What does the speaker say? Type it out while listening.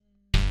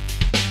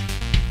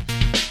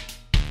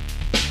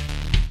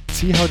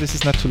see how this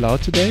is not too loud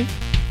today?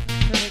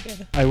 Very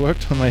good. I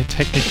worked on my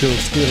technical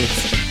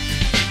skills.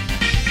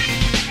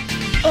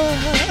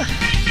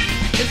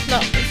 It's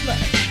not.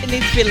 It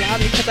needs to be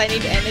loud because I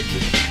need energy.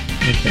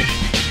 Okay.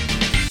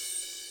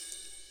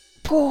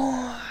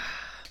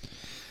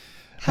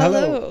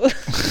 Hello.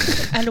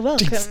 And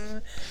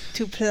welcome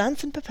to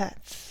Plants and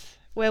Pipettes,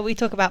 where we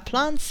talk about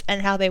plants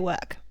and how they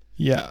work.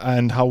 Yeah,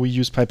 and how we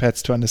use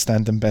pipettes to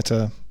understand them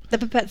better. The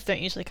pipettes don't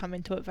usually come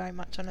into it very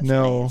much, honestly.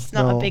 No, it's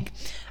not a big...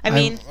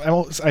 I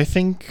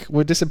think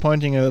we're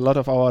disappointing a lot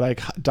of our like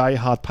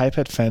die-hard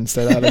pipette fans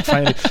that are like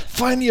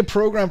finally a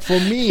program for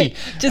me.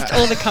 Just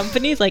all the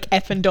companies like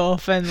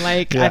Eppendorf and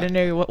like, Yeah. I don't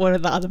know, what are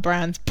the other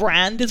brands?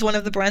 Brand is one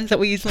of the brands that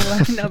we use in the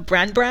lab. No,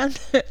 Brand.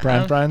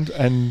 Brand,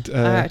 and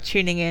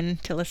tuning in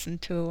to listen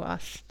to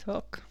us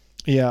talk.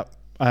 yeah.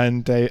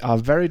 And they are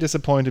very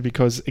disappointed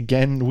because,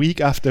 again,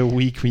 week after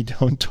week, we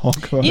don't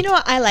talk about... You know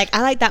what I like?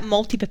 I like that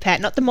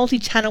multi-pipette, not the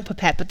multi-channel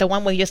pipette, but the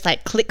one where you just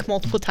like click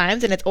multiple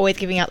times and it's always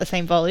giving out the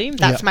same volume.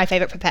 That's my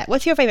favorite pipette.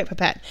 What's your favorite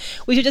pipette?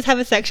 We should just have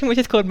a section which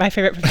is called My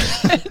Favorite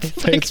Pipette.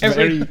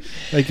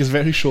 it's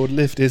very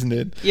short-lived, isn't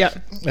it? Yeah.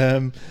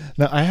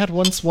 Now, I had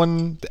once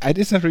one...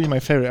 It's not really my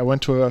favorite. I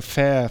went to a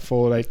fair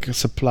for like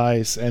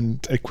supplies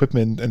and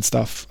equipment and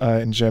stuff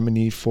in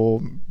Germany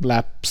for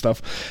lab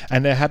stuff.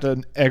 And they had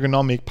an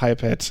ergonomic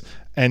pipette.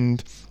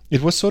 And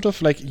it was sort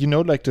of like, you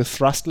know, like the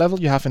thrust level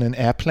you have in an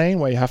airplane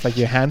where you have like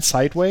your hand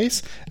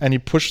sideways and you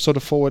push sort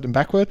of forward and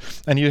backward,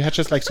 and you had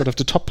just like sort of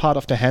the top part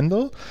of the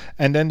handle,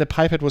 and then the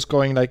pipette was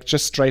going like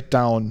just straight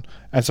down.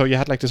 And so you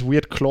had like this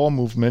weird claw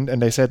movement,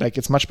 and they said like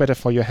it's much better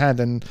for your hand.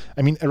 And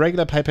I mean, a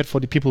regular pipette,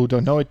 for the people who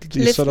don't know it,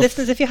 is sort of...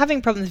 Listeners, if you're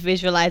having problems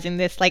visualizing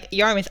this, like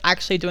Yoram is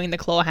actually doing the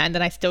claw hand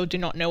and I still do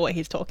not know what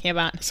he's talking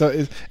about.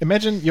 So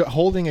imagine you're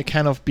holding a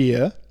can of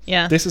beer.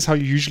 Yeah. This is how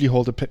you usually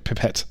hold a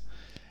pipette.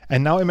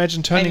 And now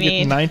imagine turning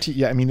it 90...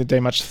 Yeah, I mean, they're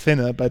much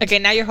thinner, but... Okay,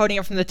 now you're holding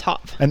it from the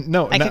top. And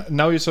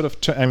now you're sort of...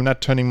 I'm not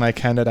turning my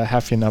can that I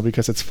have here now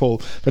because it's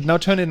full. But now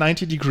turn it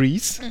 90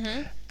 degrees.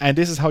 Mm-hmm. And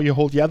this is how you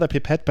hold the other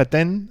pipette. But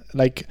then,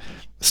 like,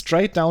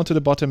 straight down to the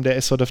bottom, there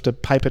is sort of the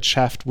pipette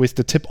shaft with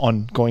the tip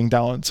on going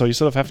down. So you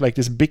sort of have, like,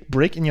 this big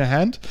brick in your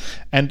hand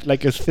and,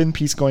 like, a thin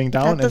piece going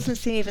down. That doesn't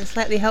seem even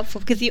slightly helpful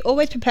because you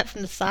always pipette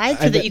from the side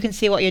so that you can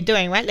see what you're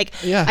doing, right? Like,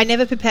 yeah. I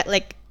never pipette,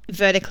 like,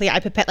 vertically. I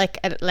pipette, like,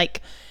 at,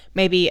 like...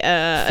 maybe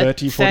a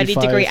 30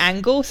 degree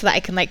angle so that I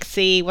can like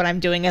see what I'm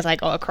doing as I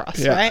go across,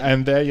 right?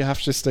 And there you have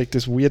just like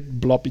this weird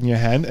blob in your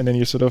hand, and then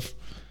you sort of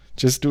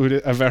just do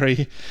it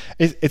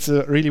it's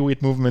a really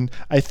weird movement.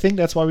 I think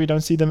that's why we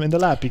don't see them in the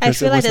lab,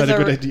 because it was not a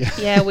good idea.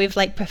 Yeah, we've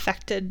like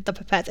perfected the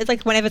pipettes. It's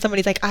like whenever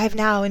somebody's like, I've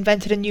now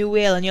invented a new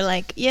wheel, and you're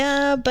like,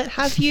 yeah, but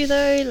have you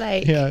though?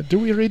 Like, yeah, do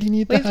we really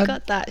need that? We've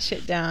got that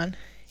shit down.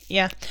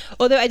 Yeah.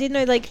 Although I did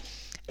know like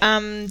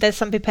there's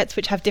some pipettes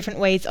which have different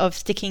ways of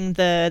sticking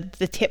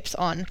the tips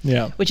on,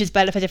 which is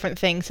better for different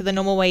things. So the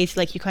normal way is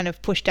like you kind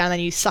of push down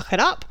and you suck it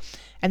up,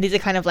 and these are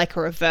kind of like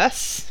a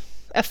reverse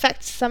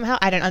effect somehow.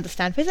 I don't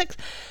understand physics,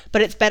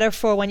 but it's better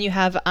for when you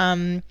have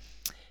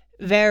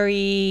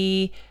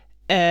very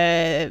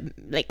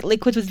like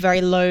liquids with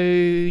very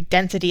low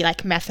density,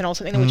 like methanol,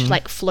 something which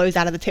like flows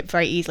out of the tip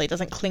very easily. It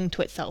doesn't cling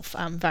to itself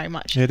very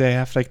much. Yeah, they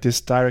have like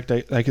this direct,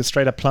 like a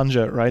straight up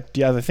plunger, right?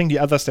 The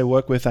others they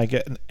work with, like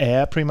an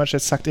air pretty much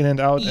that's sucked in and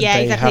out. Yeah,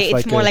 and exactly. It's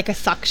like more like a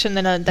suction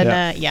than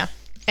a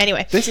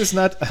Anyway. This is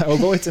not,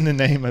 although it's in the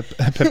name, a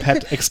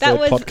pipette expert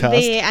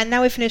podcast. And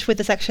now we've finished with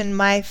the section,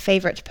 My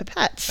Favorite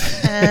Pipettes.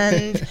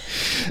 And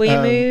we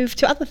move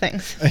to other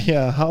things.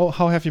 Yeah, how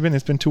have you been?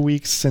 It's been 2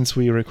 weeks since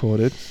we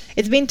recorded.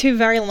 It's been 2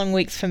 very long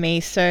weeks for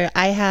me. So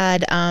I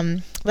had,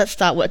 let's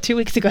start, 2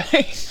 weeks ago?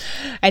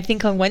 I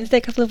think on Wednesday,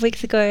 a couple of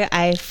weeks ago,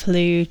 I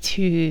flew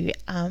to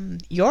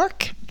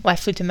York. Well, I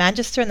flew to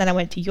Manchester, and then I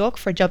went to York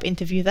for a job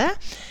interview there.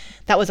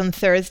 That was on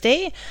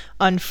Thursday.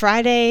 On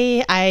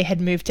Friday, I had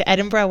moved to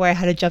Edinburgh, where I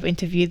had a job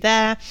interview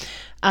there.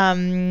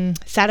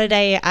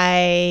 Saturday,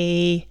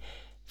 I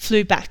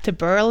flew back to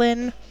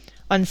Berlin.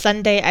 On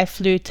Sunday, I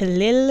flew to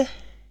Lille.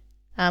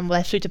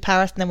 I flew to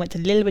Paris and then went to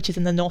Lille, which is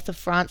in the north of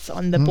France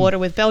on the border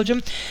with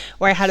Belgium,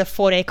 where I had a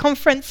 4-day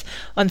conference.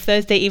 On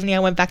Thursday evening, I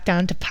went back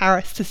down to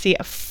Paris to see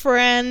a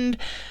friend.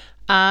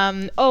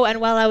 And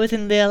while I was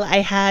in Lille,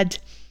 I had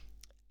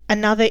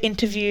another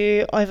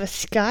interview over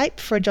Skype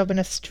for a job in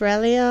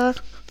Australia.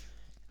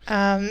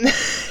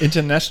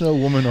 International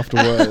woman of the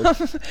world.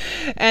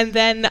 And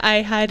then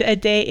I had a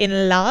day in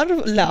Le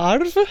Havre.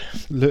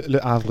 The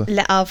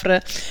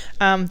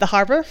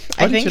harbour.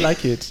 How did you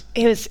like it?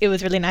 It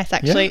was really nice,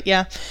 actually.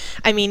 Yeah.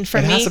 I mean,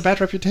 for me, it has a bad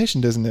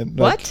reputation, doesn't it?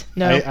 What?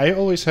 No. I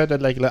always heard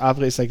that like Le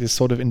Havre is like this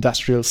sort of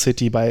industrial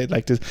city by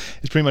like this.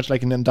 It's pretty much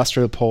like an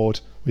industrial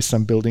port with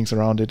some buildings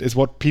around it, is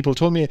what people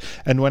told me.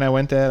 And when I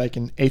went there like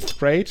in 8th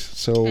grade,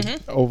 so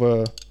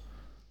over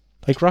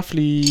like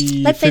roughly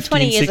let's 15, say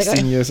 20 years 16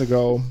 ago. years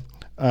ago.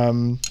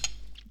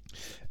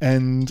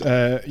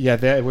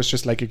 There it was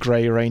just like a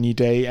grey, rainy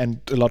day,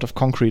 and a lot of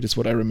concrete is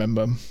what I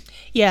remember.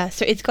 Yeah,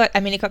 so it got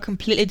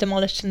completely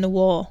demolished in the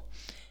war.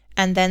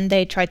 and then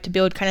they tried to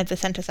build kind of the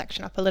center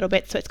section up a little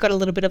bit, so it's got a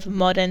little bit of a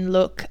modern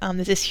look.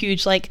 There's this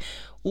huge like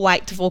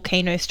white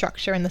volcano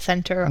structure in the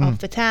center of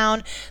the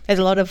town. There's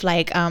a lot of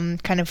like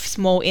kind of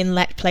small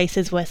inlet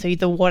places where so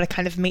the water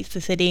kind of meets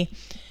the city.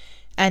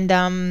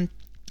 And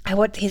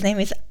what his name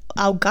is,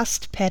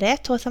 Auguste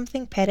Perret or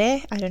something,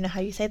 Perret, I don't know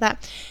how you say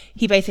that.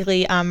 He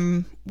basically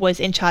was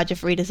in charge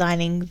of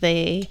redesigning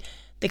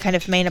the kind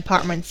of main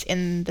apartments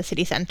in the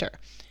city center.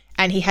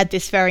 And he had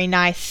this very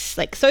nice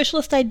like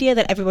socialist idea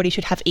that everybody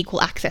should have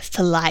equal access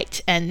to light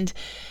and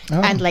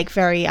like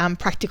very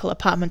practical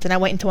apartments. And I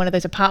went into one of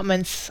those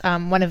apartments.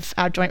 One of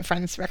our joint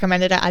friends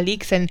recommended it,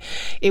 Alix, and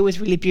it was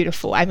really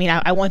beautiful. I mean,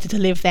 I wanted to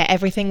live there.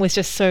 Everything was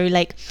just so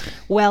like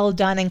well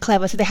done and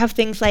clever. So they have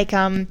things like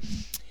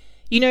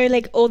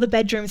like all the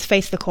bedrooms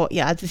face the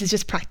courtyards. This is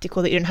just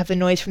practical that you don't have the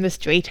noise from the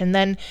street. And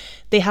then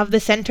they have the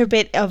center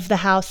bit of the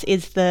house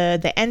is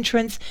the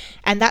entrance,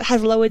 and that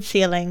has lowered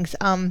ceilings.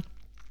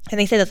 And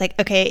they said it's like,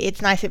 okay,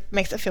 it's nice, it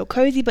makes it feel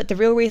cozy, but the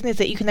real reason is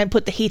that you can then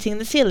put the heating in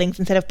the ceilings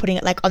instead of putting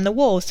it like on the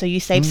walls, so you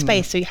save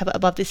space, so you have it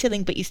above the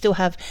ceiling, but you still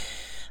have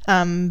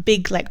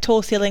big like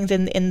tall ceilings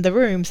in the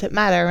rooms that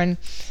matter. And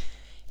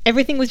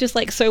everything was just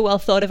like so well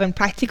thought of and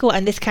practical,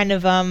 and this kind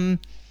of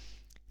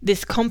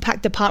this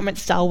compact apartment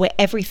style where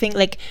everything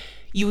like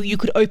you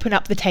could open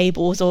up the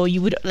tables, or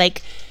you would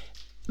like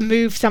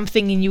move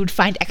something and you would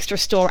find extra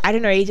store. I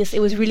don't know, it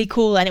was really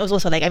cool. And it was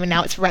also like, I mean,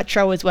 now it's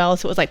retro as well,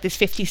 so it was like this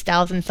 50s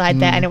styles inside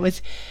there, and it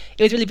was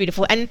really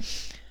beautiful. And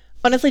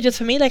honestly, just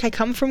for me, like I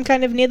come from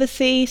kind of near the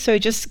sea, so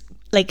just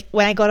like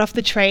when I got off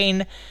the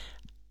train,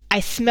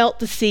 I smelt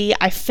the sea,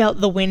 I felt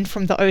the wind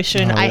from the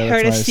ocean, I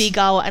heard a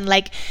seagull, and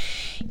like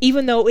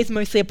even though it was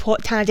mostly a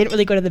port town, I didn't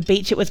really go to the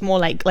beach, it was more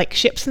like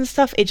ships and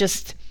stuff. It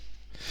just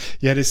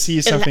the sea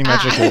is something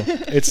magical.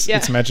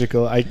 It's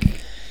magical.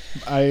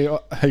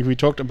 We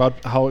talked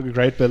about how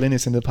great Berlin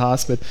is in the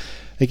past, but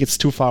like it's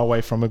too far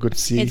away from a good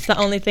sea. It's the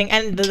only thing,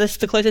 and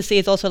the closest sea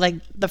is also like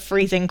the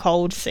freezing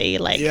cold sea.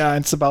 Like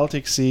it's the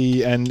Baltic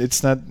Sea, and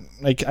it's not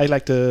like I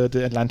like the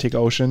Atlantic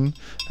Ocean.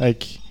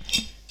 Like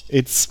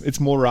it's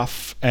more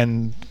rough,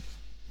 and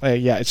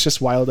it's just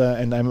wilder.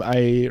 And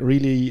I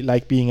really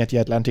like being at the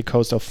Atlantic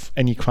coast of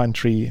any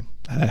country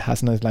that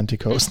has an Atlantic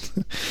coast.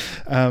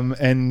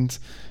 And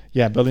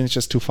Berlin is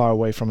just too far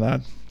away from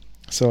that.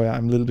 So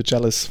I'm a little bit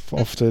jealous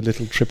of the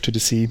little trip to the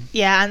sea.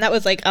 Yeah, and that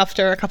was like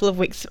after a couple of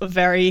weeks of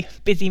very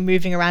busy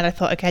moving around, I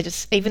thought, okay,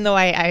 just even though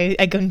I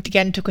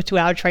again took a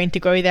 2-hour train to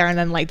go there, and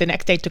then like the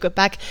next day took it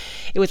back,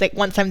 it was like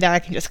once I'm there I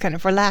can just kind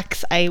of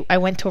relax. I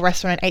went to a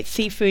restaurant, ate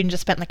seafood, and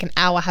just spent like an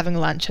hour having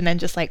lunch, and then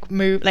just like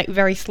moved like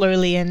very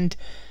slowly. And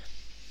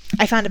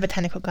I found a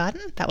botanical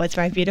garden that was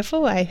very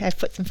beautiful. I've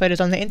put some photos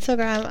on the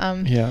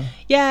Instagram.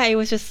 It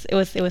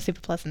was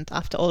super pleasant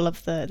after all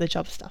of the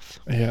job stuff.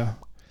 Yeah,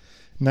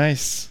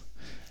 nice.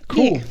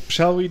 Cool. Yeah.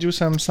 Shall we do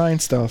some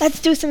science stuff? Let's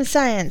do some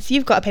science.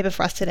 You've got a paper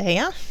for us today,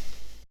 yeah?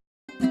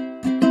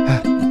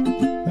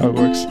 How it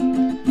works.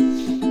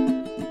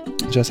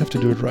 Just have to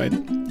do it right.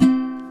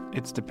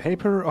 It's the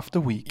paper of the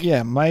week.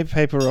 Yeah, my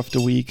paper of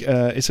the week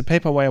is a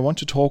paper where I want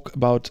to talk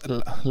about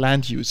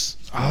land use.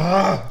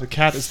 The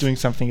cat is doing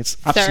something it's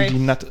absolutely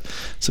not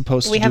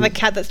supposed to do. We have a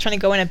cat that's trying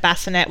to go in a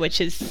bassinet, which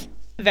is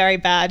very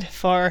bad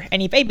for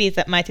any babies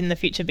that might in the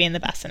future be in the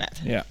bassinet.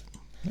 Yeah.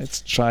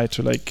 Let's try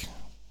to like...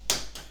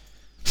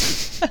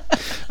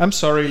 I'm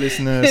sorry,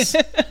 listeners.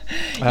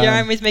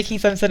 Yoram is making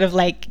some sort of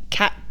like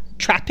cat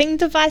trapping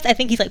device. I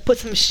think he's like put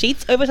some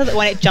sheets over so that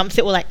when it jumps,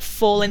 it will like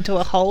fall into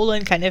a hole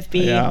and kind of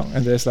be. Yeah,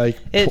 and there's like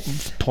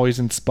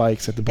poisoned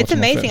spikes at the bottom. It's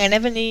amazing. I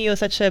never knew you were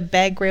such a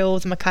Bear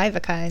Grylls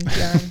MacGyver kind.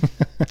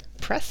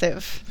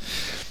 Impressive.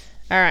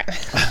 All right,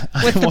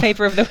 what's the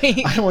paper of the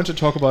week? I want to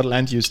talk about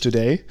land use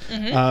today,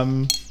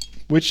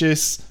 which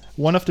is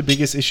one of the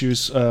biggest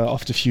issues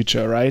of the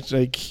future, right?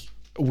 Like,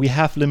 we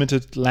have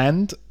limited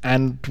land,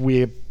 and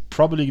we're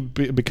probably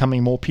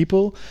becoming more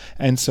people,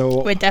 and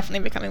so we're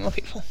definitely becoming more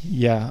people.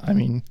 Yeah, I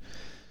mean,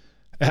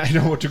 I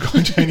don't want to go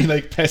into any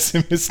like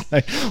pessimist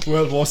like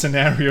World War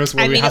scenarios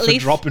where we have a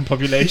drop in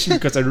population,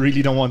 because I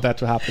really don't want that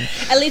to happen.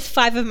 At least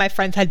 5 of my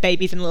friends had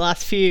babies in the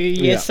last few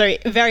years, so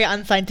very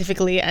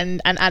unscientifically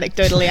and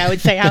anecdotally, I would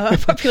say our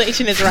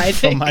population is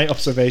rising. From my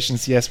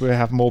observations, yes, we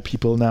have more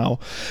people now.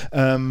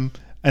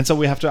 And so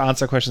we have to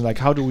answer questions like,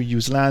 how do we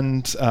use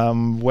land? How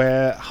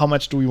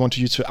much do we want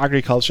to use for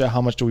agriculture? How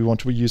much do we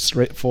want to use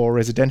for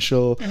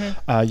residential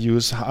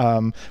use?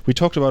 We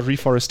talked about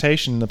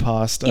reforestation in the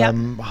past, how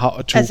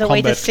to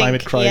combat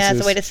climate crisis. Yeah, as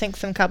a way to sink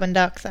some carbon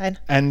dioxide.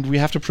 And we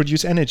have to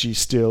produce energy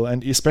still,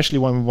 and especially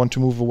when we want to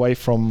move away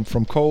from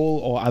coal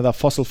or other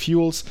fossil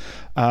fuels,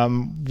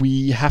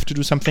 we have to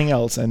do something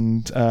else.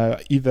 And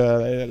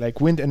either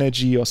like wind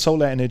energy or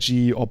solar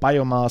energy or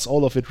biomass,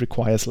 all of it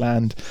requires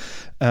land.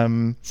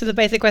 So the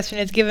basic question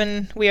is,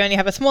 given we only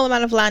have a small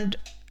amount of land,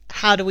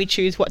 how do we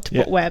choose what to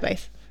put where,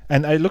 base?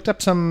 And I looked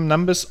up some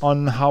numbers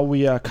on how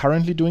we are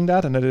currently doing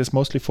that, and it is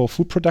mostly for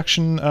food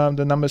production,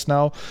 the numbers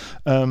now.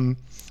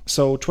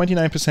 So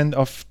 29%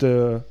 of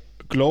the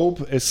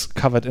globe is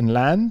covered in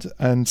land,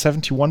 and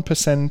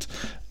 71%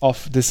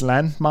 of this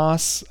land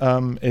mass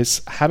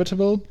is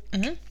habitable.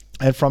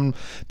 And from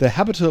the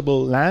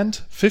habitable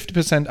land,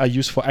 50% are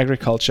used for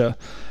agriculture,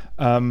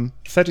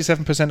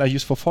 37% are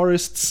used for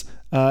forests,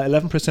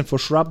 11% for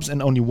shrubs,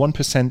 and only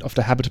 1% of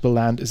the habitable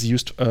land is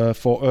used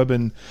for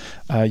urban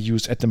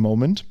use at the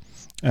moment.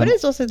 What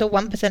is also the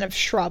 1% of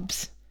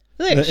shrubs?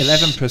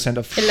 11%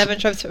 of 11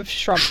 shrubs of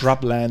shrubs.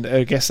 Shrubland.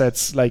 I guess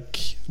that's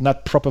like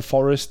not proper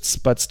forests,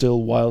 but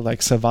still wild,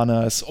 like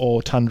savannas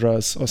or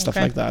tundras or stuff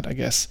like that, I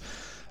guess.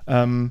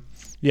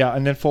 Yeah,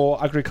 and then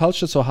for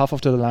agriculture, so half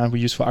of the land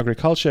we use for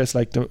agriculture is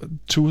like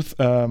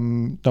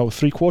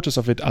 3/4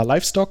 of it are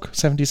livestock,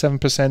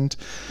 77%.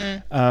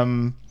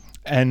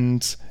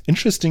 And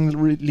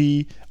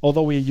interestingly,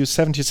 although we use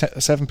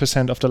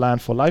 77% of the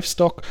land for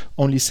livestock,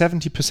 only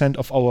 70%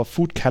 of our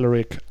food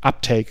caloric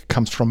uptake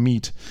comes from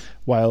meat,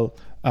 while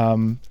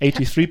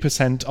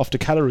 83% of the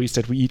calories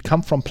that we eat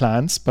come from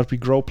plants, but we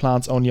grow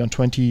plants only on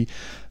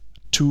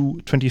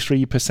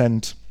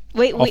 23%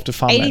 of the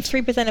farmland.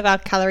 83% of our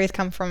calories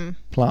come from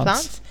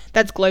plants?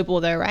 That's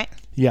global though, right?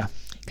 Yeah.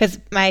 Because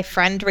my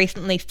friend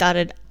recently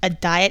started a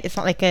diet. It's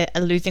not like a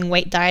losing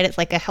weight diet. It's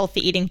like a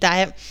healthy eating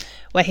diet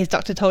where his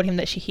doctor told him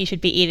that he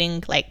should be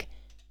eating like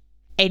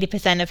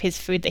 80% of his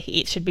food that he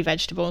eats should be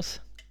vegetables.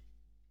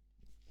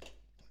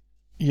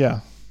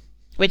 Yeah.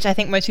 Which I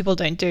think most people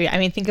don't do. I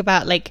mean, think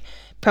about like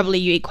probably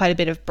you eat quite a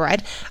bit of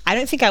bread. I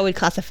don't think I would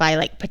classify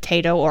like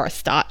potato or a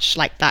starch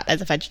like that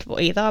as a vegetable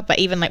either. But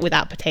even like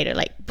without potato,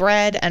 like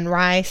bread and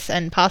rice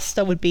and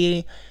pasta would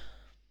be...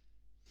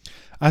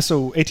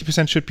 So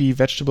 80% should be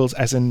vegetables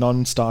as in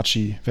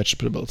non-starchy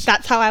vegetables.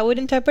 That's how I would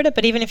interpret it.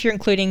 But even if you're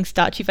including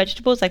starchy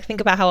vegetables, like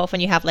think about how often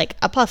you have like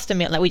a pasta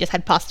meal. Like we just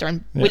had pasta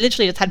and we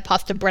literally just had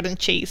pasta, bread and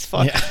cheese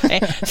for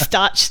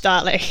starch,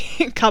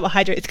 like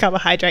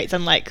carbohydrates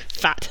and like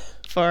fat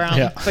for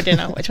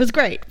dinner, which was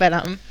great.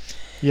 But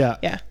yeah.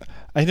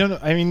 I don't know.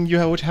 I mean,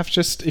 you would have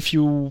just, if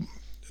you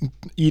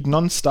eat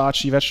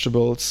non-starchy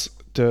vegetables,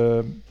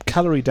 the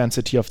calorie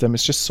density of them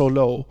is just so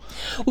low.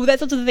 Well,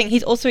 that's also the thing.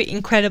 He's also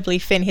incredibly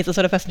thin. He's the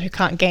sort of person who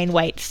can't gain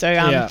weight.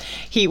 So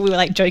we were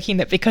like joking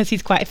that because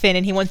he's quite thin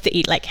and he wants to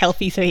eat like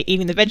healthy, so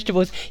eating the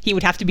vegetables, he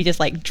would have to be just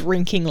like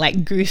drinking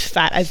like goose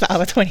fat as the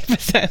other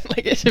 20%.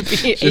 Like it should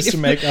be just to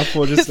make up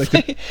for just like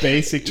the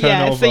basic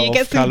turnover. Yeah, so you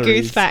get some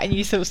calories. goose fat and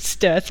you sort of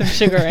stir some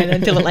sugar in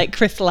until it like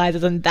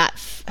crystallizes, and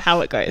that's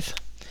how it goes.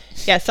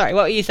 Yeah, sorry,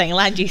 what were you saying?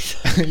 Land use.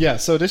 Yeah,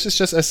 so this is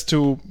just as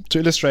to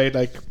illustrate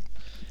like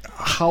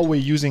how we're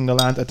using the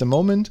land at the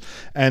moment.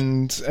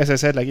 And as I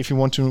said, like if you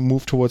want to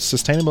move towards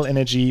sustainable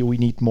energy, we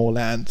need more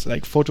land.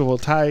 Like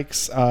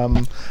photovoltaics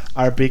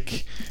are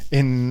big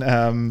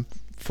in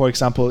for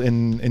example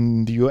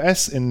in the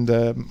US, in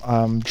the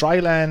dry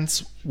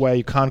lands where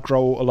you can't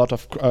grow a lot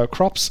of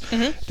crops.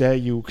 There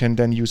you can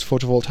then use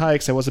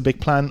photovoltaics. There was a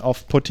big plan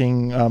of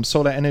putting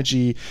solar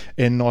energy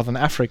in northern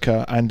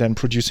Africa and then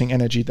producing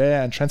energy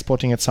there and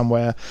transporting it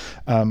somewhere,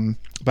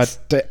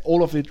 but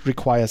all of it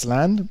requires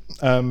land.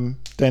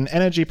 Then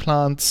energy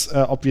plants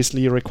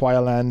obviously require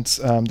land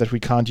that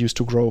we can't use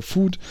to grow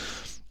food.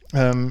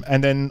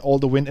 And then all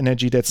the wind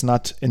energy that's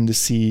not in the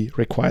sea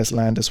requires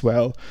land as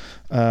well.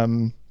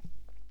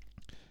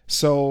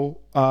 So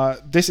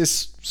this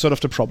is sort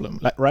of the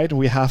problem, right?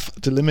 We have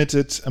the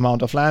limited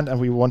amount of land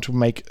and we want to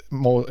make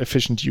more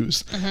efficient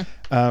use.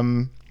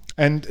 And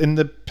in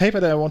the paper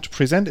that I want to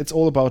present, it's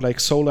all about like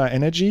solar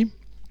energy.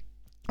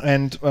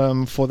 And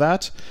for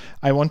that,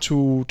 I want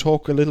to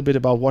talk a little bit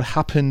about what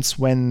happens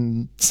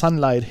when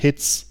sunlight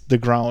hits the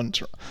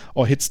ground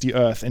or hits the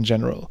earth in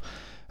general.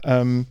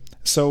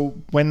 So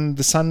when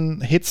the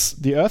sun hits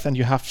the earth and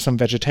you have some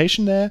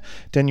vegetation there,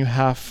 then you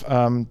have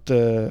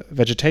the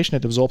vegetation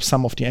that absorbs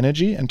some of the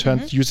energy and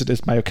use it as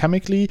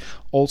biochemically.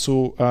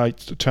 Also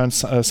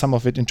turns some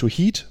of it into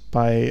heat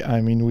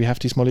we have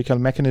these molecular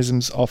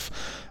mechanisms of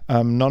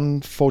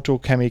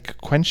non-photochemic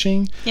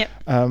quenching,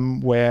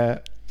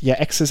 where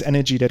excess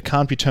energy that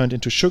can't be turned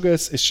into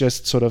sugars is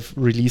just sort of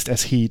released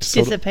as heat.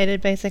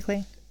 Dissipated,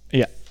 basically.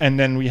 Yeah, and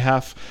then we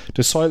have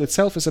the soil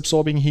itself is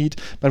absorbing heat,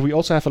 but we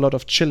also have a lot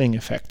of chilling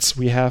effects.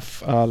 We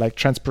have like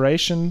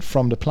transpiration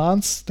from the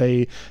plants.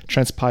 They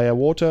transpire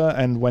water,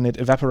 and when it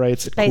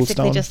evaporates, it cools down.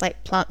 Basically just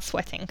like plant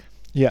sweating.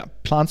 Yeah,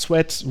 plant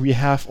sweat. We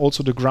have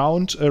also the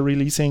ground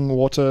releasing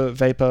water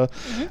vapor,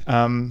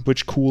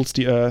 which cools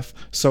the earth.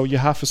 So you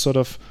have a sort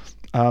of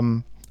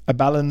a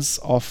balance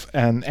of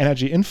an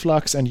energy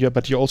influx,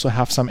 but you also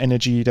have some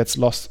energy that's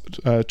lost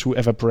to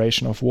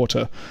evaporation of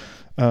water.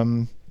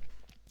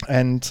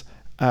 And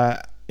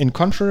in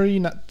contrary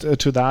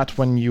to that,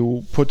 when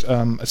you put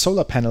a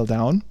solar panel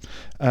down,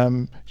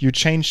 you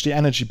change the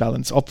energy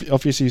balance.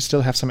 Obviously, you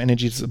still have some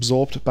energy that's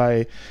absorbed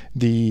by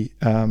the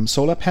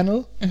solar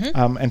panel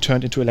and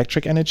turned into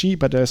electric energy,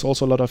 but there's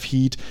also a lot of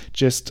heat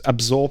just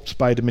absorbed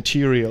by the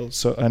material.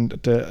 So, and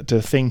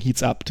the thing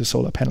heats up, the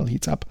solar panel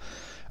heats up.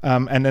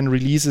 and then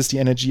releases the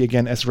energy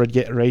again as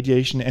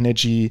radiation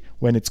energy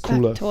when it's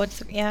cooler.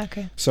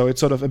 So it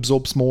sort of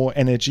absorbs more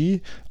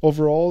energy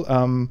overall.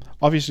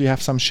 Obviously, you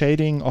have some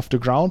shading of the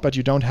ground, but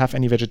you don't have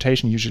any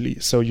vegetation usually.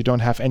 So you don't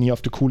have any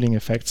of the cooling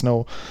effects.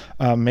 No,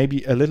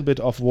 maybe a little bit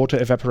of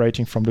water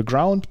evaporating from the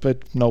ground,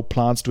 but no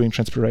plants doing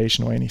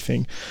transpiration or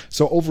anything.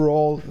 So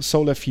overall,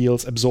 solar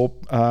fields absorb,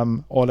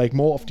 or like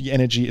more of the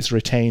energy is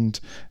retained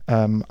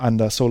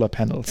under solar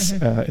panels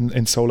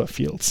in solar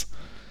fields.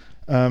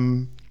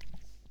 The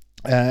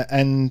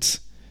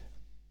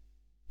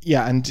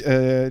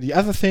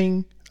other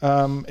thing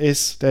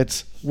is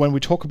that when we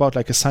talk about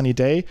like a sunny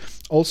day,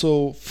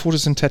 also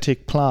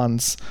photosynthetic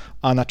plants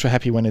are not too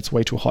happy when it's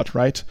way too hot,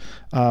 right?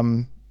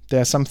 There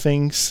are some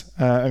things,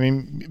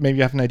 maybe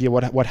you have an idea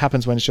what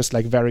happens when it's just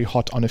like very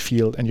hot on a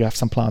field and you have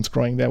some plants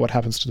growing there. What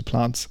happens to the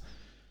plants?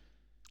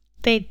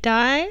 They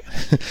die.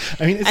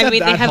 It's not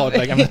that hot.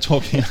 Like I'm not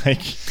talking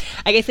like.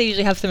 I guess they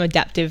usually have some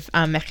adaptive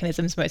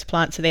mechanisms. Most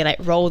plants, so they like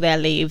roll their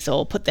leaves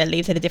or put their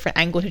leaves at a different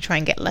angle to try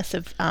and get less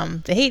of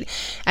the heat.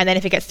 And then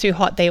if it gets too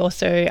hot, they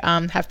also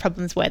have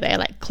problems where they're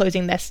like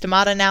closing their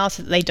stomata now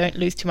so that they don't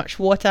lose too much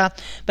water.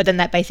 But then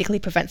that basically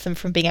prevents them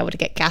from being able to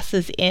get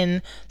gases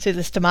in. So the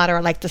stomata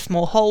are like the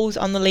small holes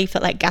on the leaf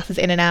that like gases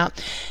in and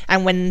out.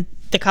 And when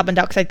the carbon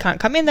dioxide can't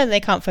come in, then they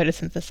can't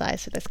photosynthesize.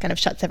 So this kind of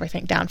shuts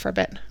everything down for a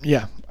bit.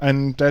 Yeah,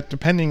 and that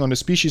depending on the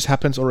species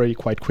happens already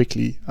quite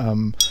quickly.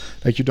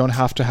 Like you don't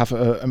have to have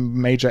a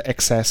major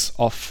excess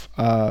of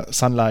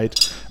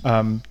sunlight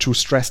to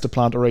stress the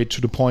plant already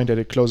to the point that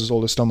it closes all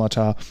the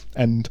stomata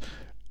and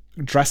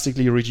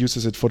drastically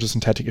reduces its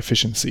photosynthetic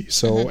efficiency.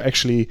 So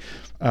actually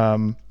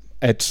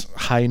at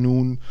high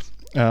noon,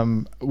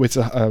 with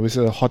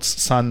a hot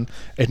sun,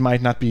 it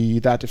might not be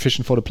that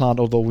efficient for the plant,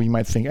 although we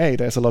might think, hey,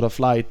 there's a lot of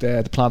light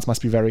there, the plants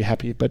must be very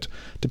happy. But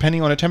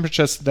depending on the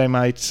temperatures, they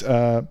might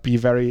be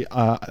very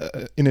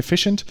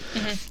inefficient.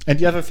 And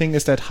the other thing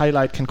is that high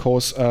light can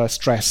cause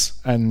stress,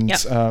 and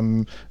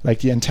like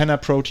the antenna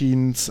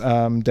proteins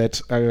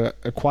that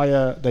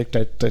acquire,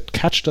 that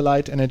catch the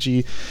light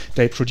energy,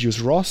 they produce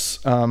ROS,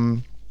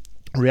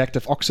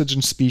 reactive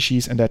oxygen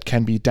species, and that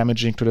can be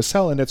damaging to the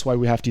cell, and that's why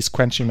we have these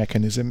quenching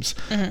mechanisms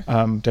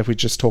that we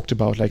just talked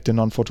about, like the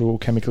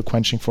non-photochemical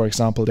quenching, for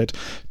example, that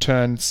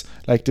turns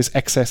like this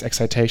excess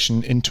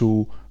excitation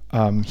into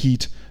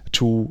heat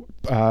to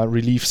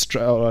relieve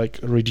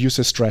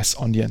reduces stress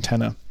on the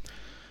antenna.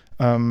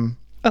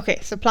 Okay,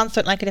 so plants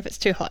don't like it if it's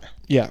too hot.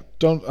 Yeah,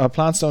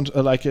 plants don't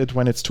like it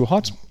when it's too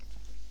hot,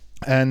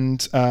 and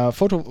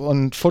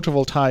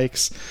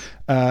photovoltaics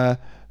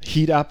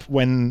heat up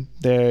when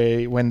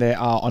they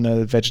are on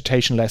a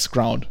vegetation-less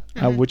ground,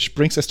 which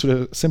brings us to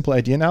the simple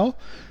idea now.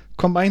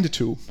 Combine the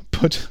two,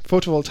 put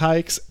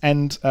photovoltaics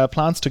and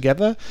plants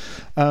together,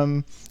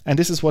 and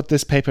this is what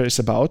this paper is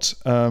about.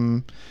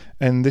 In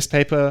this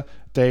paper,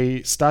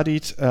 they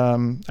studied,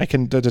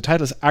 the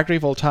title is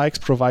Agrivoltaics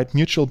Provide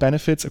Mutual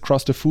Benefits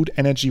Across the Food,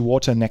 Energy,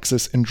 Water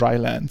Nexus in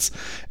Drylands.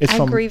 It's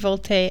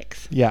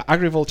agrivoltaics.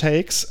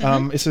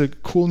 Agrivoltaics is a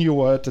cool new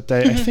word that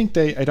they,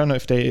 I don't know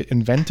if they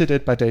invented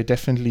it, but they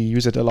definitely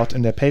use it a lot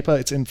in their paper.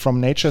 It's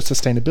from Nature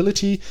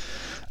Sustainability.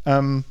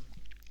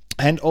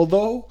 And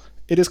although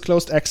it is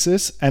closed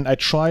access, and I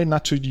try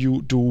not to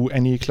do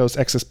any closed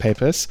access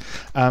papers,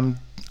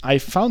 I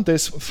found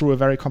this through a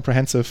very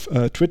comprehensive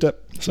Twitter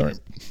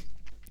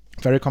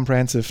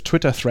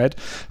thread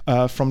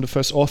from the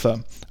first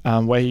author,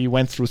 where he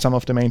went through some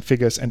of the main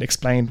figures and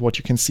explained what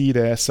you can see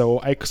there. So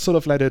I sort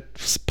of let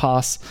it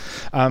pass,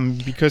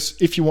 because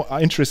if you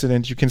are interested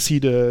in it, you can see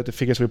the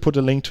figures. We put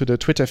a link to the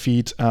Twitter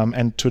feed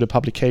and to the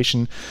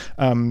publication,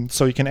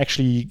 so you can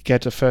actually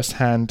get a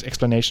first-hand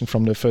explanation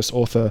from the first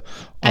author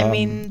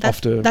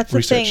that's the the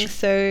thing. research.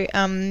 So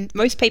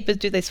most papers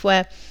do this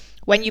where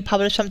when you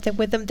publish something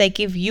with them, they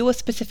give you a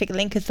specific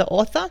link as the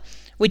author,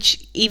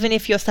 which even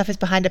if your stuff is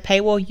behind a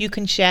paywall, you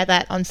can share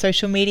that on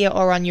social media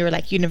or on your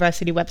like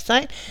university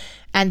website.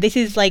 And this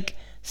is like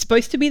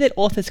supposed to be that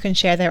authors can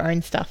share their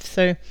own stuff.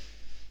 So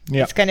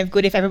it's kind of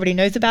good if everybody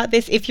knows about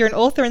this. If you're an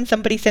author and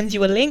somebody sends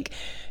you a link,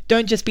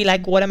 don't just be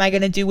like, what am I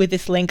going to do with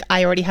this link?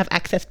 I already have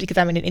access because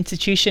I'm in an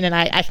institution and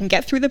I can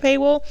get through the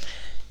paywall.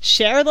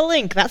 Share the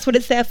link. That's what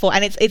it's there for.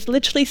 And it's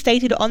literally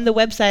stated on the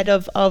website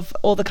of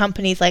all the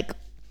companies, like,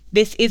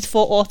 this is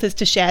for authors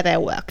to share their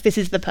work. This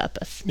is the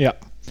purpose. Yeah.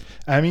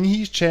 I mean,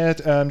 he shared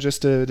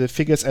just the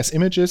figures as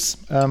images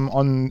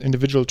on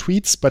individual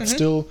tweets, but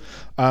still,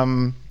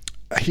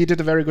 he did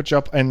a very good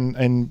job.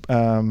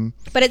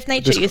 But it's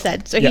Nature, you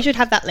said. So he should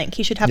have that link.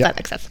 He should have that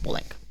accessible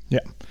link.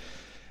 Yeah.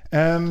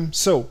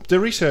 So the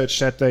research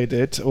that they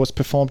did was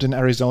performed in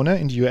Arizona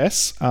in the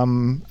US,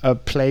 a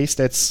place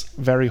that's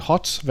very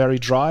hot, very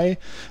dry,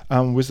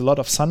 with a lot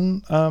of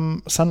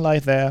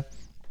sunlight there.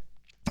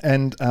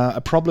 And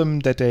a problem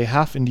that they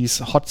have in these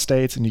hot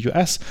states in the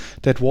US,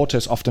 that water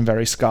is often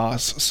very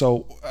scarce.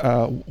 So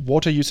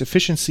water use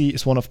efficiency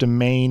is one of the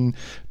main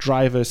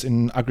drivers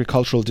in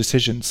agricultural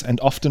decisions. And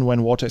often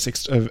when water is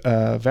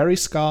very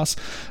scarce,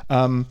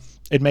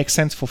 it makes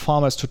sense for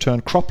farmers to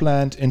turn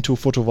cropland into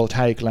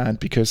photovoltaic land,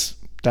 because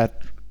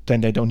that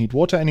then they don't need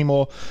water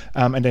anymore,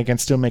 and they can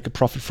still make a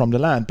profit from the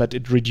land, but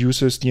it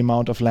reduces the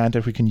amount of land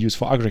that we can use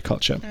for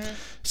agriculture.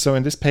 So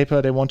in this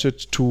paper, they wanted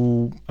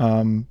to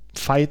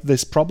fight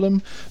this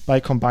problem by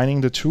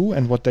combining the two,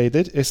 and what they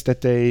did is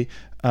that they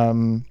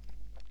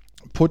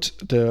put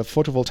the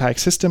photovoltaic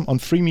system on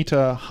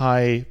 3-meter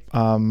high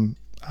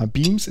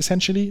beams,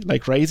 essentially,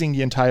 like raising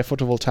the entire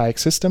photovoltaic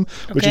system,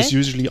 which is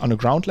usually on a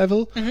ground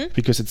level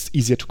because it's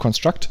easier to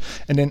construct.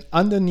 And then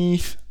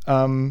underneath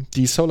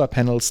the solar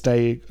panels,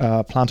 they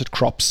planted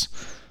crops.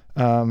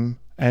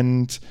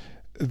 And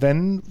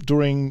then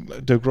during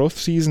the growth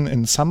season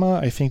in summer,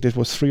 I think it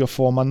was 3 or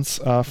 4 months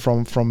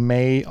from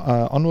May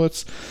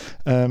onwards,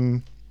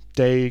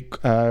 they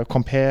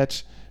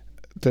compared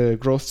the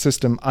growth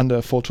system under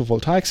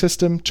photovoltaic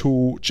system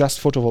to just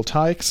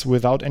photovoltaics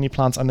without any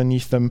plants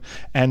underneath them,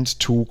 and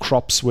to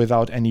crops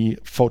without any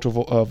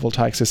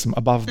photovoltaic system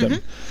above them.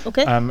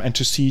 And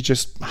to see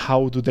just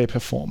how do they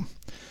perform.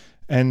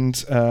 And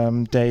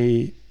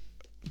the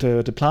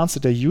plants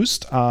that they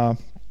used are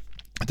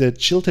the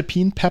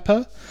chiltepine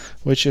pepper,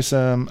 which is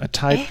a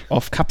type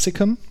of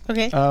capsicum.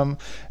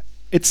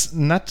 It's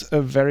not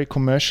a very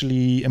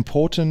commercially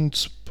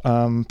important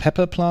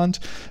pepper plant,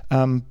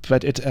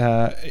 but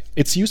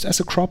it's used as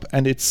a crop,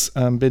 and it's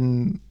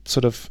been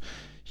sort of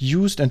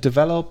used and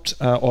developed,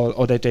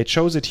 or that they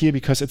chose it here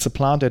because it's a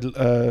plant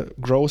that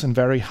grows in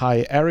very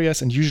high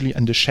areas and usually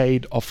in the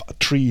shade of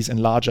trees and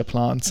larger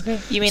plants.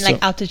 You mean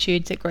like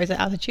altitudes? It grows at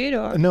altitude,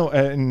 or no?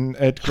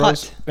 It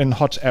grows in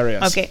hot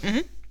areas.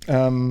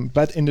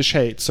 But in the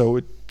shade. So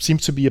it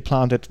seems to be a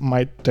plant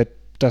that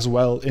does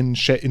well in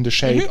the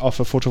shade of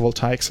a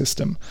photovoltaic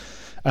system.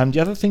 The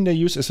other thing they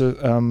use is a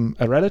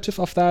relative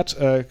of that,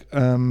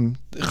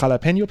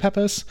 jalapeno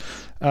peppers.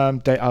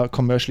 They are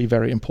commercially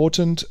very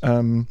important.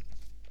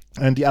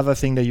 And the other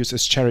thing they use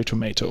is cherry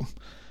tomato.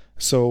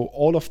 So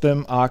all of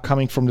them are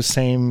coming from the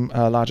same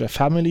larger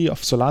family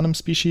of Solanum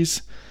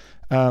species.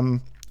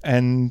 But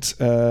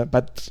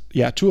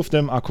 2 of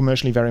them are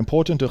commercially very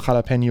important, the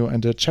jalapeno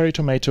and the cherry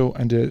tomato,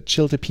 and the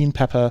chiltepine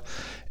pepper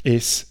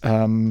is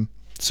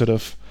sort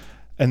of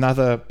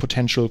another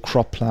potential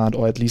crop plant,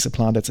 or at least a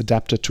plant that's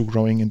adapted to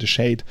growing in the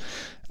shade.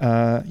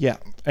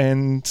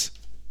 And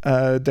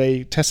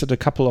they tested a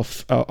couple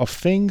of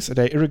things.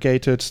 They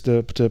irrigated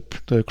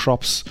the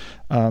crops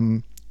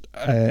in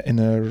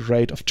a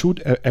rate of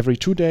every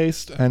 2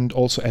 days, and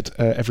also at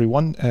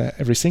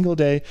every single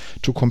day,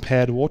 to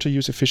compare the water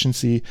use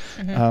efficiency.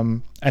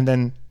 And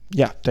then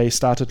they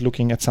started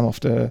looking at some of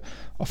the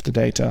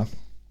data.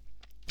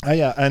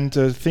 And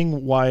the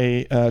thing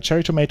why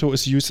cherry tomato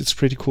is used, it's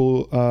pretty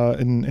cool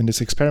in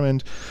this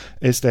experiment,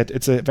 is that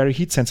it's a very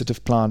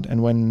heat-sensitive plant,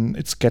 and when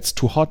it gets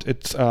too hot,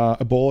 it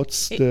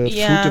aborts the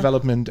fruit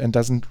development and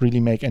doesn't really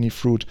make any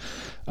fruit.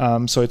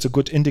 So it's a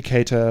good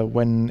indicator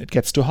when it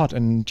gets too hot,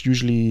 and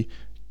usually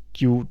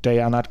they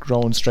are not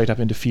grown straight up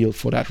in the field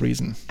for that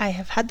reason. I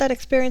have had that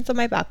experience on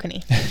my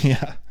balcony.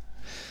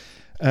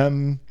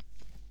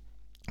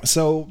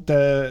 So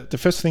the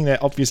first thing they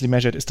obviously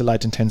measured is the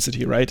light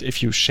intensity, right?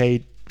 If you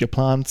shade your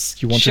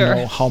plants, you want to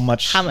know how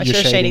much you're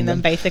shading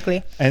them,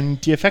 basically. And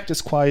the effect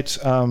is quite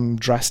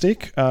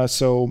drastic.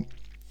 So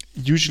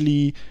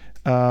usually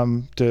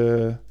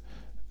the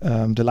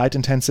light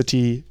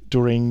intensity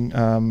during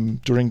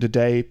the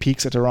day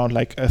peaks at around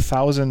like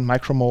 1,000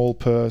 micromole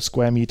per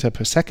square meter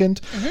per second.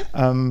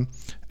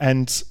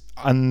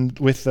 And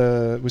with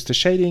the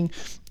shading,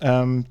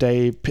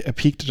 they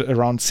peaked at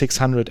around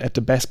 600 at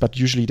the best, but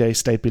usually they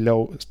stayed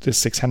below the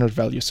 600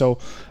 value. So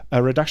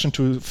a reduction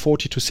to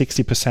 40 to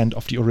 60%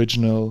 of the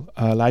original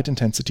light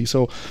intensity.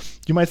 So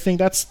you might think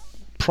that's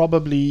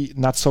probably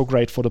not so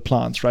great for the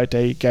plants, right?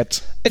 It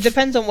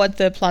depends on what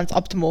the plant's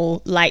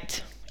optimal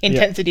light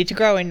intensity to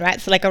grow in, right?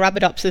 So like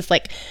Arabidopsis,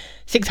 like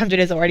 600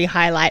 is already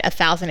highlight,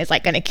 1,000 is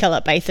like going to kill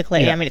it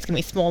basically. I mean, it's going to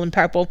be small and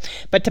purple,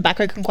 but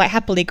tobacco can quite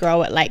happily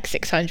grow at like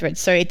 600.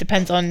 So it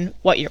depends on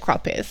what your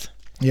crop is.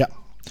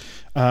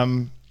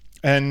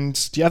 And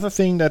the other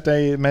thing that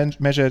they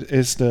measured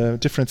is the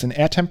difference in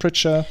air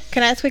temperature.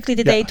 Can I ask quickly,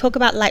 did they talk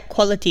about light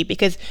quality?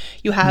 Because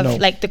you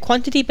have like the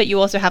quantity, but you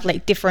also have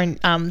like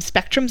different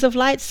spectrums of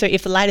light. So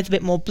if the light is a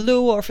bit more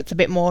blue, or if it's a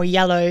bit more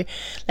yellow,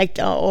 like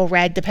or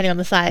red, depending on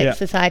the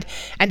side,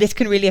 and this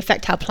can really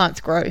affect how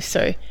plants grow.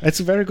 So it's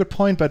a very good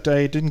point, but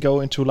they didn't go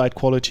into light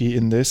quality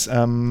in this.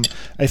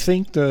 I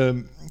think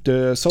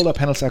the solar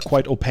panels are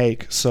quite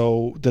opaque,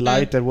 so the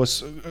light that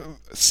was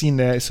seen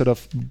there is sort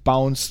of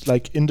bounced,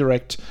 like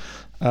indirect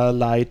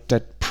light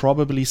that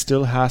probably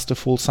still has the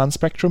full sun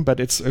spectrum, but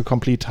it's a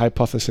complete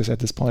hypothesis at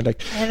this point.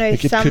 Like, I know it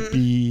could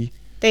be.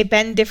 They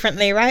bend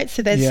differently, right?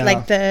 So there's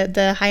like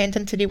the high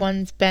intensity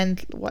ones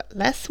bend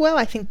less well.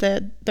 I think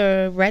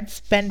the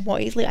reds bend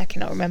more easily. I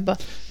cannot remember.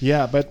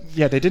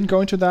 They didn't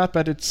go into that,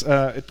 but it's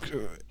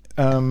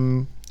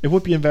it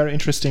would be a very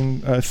interesting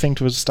thing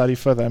to study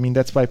further. I mean,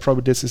 that's why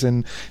probably this is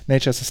in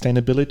Nature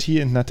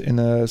Sustainability and not in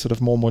a sort of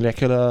more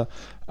molecular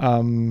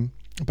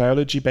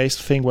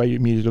biology-based thing where you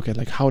immediately look at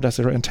like how does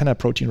the antenna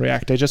protein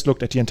react. They just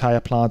looked at the entire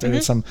plant and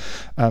did some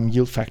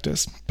yield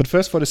factors. But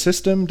first for the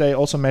system, they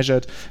also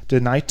measured the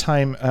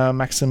nighttime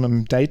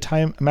maximum,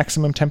 daytime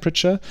maximum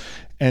temperature,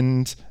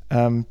 and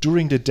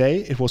during the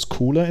day it was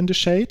cooler in the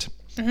shade.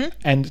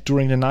 And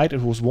during the night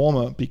it was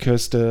warmer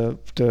because the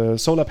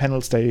solar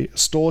panels, they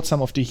stored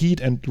some of the heat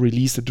and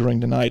released it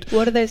during the night.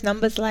 What are those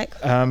numbers like?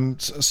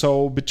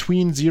 So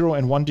between 0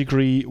 and 1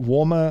 degree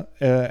warmer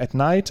at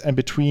night, and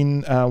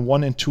between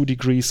 1 and 2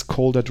 degrees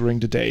colder during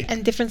the day.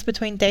 And difference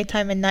between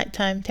daytime and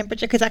nighttime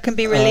temperature, because that can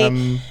be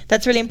really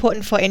that's really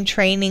important for in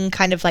training,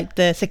 kind of like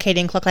the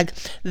circadian clock, like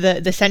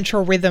the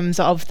central rhythms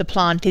of the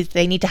plant is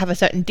they need to have a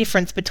certain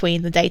difference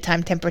between the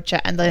daytime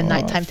temperature and the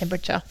nighttime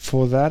temperature.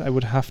 For that I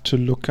would have to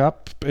look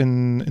up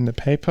in the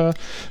paper,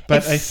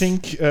 but I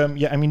think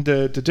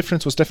the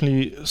difference was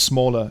definitely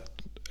smaller.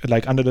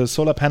 Like under the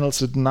solar panels,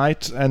 the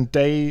night and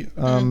day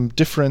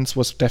difference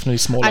was definitely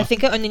smaller. I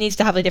think it only needs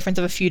to have a difference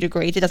of a few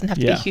degrees. It doesn't have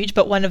to be huge.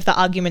 But one of the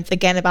arguments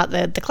again about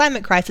the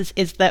climate crisis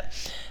is that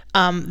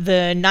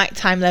the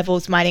nighttime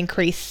levels might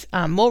increase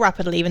more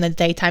rapidly than the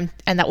daytime,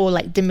 and that will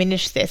like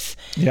diminish this.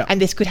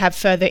 And this could have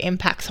further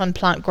impacts on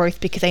plant growth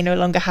because they no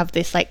longer have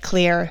this like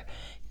clear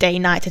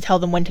day-night to tell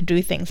them when to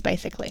do things,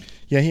 basically.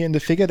 Yeah, here in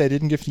the figure, they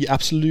didn't give the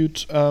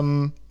absolute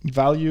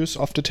values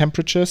of the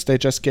temperatures. They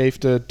just gave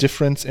the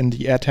difference in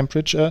the air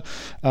temperature.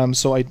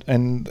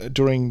 And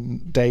during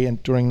day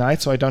and during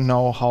night. So I don't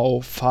know how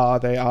far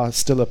they are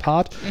still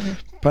apart.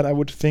 But I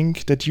would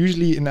think that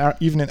usually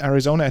even in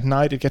Arizona at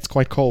night, it gets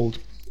quite cold.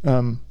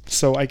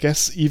 So I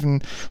guess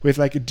even with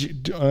like a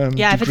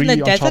if it's in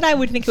the desert, I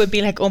would think it would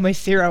be like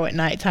almost 0 at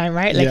nighttime,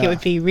 right? Like it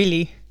would be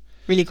really,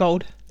 really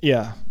cold.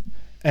 Yeah.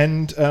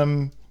 And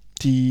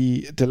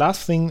the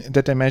last thing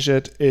that they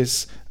measured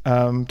is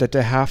that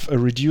they have a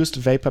reduced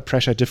vapor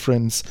pressure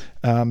difference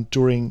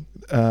during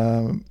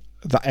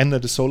under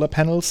the solar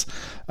panels,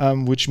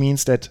 which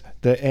means that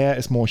the air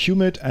is more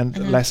humid and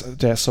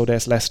there's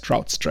less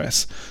drought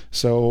stress.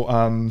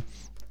 So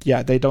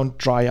they don't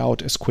dry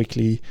out as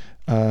quickly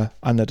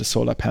under the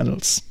solar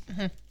panels.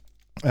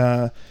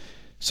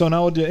 So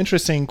now the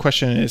interesting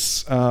question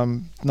is,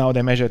 now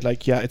they measured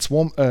it's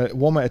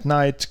warmer at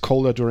night,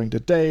 colder during the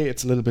day,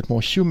 it's a little bit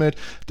more humid,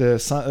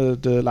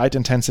 the light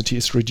intensity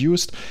is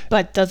reduced.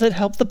 But does it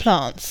help the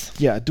plants?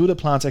 Yeah, do the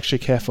plants actually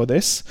care for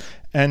this?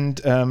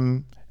 And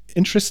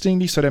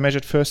interestingly, so they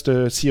measured first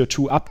the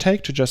CO2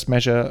 uptake to just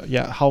measure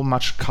how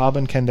much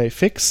carbon can they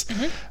fix.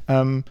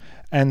 And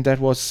that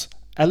was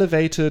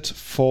elevated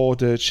for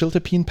the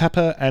chiltepine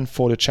pepper and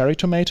for the cherry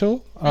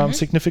tomato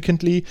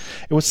significantly.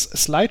 It was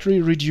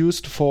slightly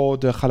reduced for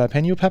the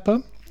jalapeno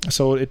pepper,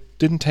 so it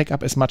didn't take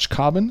up as much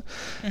carbon.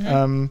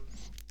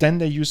 Then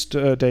they used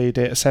they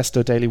assessed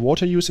the daily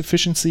water use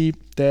efficiency.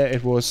 There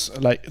it was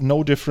like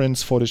no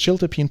difference for the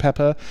chiltepine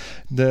pepper.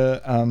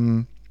 The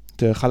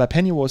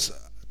jalapeno was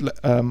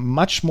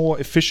much more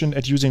efficient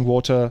at using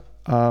water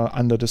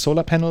under the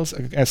solar panels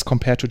as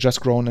compared to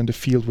just grown in the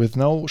field with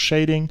no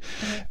shading.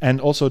 And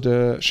also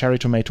the cherry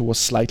tomato was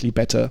slightly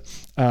better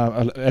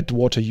at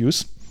water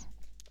use.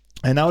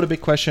 And now the big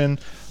question,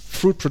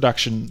 fruit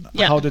production.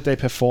 How did they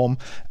perform?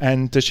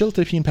 And the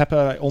chiltepine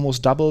pepper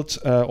almost doubled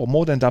or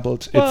more than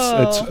doubled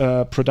its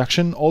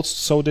production.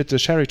 Also did the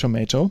cherry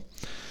tomato.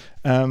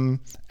 And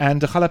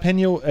the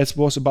jalapeno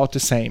was about the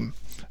same.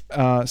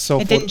 So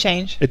it didn't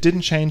change. It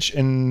didn't change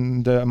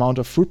in the amount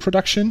of fruit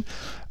production,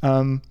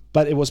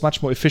 but it was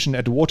much more efficient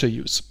at water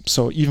use.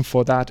 So even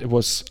for that, it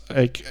was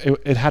like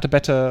it had a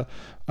better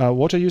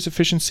water use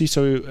efficiency.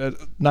 So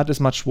not as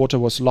much water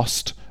was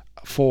lost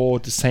for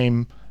the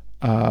same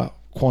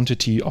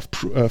quantity of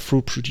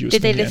fruit produced.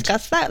 Did they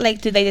discuss that?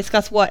 Like, did they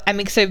discuss what? I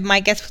mean, so my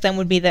guess for them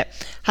would be that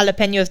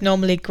jalapenos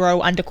normally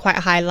grow under quite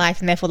high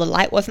light, and therefore the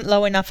light wasn't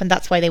low enough, and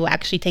that's why they were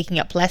actually taking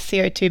up less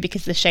CO2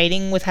 because the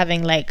shading was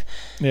having like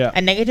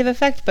a negative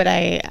effect. But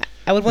I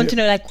would want to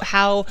know like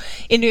how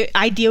in an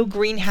ideal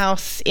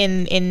greenhouse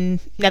in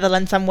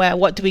Netherlands somewhere,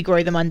 what do we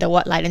grow them under?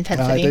 What light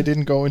intensity? They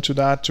didn't go into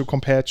that to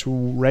compare to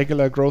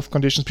regular growth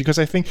conditions because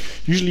I think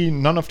usually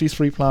none of these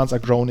 3 plants are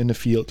grown in the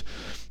field.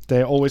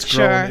 They're always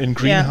grown in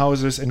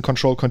greenhouses in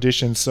controlled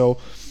conditions. So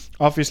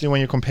obviously when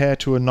you compare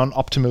to a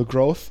non-optimal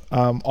growth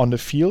on the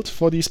field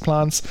for these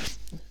plants,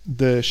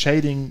 the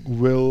shading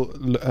will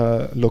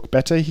look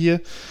better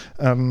here.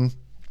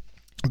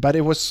 But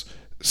it was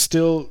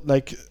still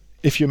like,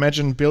 if you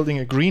imagine building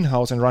a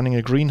greenhouse and running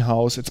a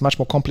greenhouse, it's much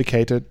more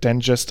complicated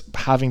than just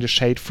having the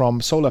shade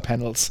from solar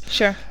panels.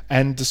 Sure.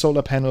 And the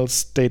solar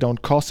panels, they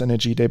don't cost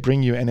energy, they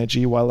bring you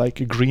energy, while like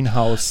a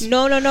greenhouse.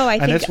 No. I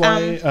think that's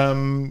why,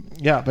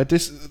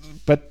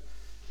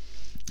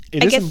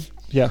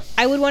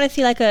 I would want to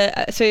see like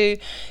so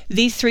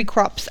these 3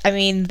 crops, I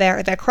mean,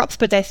 they're crops,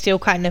 but they're still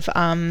kind of,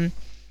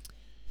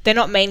 they're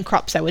not main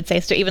crops, I would say.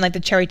 So even like the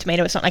cherry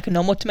tomato, it's not like a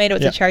normal tomato,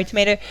 it's a cherry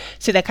tomato.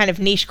 So they're kind of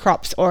niche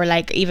crops, or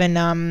like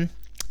even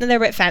then they're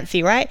a bit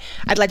fancy, right?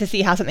 I'd like to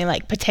see how something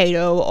like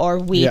potato or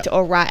wheat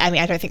or rice. I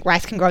mean, I don't think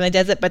rice can grow in the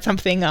desert, but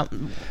something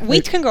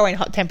wheat can grow in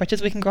hot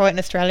temperatures. We can grow it in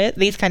Australia.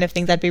 These kind of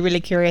things I'd be really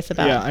curious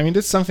about. Yeah, I mean,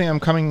 this is something I'm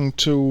coming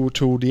to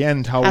the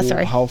end.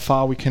 How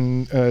far we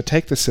can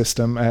take the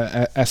system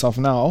as of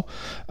now.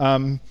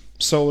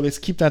 So let's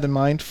keep that in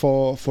mind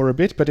for a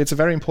bit. But it's a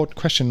very important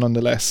question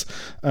nonetheless.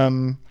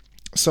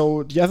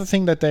 So the other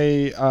thing that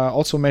they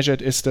also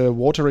measured is the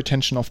water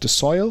retention of the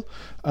soil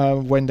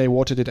when they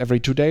watered it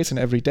every 2 days and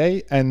every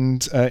day.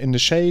 And in the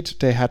shade,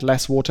 they had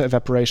less water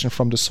evaporation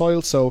from the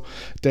soil. So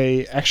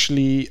they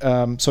actually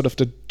sort of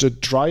the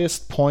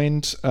driest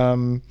point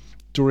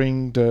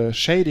during the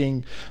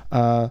shading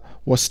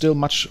was still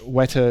much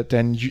wetter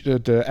than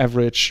the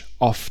average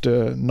of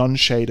the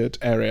non-shaded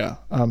area.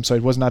 So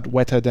it was not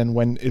wetter than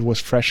when it was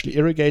freshly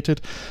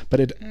irrigated, but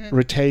it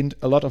retained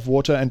a lot of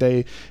water, and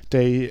they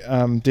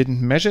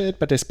didn't measure it,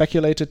 but they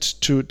speculated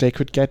they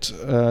could get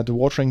the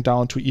watering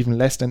down to even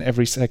less than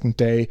every second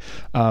day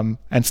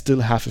and still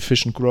have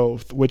efficient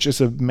growth, which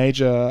is a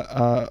major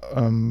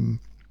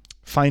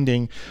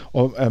finding,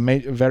 or a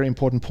very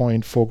important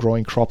point for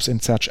growing crops in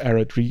such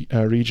arid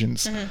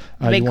regions.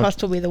 The big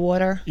cost will be the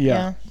water.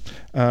 Yeah.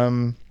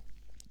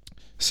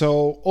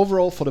 So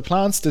overall, for the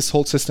plants, this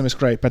whole system is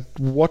great. But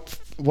what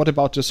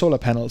about the solar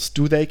panels?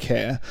 Do they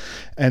care?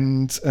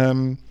 And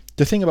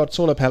the thing about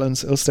solar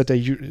panels is that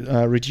they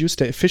reduce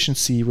their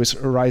efficiency with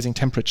rising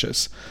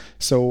temperatures.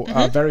 So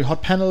a very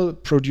hot panel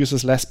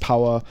produces less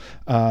power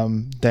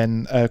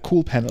than a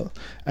cool panel.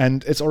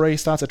 And it already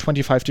starts at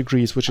 25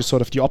 degrees, which is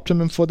sort of the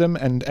optimum for them.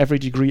 And every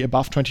degree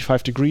above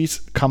 25 degrees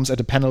comes at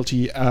a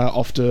penalty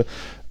of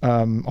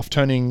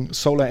turning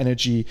solar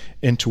energy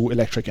into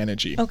electric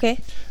energy. Okay.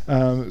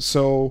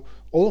 So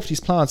all of these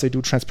plants, they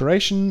do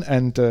transpiration,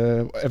 and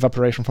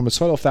evaporation from the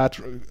soil of that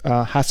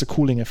has a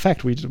cooling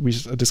effect. We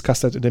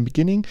discussed that in the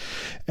beginning,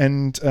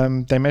 and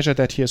they measured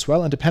that here as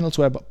well. And the panels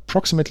were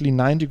approximately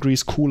 9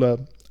 degrees cooler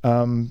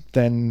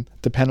than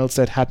the panels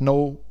that had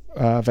no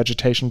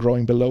vegetation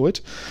growing below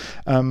it,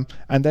 and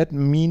that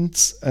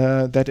means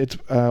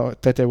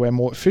that they were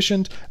more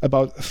efficient,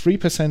 about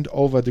 3%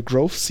 over the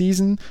growth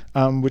season,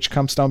 which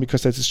comes down,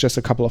 because that is just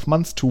a couple of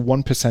months, to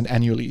 1%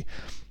 annually.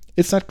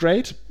 It's not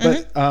great,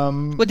 but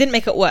well, it didn't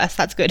make it worse.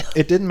 That's good.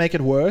 It didn't make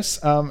it worse.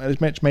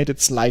 It made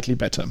it slightly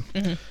better.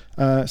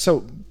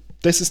 So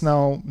this is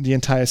now the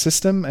entire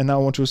system, and now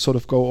I want to sort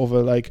of go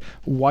over like,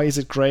 why is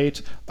it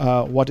great,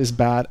 what is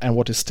bad, and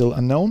what is still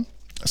unknown.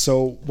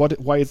 So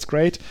why it's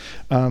great?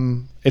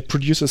 It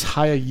produces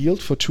higher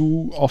yield for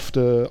 2 of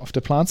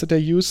the plants that they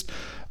used.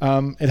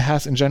 It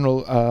has, in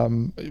general,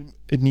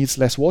 it needs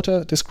less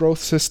water, this growth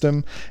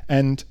system,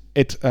 and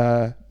it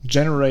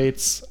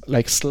generates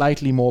like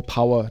slightly more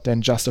power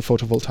than just a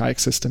photovoltaic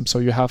system. So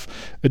you have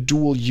a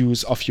dual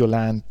use of your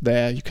land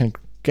there. You can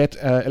get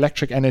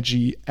electric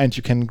energy, and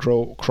you can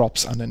grow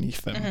crops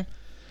underneath them.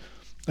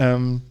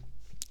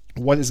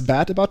 What is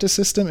bad about the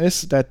system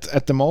is that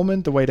at the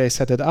moment, the way they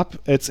set it up,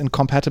 it's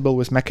incompatible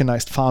with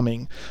mechanized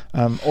farming.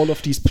 All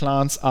of these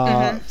plants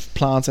are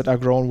plants that are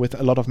grown with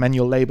a lot of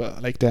manual labor,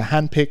 like they're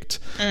handpicked.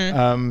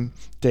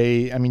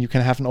 You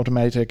can have an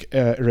automatic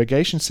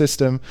irrigation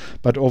system,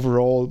 but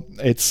overall,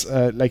 it's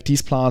like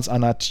these plants are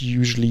not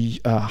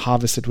usually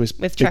harvested with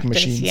big tractors,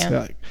 machines.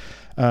 Yeah.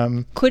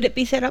 Could it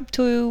be set up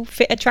to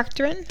fit a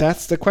tractor in?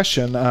 That's the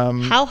question.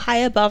 How high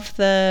above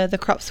the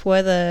crops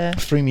were the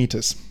 3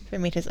 meters? 3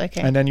 meters,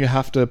 okay. And then you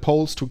have the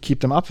poles to keep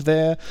them up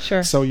there.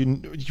 Sure. So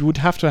you would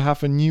have to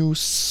have a new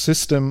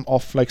system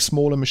of like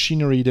smaller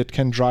machinery that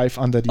can drive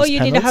under these panels. Or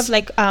you need to have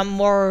like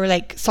more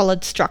like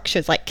solid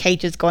structures, like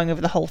cages going over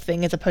the whole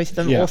thing, as opposed to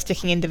them all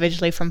sticking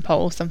individually from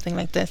poles, something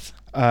like this.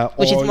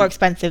 Which is more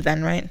expensive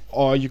then, right?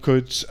 Or you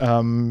could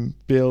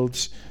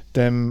build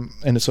them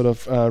in a sort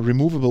of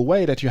removable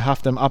way, that you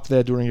have them up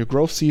there during your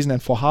growth season,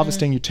 and for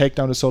harvesting you take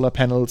down the solar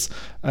panels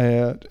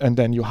and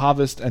then you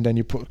harvest, and then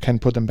you can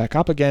put them back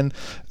up again.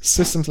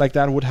 Systems like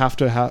that would have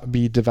to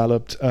be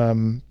developed,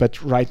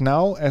 but right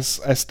now, as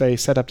they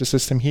set up the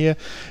system here,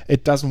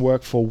 it doesn't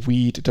work for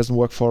wheat, it doesn't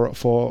work for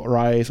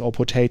rice or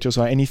potatoes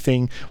or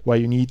anything where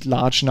you need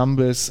large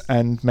numbers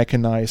and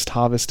mechanized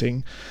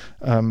harvesting.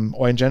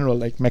 Or in general,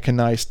 like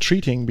mechanized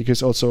treating,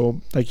 because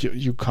also like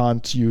you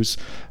can't use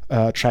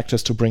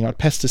tractors to bring out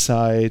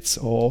pesticides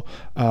or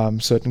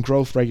certain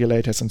growth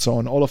regulators and so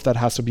on. All of that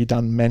has to be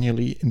done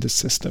manually in the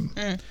system.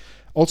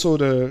 Also,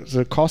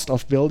 the cost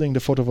of building the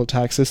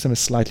photovoltaic system is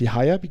slightly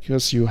higher,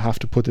 because you have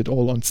to put it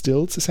all on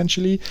stilts,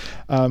 essentially,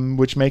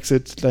 which makes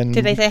it then...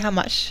 Did they say how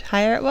much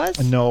higher it was?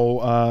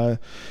 No,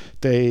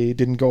 they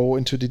didn't go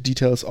into the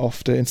details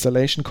of the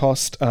installation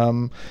cost,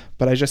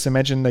 but I just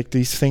imagine like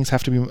these things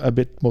have to be a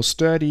bit more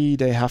sturdy.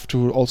 They have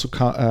to also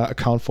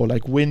account for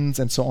like winds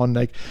and so on.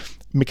 Like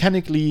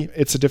mechanically,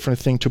 it's a different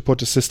thing to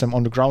put a system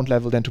on the ground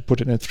level than to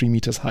put it at 3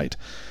 meters height.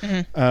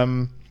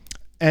 Currently,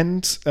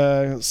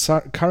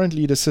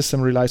 the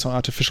system relies on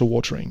artificial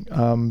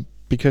watering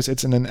because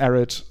it's in an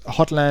arid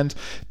hotland.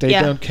 They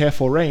don't care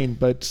for rain,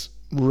 but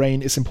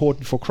rain is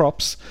important for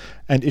crops.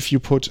 And if you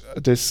put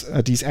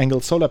these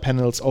angled solar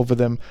panels over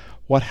them,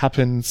 what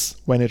happens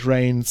when it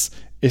rains.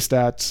 Is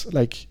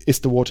the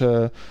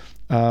water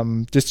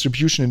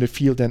distribution in the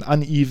field then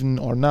uneven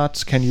or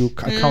not? Can you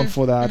account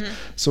for that?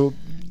 So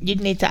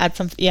you'd need to add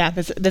something. Yeah,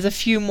 there's a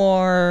few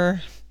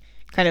more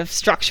kind of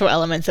structural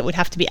elements that would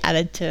have to be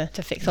added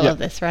to fix all of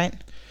this, right?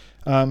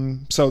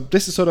 So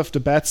this is sort of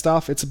the bad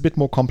stuff. It's a bit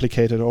more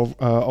complicated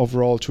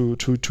overall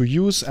to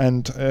use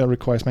and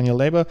requires manual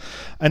labor.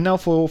 And now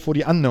for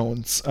the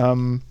unknowns,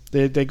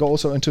 they go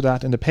also into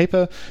that in the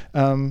paper.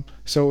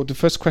 So the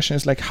first question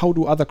is like, how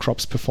do other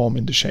crops perform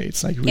in the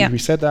shades? Like we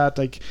said that,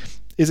 like,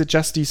 is it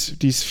just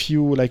these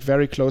few like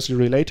very closely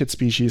related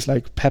species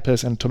like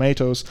peppers and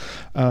tomatoes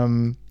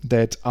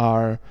that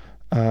are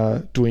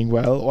doing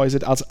well, or is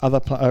it other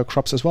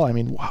crops as well? I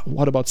mean,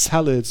 what about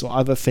salads or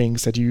other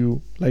things that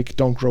you like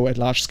don't grow at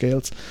large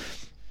scales?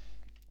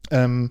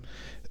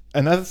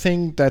 Another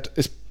thing that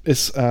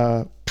is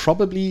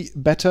probably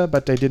better,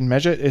 but they didn't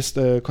measure it, is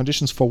the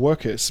conditions for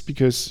workers,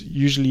 because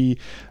usually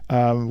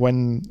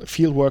when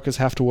field workers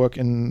have to work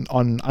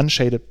on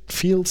unshaded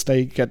fields,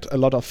 they get a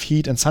lot of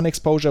heat and sun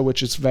exposure,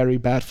 which is very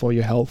bad for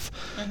your health.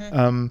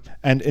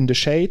 And in the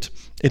shade,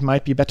 it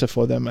might be better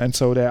for them. And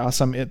so there are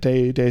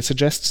they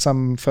suggest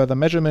some further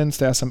measurements.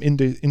 There are some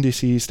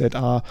indices that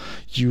are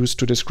used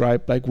to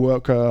describe like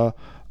worker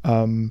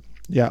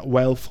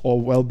wealth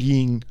or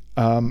well-being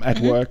at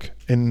work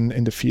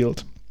in the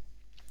field.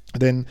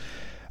 Then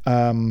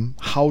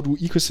how do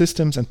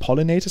ecosystems and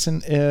pollinators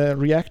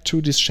react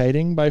to this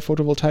shading by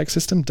photovoltaic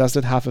system? Does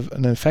it have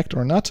an effect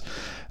or not?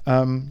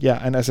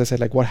 And as I said,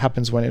 like, what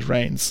happens when it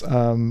rains?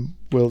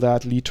 Will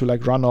that lead to like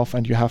runoff,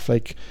 and you have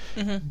like,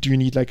 do you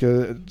need like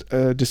a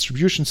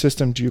distribution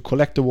system? Do you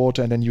collect the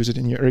water and then use it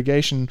in your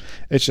irrigation?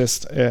 It's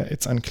just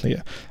it's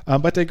unclear.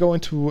 But they go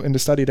in the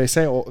study, they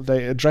say, or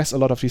they address a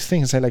lot of these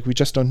things and say like, we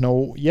just don't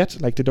know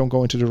yet. Like, they don't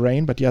go into the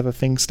rain, but the other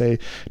things they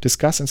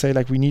discuss and say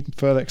like, we need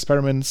further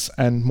experiments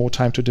and more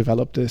time to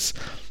develop this.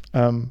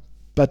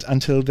 But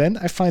until then,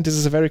 I find this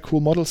is a very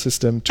cool model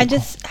system. And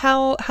just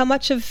how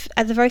much of,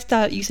 at the very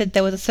start, you said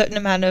there was a certain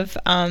amount of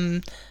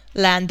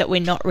land that we're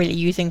not really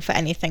using for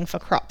anything for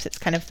crops. It's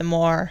kind of the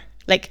more,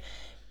 like,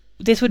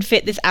 this would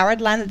fit, this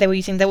arid land that they were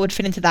using, that would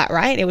fit into that,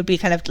 right? It would be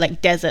kind of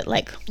like desert,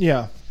 like.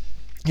 Yeah.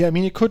 I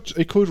mean, it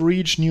could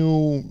reach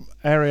new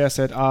areas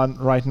that are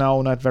right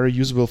now not very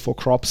usable for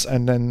crops,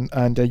 and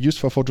they're used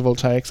for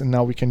photovoltaics, and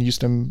now we can use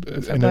them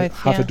in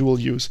a dual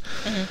use.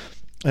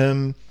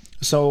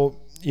 So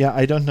yeah,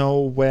 I don't know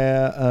where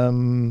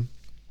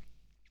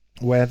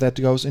that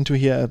goes into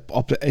here,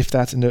 if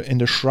that's in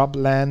the shrub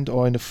land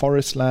or in the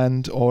forest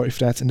land, or if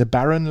that's in the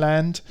barren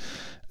land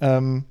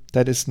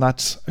that is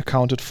not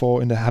accounted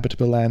for in the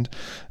habitable land.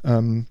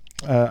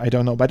 I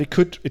don't know, but it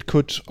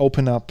could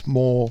open up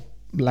more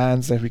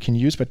lands that we can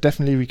use, but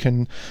definitely we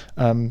can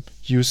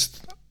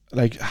use,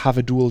 like, have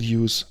a dual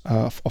use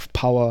of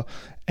power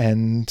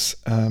and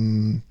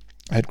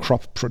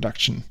crop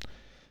production.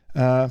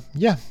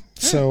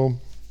 So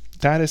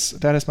that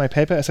is my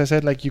paper. As I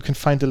said, like, you can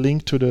find a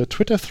link to the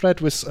Twitter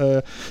thread with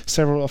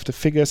several of the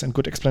figures and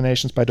good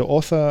explanations by the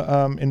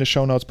author in the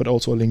show notes, but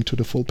also a link to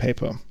the full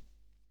paper.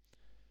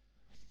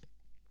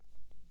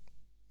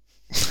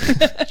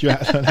 You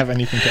don't have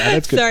anything to add?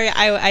 That's good. Sorry,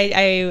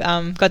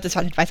 I got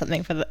distracted by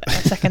something for a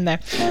second there.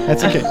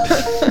 That's okay.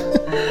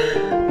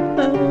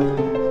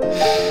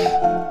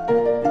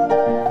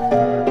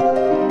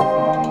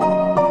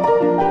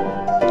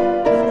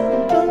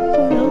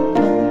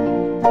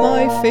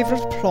 My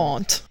favorite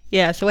plant.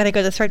 Yeah, so what I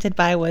got distracted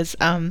by was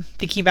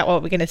thinking about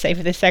what we're going to say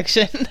for this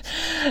section.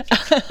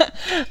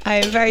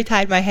 I'm very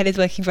tired. My head is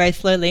working very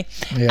slowly.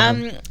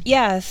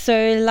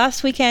 So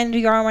last weekend,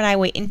 Yoram and I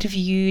were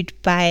interviewed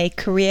by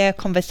Career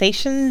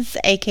Conversations,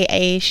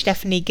 aka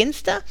Stephanie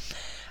Ginster.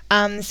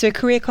 So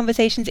Career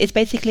Conversations is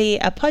basically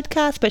a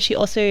podcast, but she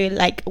also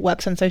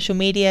works on social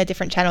media,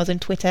 different channels on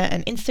Twitter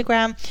and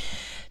Instagram,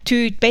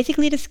 to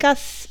basically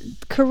discuss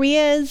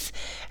careers,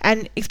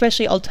 and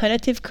especially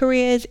alternative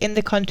careers, in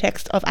the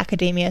context of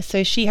academia.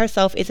 So she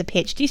herself is a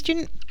PhD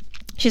student.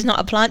 She's not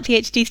a plant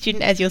PhD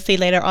student, as you'll see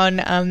later on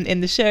in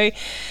the show.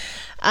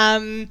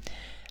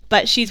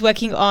 But she's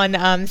working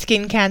on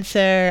skin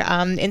cancer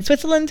in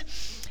Switzerland.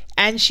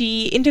 And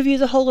she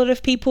interviews a whole lot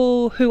of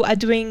people who are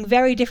doing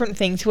very different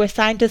things, who are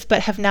scientists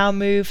but have now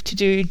moved to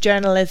do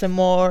journalism,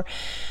 or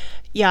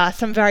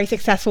some very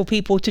successful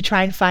people, to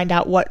try and find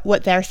out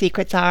what their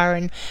secrets are,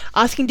 and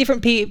asking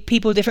different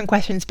people different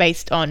questions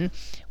based on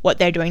what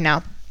they're doing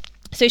now.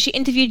 So she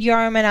interviewed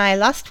Yoram and I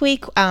last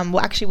week.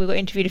 Actually, we were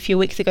interviewed a few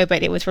weeks ago,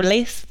 but it was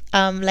released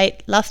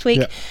late last week.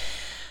 Yeah.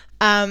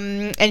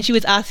 And she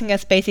was asking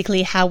us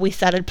basically how we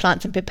started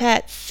Plants and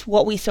Pipettes,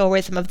 what we saw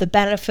were some of the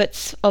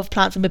benefits of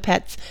Plants and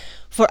Pipettes,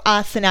 for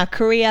us in our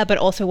career, but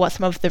also what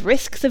some of the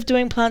risks of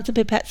doing Plants and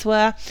Pipettes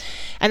were.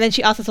 And then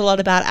she asked us a lot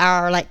about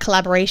our like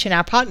collaboration,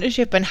 our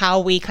partnership, and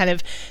how we kind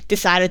of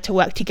decided to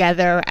work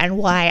together and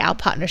why our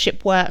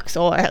partnership works,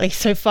 or at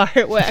least so far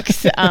it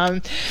works.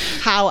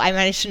 How I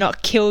managed to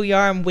not kill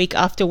Yoram week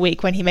after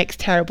week when he makes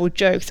terrible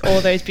jokes,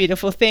 all those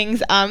beautiful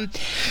things. So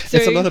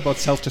it's a lot about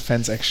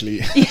self-defense,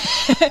 actually.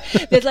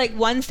 There's like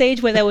one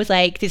stage where there was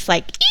like this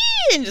like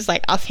and just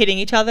like us hitting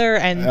each other,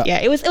 and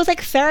it was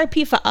like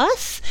therapy for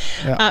us.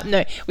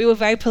 No, we were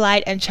very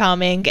polite and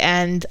charming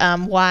and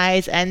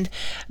wise, and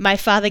my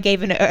father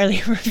gave an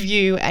early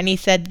review and he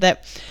said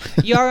that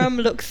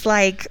Yoram looks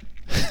like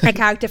a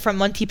character from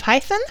Monty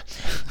Python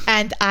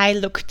and I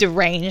look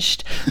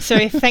deranged.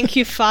 So thank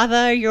you,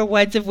 Father, your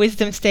words of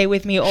wisdom stay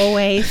with me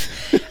always.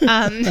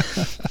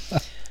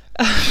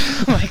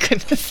 Oh my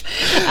goodness.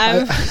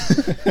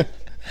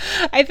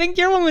 I think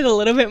your one was a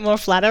little bit more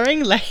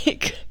flattering.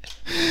 Like,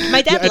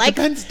 my dad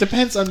likes.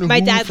 Depends on who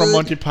from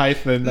Monty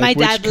Python. Like, my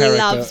which dad character.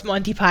 Loves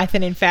Monty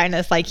Python. In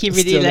fairness, like he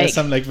really Still, like there's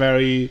some like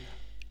very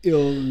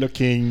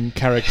ill-looking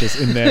characters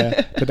in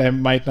there that I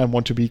might not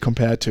want to be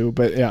compared to.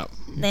 But yeah.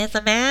 There's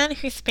a man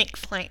who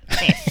speaks like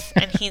this,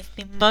 and he's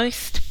the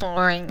most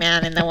boring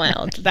man in the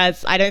world.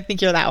 I don't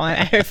think you're that one.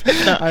 I hope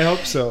it's not. I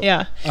hope so.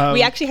 Yeah.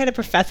 We actually had a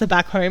professor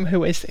back home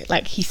who was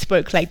like, he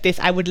spoke like this.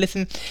 I would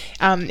listen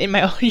in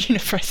my old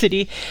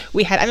university.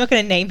 We had, I'm not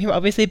going to name him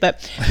obviously,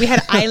 but we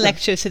had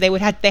lectures. So they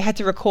had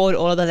to record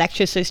all of the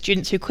lectures. So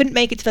students who couldn't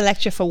make it to the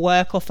lecture for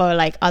work or for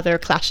like other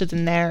clashes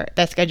in their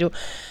schedule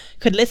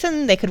could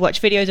listen. They could watch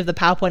videos of the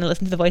PowerPoint and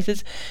listen to the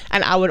voices,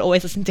 and I would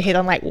always listen to it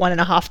on like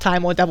 1.5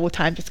 time or double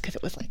time just because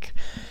it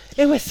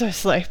was so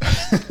slow.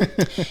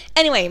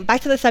 Anyway,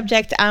 back to the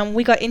subject.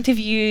 We got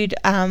interviewed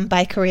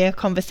by Career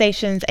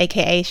Conversations,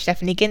 aka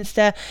Stephanie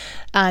Ginster,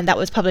 and that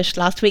was published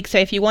last week. So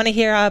if you want to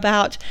hear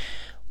about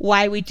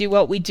why we do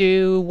what we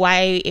do,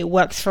 why it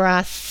works for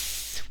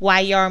us,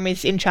 why Yoram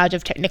is in charge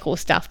of technical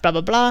stuff, blah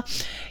blah blah,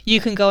 you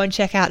can go and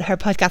check out her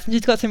podcast, and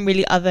she's got some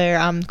really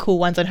other cool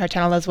ones on her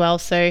channel as well.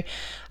 So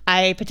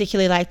I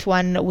particularly liked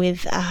one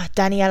with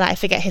Daniela, I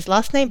forget his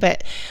last name,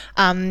 but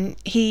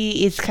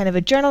he is kind of a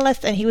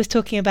journalist, and he was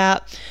talking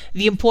about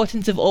the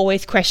importance of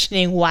always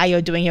questioning why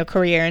you're doing your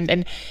career.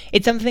 And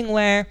it's something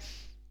where,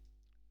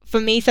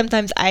 for me,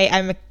 sometimes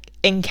I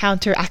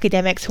encounter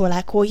academics who are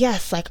like, well,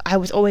 yes, like I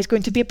was always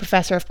going to be a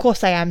professor. Of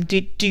course I am.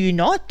 Do you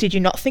not? Did you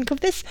not think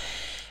of this?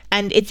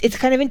 And it's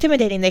kind of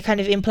intimidating. They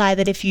kind of imply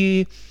that if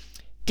you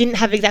didn't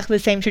have exactly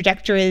the same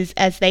trajectory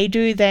as they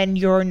do, then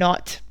you're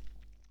not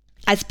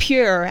as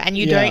pure, and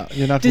you don't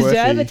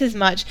deserve it as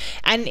much.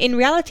 And in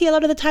reality, a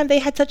lot of the time they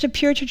had such a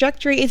pure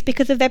trajectory is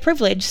because of their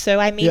privilege. So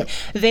I mean,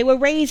 they were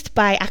raised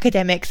by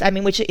academics, I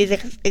mean, which is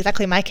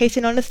exactly my case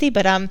in honesty,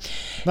 but not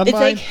it's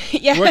mine.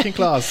 like Working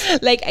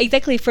class. Like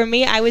exactly, for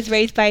me, I was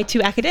raised by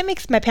 2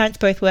 academics. My parents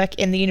both work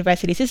in the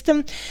university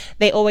system.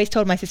 They always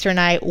told my sister and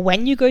I,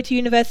 when you go to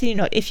university,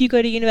 not if you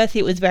go to university.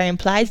 It was very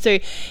implied. So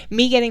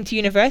me getting to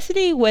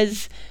university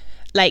was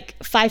like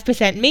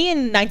 5% me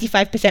and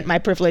 95% my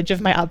privilege of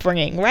my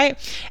upbringing, right?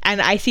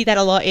 And I see that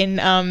a lot in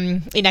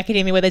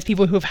academia, where there's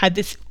people who've had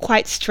this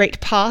quite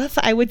straight path,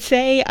 I would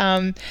say,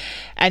 and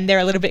they're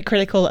a little bit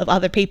critical of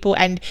other people.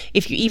 And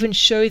if you even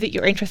show that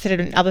you're interested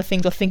in other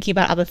things or thinking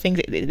about other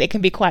things, they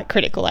can be quite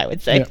critical, I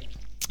would say. Yeah.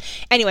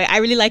 Anyway, I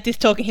really liked this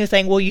talk, and he was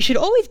saying, well, you should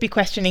always be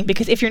questioning,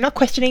 because if you're not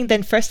questioning,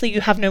 then firstly, you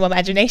have no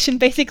imagination,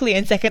 basically,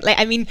 and secondly,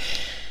 I mean,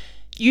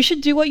 you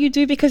should do what you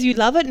do because you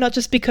love it, not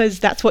just because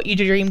that's what you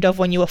dreamed of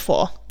when you were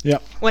 4. Yeah.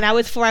 When I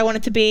was 4, I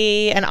wanted to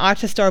be an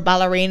artist or a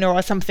ballerina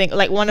or something,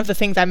 like one of the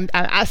things I'm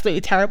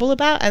absolutely terrible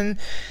about. And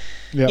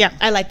yeah,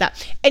 I like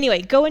that.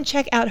 Anyway, go and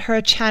check out her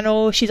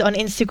channel. She's on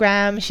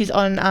Instagram. She's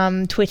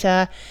on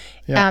Twitter.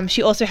 Yeah.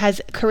 She also has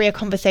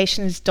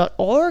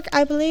careerconversations.org,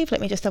 I believe. Let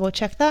me just double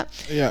check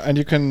that. Yeah, and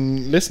you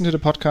can listen to the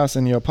podcast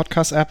in your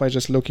podcast app by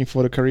just looking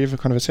for the Career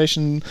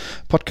Conversation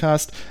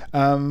podcast.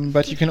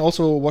 But you can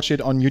also watch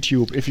it on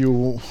YouTube if you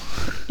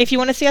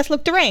want to see us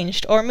look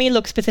deranged, or me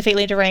look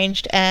specifically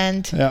deranged.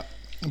 And yeah.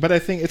 But I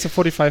think it's a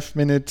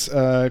 45-minute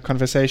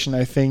conversation.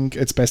 I think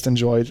it's best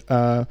enjoyed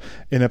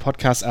in a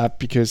podcast app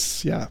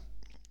because, yeah,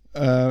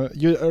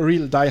 you're a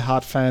real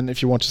die-hard fan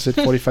if you want to sit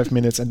 45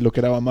 minutes and look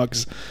at our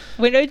mugs.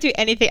 We don't do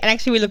anything, and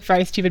actually we look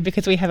very stupid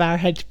because we have our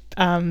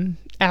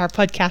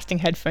podcasting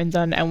headphones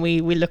on, and we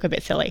look a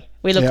bit silly.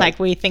 We look like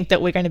we think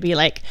that we're going to be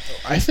like,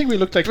 I think we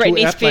look like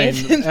Britney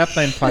 2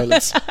 airplane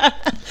pilots.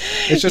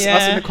 It's just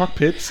us in the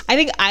cockpit. I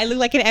think I look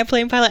like an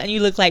airplane pilot, and you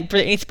look like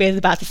Britney Spears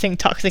about to sing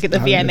Toxic at the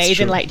VMAs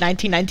in like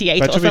 1998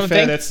 but or something. But to be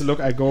fair, that's the look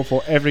I go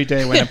for every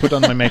day when I put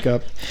on my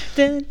makeup.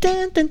 Dun,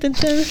 dun, dun, dun,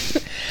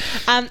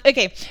 dun.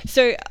 Okay,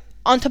 so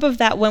on top of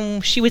that,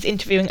 when she was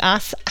interviewing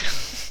us...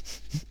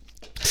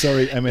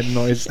 Sorry, I made a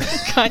noise.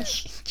 God,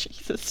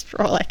 Jesus,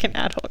 straw like an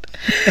adult.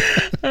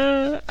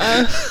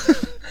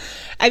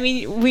 I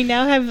mean, we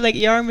now have, like,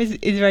 Yoram is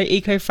very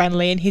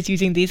eco-friendly, and he's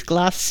using these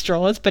glass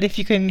straws, but if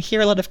you can hear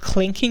a lot of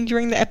clinking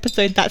during the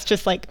episode, that's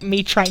just, like,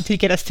 me trying to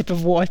get a sip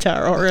of water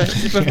or a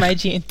sip of my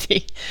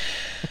G&T.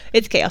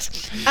 It's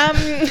chaos.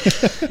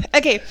 Okay,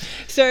 Okay,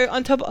 so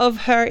on top of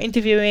her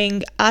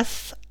interviewing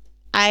us,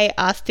 I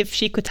asked if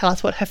she could tell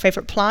us what her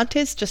favorite plant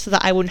is, just so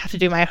that I wouldn't have to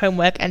do my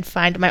homework and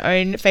find my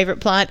own favorite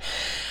plant.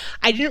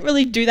 I didn't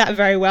really do that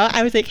very well.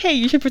 I was like, hey,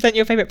 you should present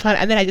your favorite plant.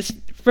 And then I just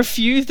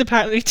refused,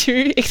 apparently,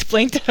 to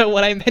explain to her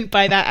what I meant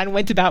by that and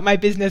went about my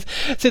business.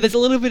 So there's a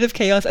little bit of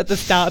chaos at the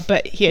start,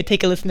 but here,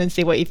 take a listen and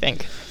see what you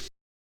think.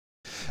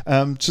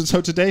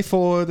 So today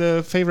for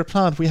the favorite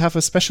plant, we have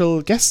a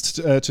special guest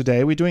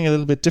today. We're doing a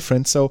little bit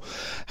different. So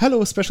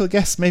hello, special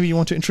guest. Maybe you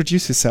want to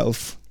introduce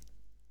yourself.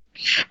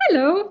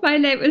 Hello, my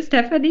name is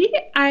Stephanie.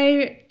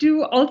 I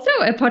do also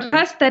a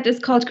podcast that is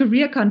called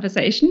Career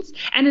Conversations,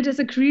 and it is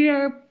a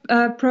career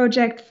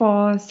project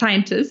for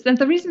scientists. And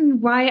the reason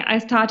why I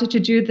started to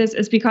do this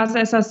is because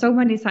I saw so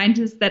many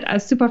scientists that are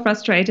super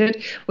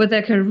frustrated with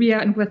their career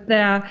and with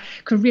their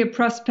career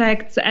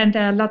prospects, and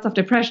there are lots of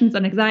depressions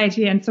and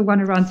anxiety and so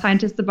on around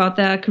scientists about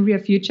their career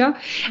future.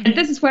 And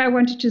this is where I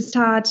wanted to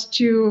start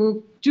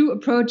to do a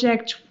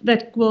project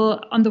that will,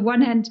 on the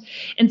one hand,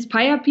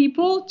 inspire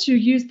people to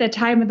use their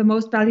time in the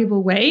most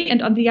valuable way,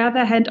 and on the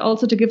other hand,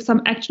 also to give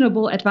some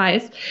actionable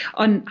advice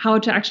on how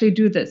to actually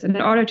do this. And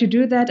in order to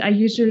do that, I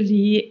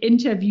usually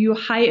interview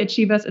high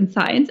achievers in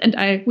science,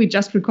 and we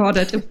just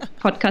recorded a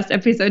podcast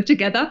episode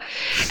together,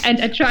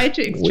 and I try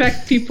to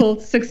extract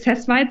people's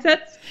success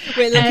mindsets.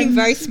 We're looking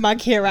very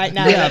smug here right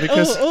now. Yeah,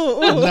 because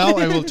now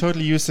I will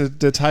totally use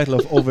the title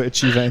of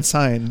overachiever in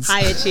science.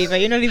 High achiever.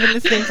 You're not even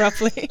listening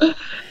properly.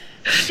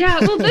 Yeah,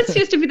 well, this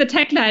used to be the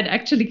tagline,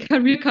 actually,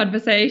 Career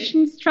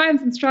Conversations,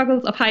 Triumphs and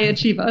Struggles of High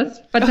Achievers.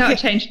 But now I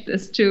changed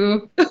this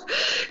to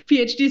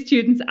PhD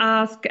students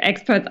ask,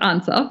 experts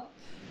answer.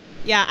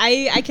 Yeah,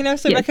 I can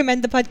also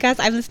recommend the podcast.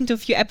 I've listened to a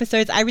few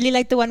episodes. I really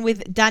like the one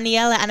with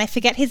Daniela, and I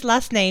forget his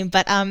last name,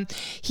 but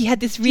he had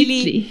this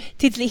really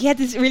Tidsley. He had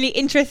this really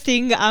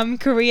interesting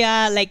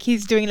career. Like,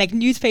 he's doing like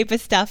newspaper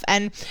stuff,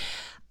 and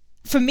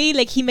for me,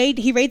 like,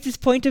 he raised this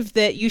point of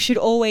that you should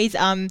always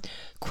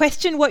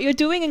question what you're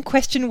doing and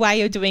question why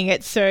you're doing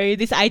it. So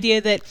this idea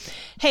that,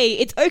 hey,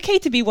 it's okay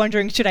to be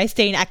wondering, should I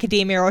stay in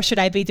academia or should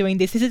I be doing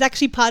this? This is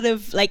actually part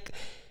of like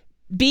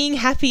being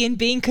happy and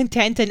being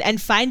content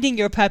and finding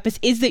your purpose,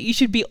 is that you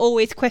should be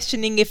always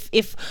questioning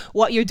if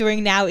what you're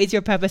doing now is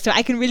your purpose. So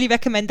I can really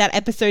recommend that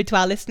episode to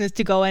our listeners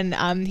to go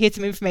and hear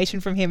some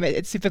information from him.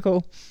 It's super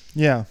cool.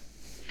 Yeah.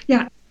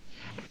 Yeah.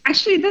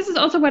 Actually, this is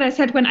also what I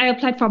said when I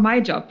applied for my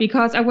job,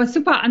 because I was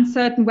super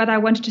uncertain whether I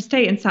wanted to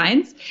stay in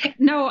science.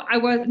 Now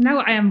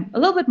I am a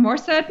little bit more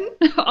certain,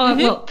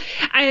 well,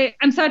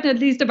 I'm certain at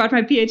least about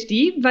my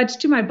PhD. But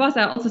to my boss,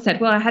 I also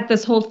said, well, I had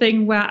this whole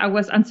thing where I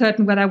was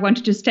uncertain whether I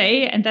wanted to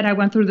stay. And then I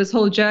went through this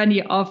whole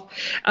journey of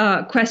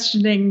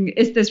questioning,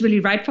 is this really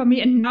right for me?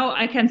 And now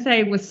I can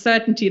say with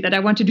certainty that I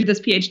want to do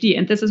this PhD.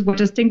 And this is what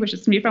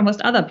distinguishes me from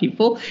most other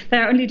people.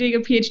 They're only doing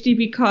a PhD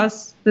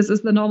because this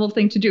is the normal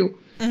thing to do.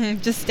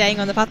 Mm-hmm, just staying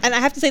on the path. And I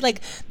have to say, like,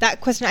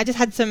 that question, I just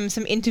had some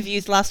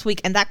interviews last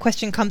week, and that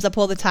question comes up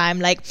all the time.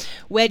 Like,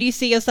 where do you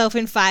see yourself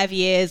in 5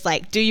 years?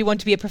 Like, do you want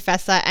to be a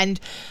professor? And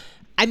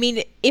I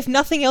mean, if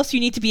nothing else, you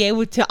need to be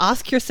able to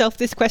ask yourself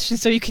this question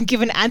so you can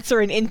give an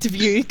answer in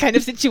interview kind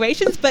of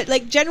situations. But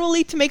like,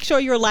 generally, to make sure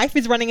your life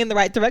is running in the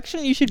right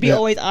direction, you should be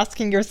always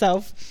asking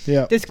yourself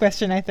this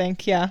question, I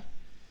think. Yeah.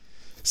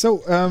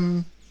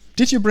 So,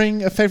 did you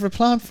bring a favorite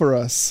plant for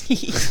us?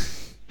 Yes,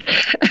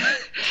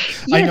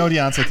 I know the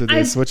answer to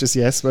this, which is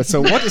yes. But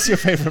so, what is your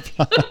favorite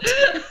plant?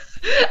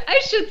 I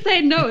should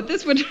say no.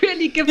 This would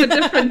really give a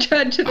different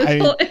turn to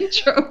this whole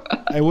intro.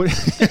 I would.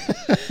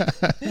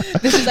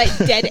 This is like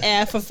dead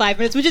air for 5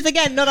 minutes, which is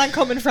again not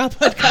uncommon for our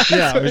podcast.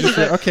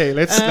 Yeah. Okay.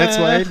 Let's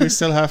wait. We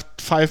still have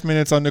 5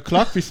 minutes on the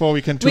clock before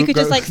we can. We could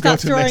just like start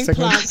throwing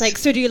plants. Like,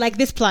 so do you like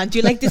this plant? Do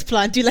you like this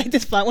plant? Do you like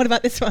this plant? What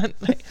about this one?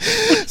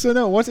 So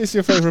no. What is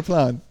your favorite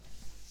plant?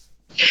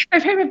 My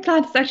favorite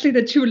plant is actually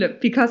the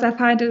tulip, because I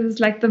find it is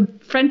like the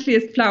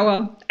friendliest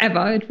flower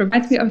ever. It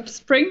reminds me of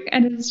spring,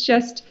 and it's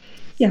just,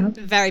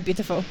 very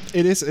beautiful.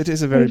 It is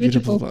a very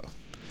beautiful flower.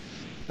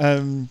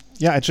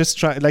 I just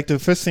try, like, the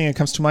first thing that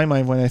comes to my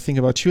mind when I think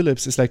about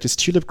tulips is like this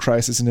tulip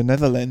crisis in the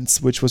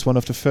Netherlands, which was one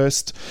of the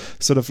first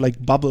sort of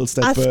like bubbles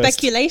that burst.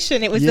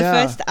 Speculation. It was the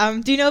first.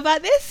 Do you know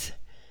about this?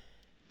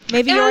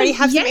 Maybe you already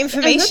have some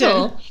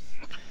information.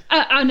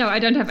 No, I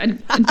don't have any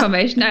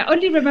information. I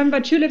only remember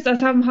tulips are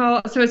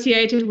somehow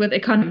associated with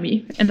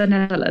economy in the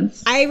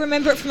Netherlands. I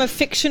remember it from a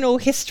fictional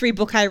history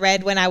book I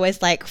read when I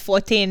was like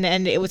 14,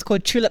 and it was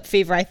called Tulip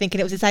Fever, I think. And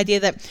it was this idea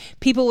that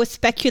people were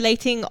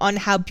speculating on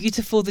how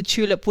beautiful the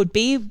tulip would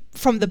be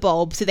from the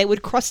bulb. So they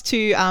would cross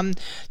to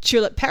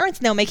tulip parents,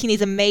 and they were making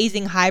these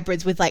amazing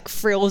hybrids with like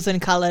frills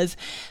and colors.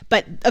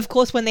 But of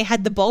course, when they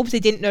had the bulbs, they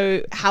didn't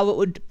know how it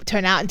would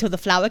turn out until the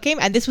flower came.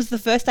 And this was the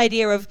first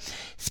idea of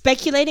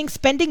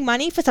spending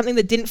money for something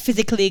that didn't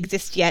physically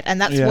exist yet.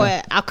 And that's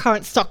where our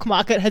current stock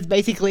market has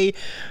basically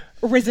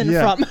risen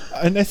from.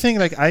 And I think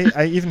like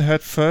I even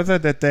heard further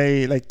that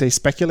they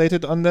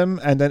speculated on them,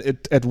 and then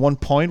at one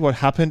point what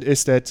happened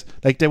is that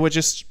like they were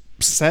just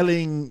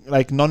selling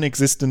like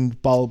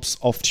non-existent bulbs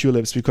of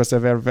tulips because they're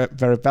very,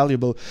 very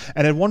valuable.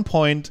 And at one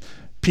point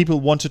people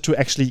wanted to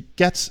actually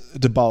get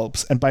the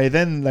bulbs, and by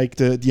then like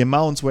the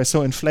amounts were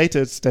so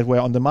inflated that were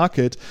on the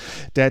market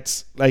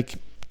that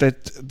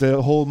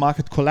the whole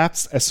market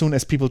collapsed as soon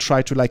as people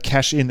tried to like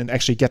cash in and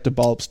actually get the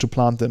bulbs to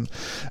plant them.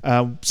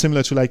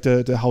 Similar to like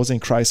the housing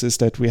crisis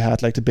that we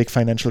had, like the big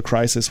financial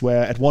crisis,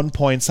 where at one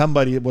point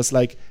somebody was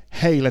like,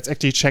 hey, let's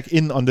actually check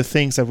in on the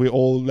things that we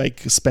all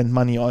like spend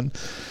money on.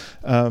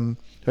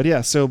 But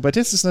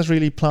this is not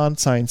really plant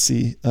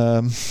sciencey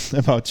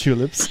about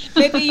tulips.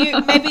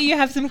 Maybe you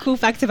have some cool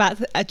facts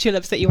about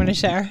tulips that you want to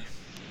share.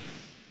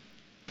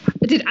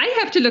 Did I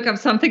have to look up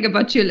something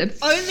about tulips?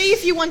 Only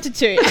if you wanted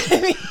to.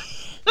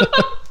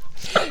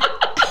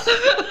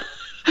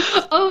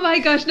 Oh my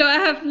gosh, no, I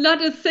have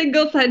not a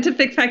single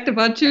scientific fact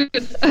about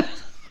tulips.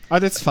 Oh,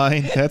 that's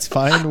fine. I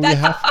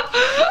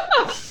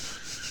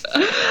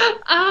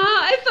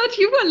thought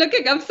you were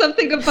looking up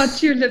something about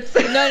tulips.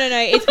 No,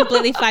 it's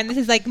completely fine. This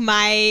is like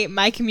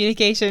my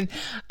communication.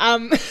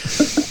 Yarm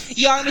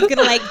is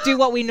gonna like do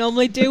what we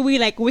normally do. We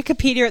like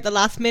Wikipedia at the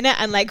last minute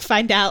and like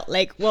find out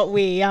like what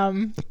we I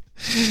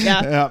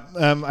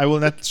will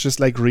not just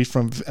like read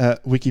from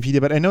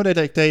Wikipedia, but I know that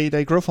like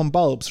they grow from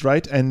bulbs,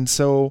 right? And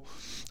so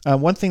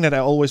one thing that I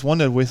always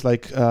wondered with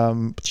like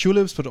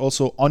tulips, but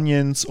also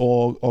onions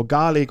or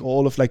garlic, or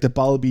all of like the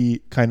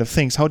bulby kind of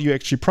things, how do you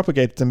actually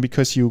propagate them?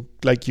 Because you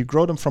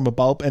grow them from a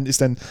bulb, and is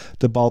then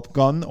the bulb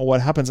gone, or what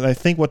happens? And I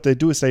think what they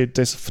do is they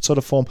sort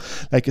of form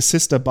like a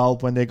sister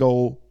bulb when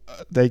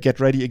they get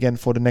ready again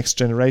for the next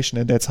generation,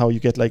 and that's how you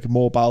get like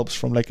more bulbs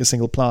from like a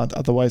single plant.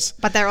 Otherwise,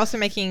 but they're also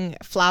making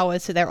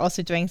flowers, so they're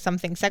also doing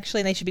something sexually,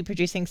 and they should be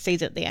producing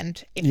seeds at the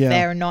end. If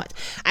they're not,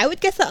 I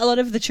would guess that a lot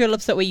of the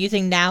tulips that we're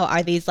using now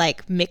are these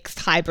like mixed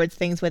hybrid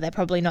things where they're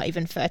probably not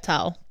even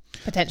fertile,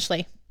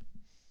 potentially.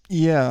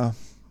 Yeah.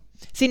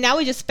 See, now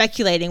we're just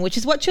speculating, which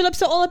is what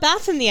tulips are all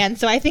about in the end.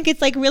 So I think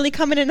it's like really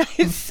come in a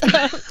nice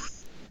circle.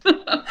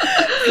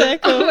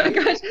 Oh my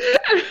gosh.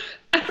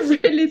 I'm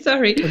really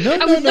sorry. No,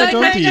 I was not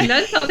don't be. to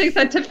learn something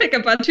scientific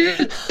about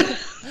tulips.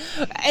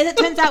 And it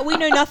turns out we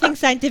know nothing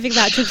scientific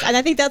about tulips. And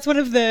I think that's one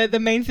of the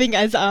main thing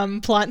as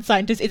plant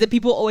scientists is that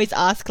people always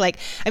ask, like,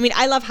 I mean,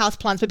 I love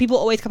houseplants, but people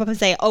always come up and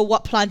say, oh,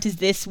 what plant is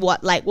this?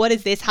 What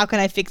is this? How can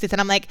I fix this?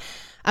 And I'm like,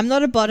 I'm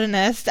not a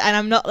botanist, and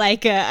I'm not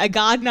like a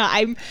gardener.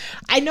 I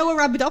know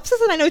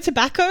Arabidopsis and I know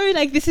tobacco.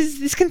 Like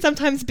this can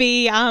sometimes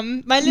be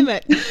my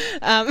limit.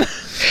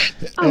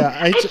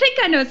 I think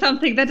I know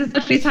something that is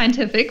not really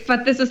scientific,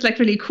 but this is like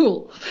really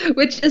cool.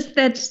 Which is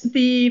that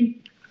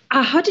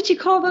how did you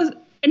call those?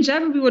 In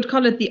German, we would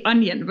call it the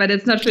onion, but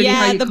it's not really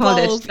how you call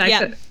bulb, it.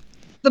 Like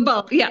the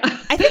bulb. Yeah.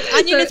 I think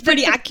onion is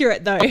pretty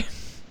accurate though.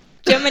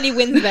 Germany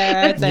wins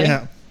there. I'd say.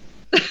 Yeah.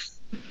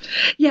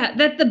 Yeah,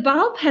 that the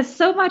bulb has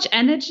so much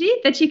energy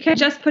that you can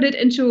just put it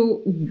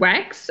into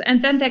wax,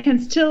 and then there can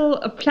still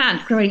a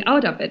plant growing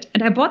out of it.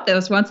 And I bought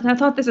those once, and I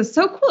thought this is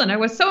so cool, and I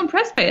was so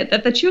impressed by it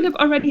that the tulip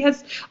already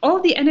has all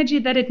the energy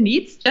that it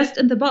needs just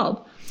in the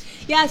bulb.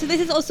 Yeah, so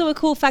this is also a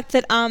cool fact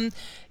that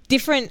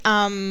different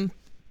plant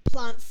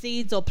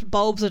seeds or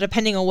bulbs, or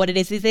depending on what it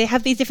is they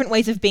have these different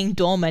ways of being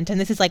dormant, and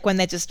this is like when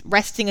they're just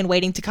resting and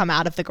waiting to come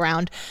out of the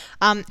ground.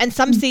 And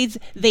some seeds,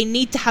 they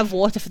need to have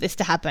water for this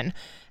to happen.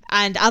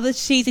 And other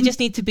seeds, they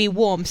just need to be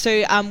warm.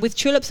 So with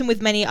tulips and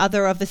with many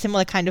other of the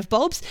similar kind of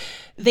bulbs,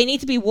 they need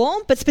to be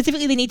warm, but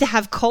specifically they need to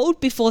have cold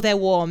before they're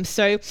warm.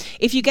 So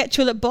if you get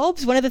tulip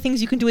bulbs, one of the things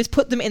you can do is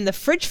put them in the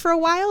fridge for a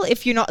while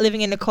if you're not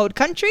living in a cold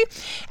country.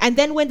 And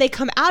then when they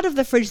come out of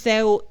the fridge,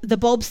 the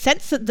bulbs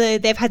sense that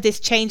they've had this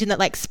change and that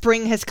like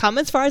spring has come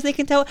as far as they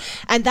can tell.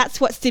 And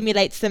that's what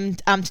stimulates them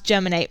to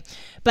germinate.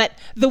 But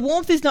the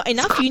warmth is not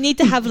enough. You need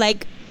to have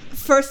like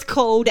first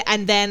cold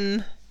and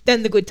then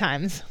the good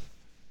times.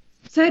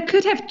 So I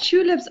could have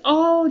tulips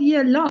all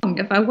year long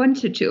if I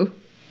wanted to.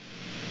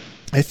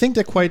 I think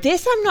they're quite...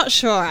 This I'm not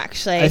sure,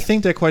 actually. I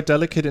think they're quite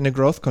delicate in a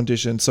growth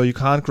condition, so you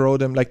can't grow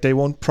them, like they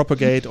won't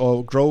propagate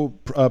or grow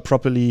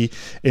properly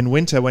in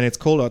winter when it's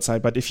cold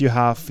outside. But if you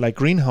have like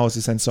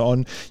greenhouses and so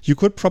on, you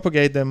could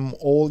propagate them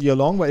all year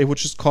long, but it would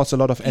just cost a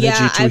lot of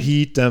energy to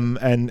heat them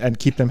and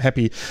keep them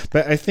happy.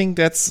 But I think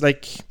that's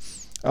like...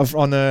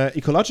 on an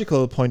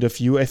ecological point of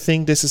view, I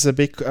think this is a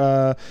big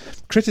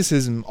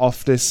criticism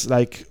of this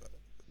like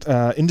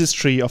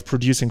industry of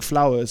producing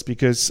flowers,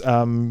 because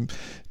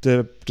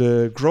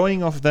the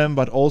growing of them,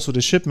 but also the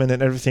shipment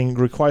and everything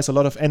requires a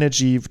lot of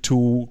energy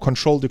to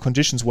control the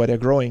conditions where they're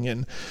growing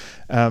in,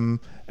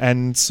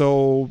 and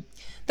so.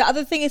 The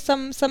other thing is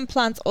some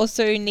plants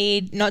also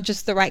need not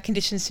just the right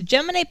conditions to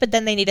germinate, but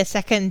then they need a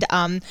second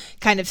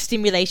kind of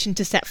stimulation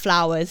to set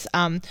flowers.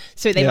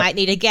 So they might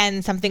need,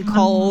 again, something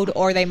cold,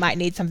 or they might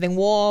need something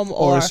warm.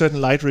 Or a certain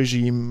light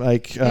regime,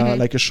 like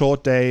a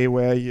short day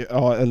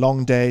or a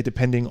long day,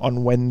 depending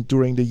on when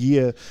during the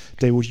year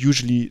they would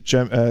usually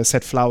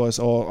set flowers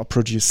or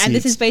produce seeds. And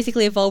this is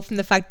basically evolved from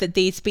the fact that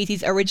these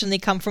species originally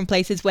come from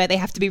places where they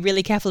have to be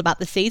really careful about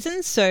the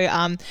seasons.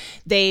 So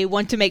they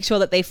want to make sure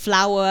that they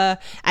flower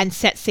and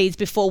set seeds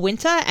before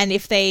winter, and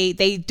if they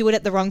do it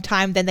at the wrong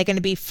time, then they're going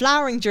to be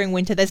flowering during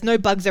winter. There's no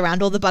bugs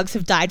around, all the bugs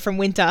have died from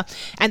winter,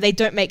 and they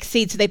don't make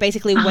seeds, so they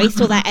basically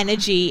waste all that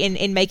energy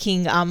in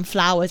making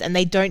flowers, and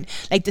they don't,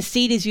 like, the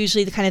seed is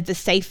usually the kind of the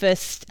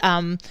safest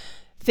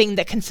thing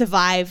that can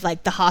survive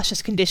like the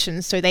harshest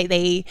conditions, so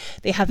they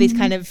have these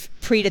kind of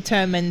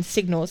predetermined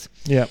signals.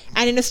 Yeah.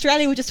 And in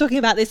Australia, we were just talking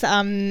about this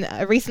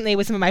recently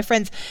with some of my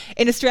friends.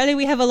 In Australia,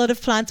 we have a lot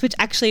of plants which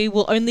actually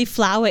will only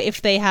flower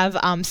if they have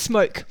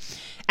smoke.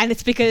 And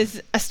it's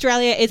because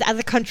Australia is, as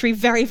a country,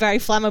 very, very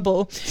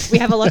flammable. We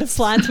have a lot of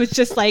plants which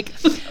just like,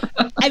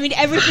 I mean,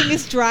 everything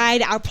is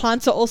dried. Our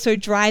plants are also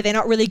dry. They're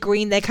not really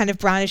green. They're kind of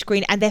brownish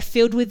green. And they're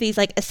filled with these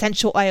like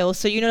essential oils.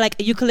 So, you know, like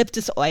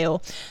eucalyptus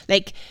oil.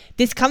 Like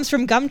this comes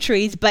from gum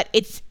trees, but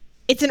it's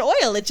an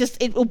oil.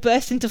 It will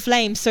burst into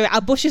flames. So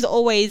our bush is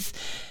always,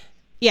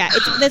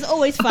 there's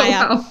always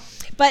fire. Oh, wow.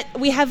 But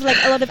we have like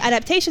a lot of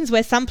adaptations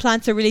where some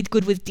plants are really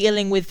good with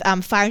dealing with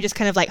fire and just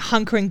kind of like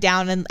hunkering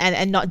down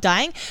and not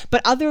dying.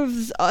 But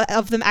others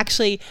of them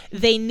actually,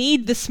 they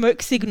need the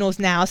smoke signals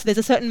now. So there's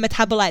a certain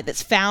metabolite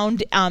that's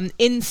found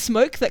in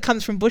smoke that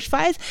comes from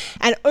bushfires.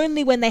 And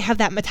only when they have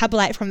that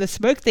metabolite from the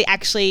smoke, they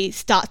actually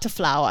start to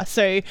flower.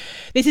 So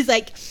this is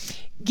like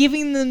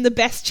giving them the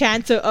best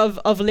chance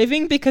of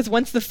living, because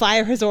once the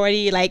fire has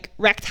already like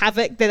wreaked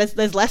havoc,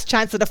 there's less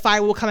chance that a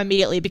fire will come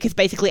immediately, because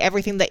basically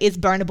everything that is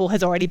burnable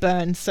has already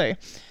burned. So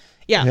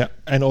yeah,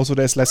 and also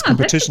there's less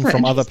competition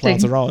from other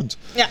plants around.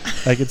 Yeah,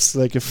 like it's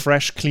like a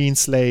fresh, clean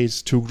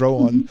slate to grow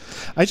on.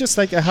 I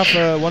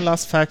have one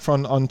last fact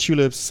on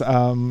tulips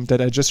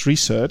that I just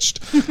researched.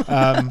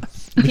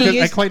 Because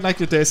I quite like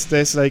that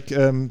there's like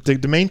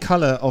the main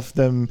color of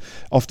them,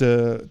 of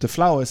the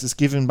flowers, is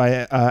given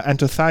by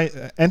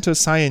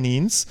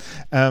anthocyanins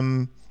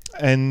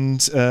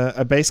and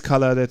a base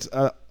color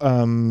that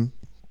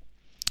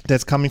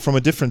that's coming from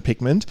a different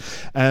pigment.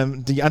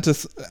 The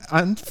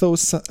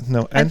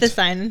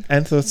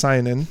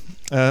anthocyanin.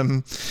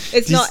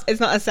 It's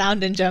not a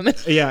sound in German.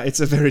 Yeah, it's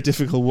a very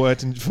difficult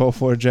word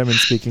for a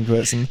German-speaking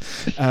person.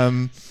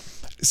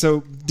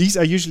 So these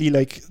are usually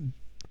like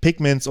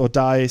pigments or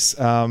dyes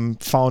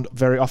found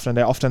very often.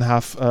 They often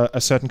have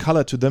a certain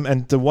color to them,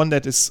 and the one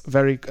that is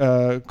very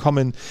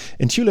common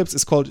in tulips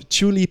is called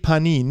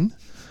tulipanin.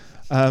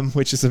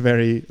 Which is a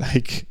very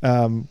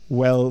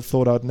well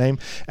thought out name,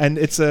 and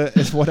it's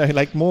what I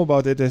like more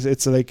about it is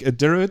it's like a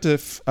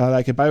derivative,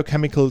 like a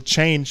biochemical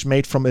change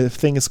made from a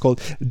thing is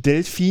called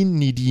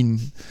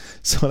delphinidin,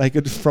 so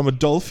like from a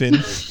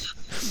dolphin.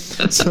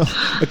 So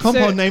a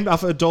compound named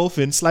after a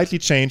dolphin, slightly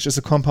changed, is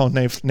a compound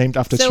named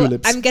after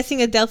tulips. I'm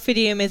guessing a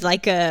delphidium is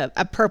like a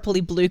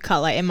purpley blue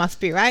color. It must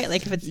be, right?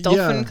 Like if it's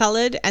dolphin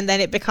colored, and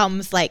then it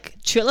becomes like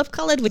tulip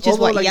colored, which is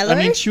what, yellow? I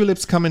mean,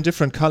 tulips come in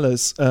different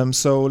colors.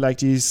 So like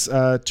these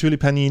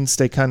tulipanins,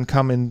 they can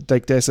come in,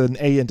 like there's an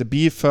A and a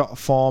B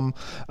form.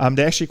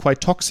 They're actually quite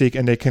toxic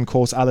and they can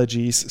cause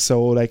allergies.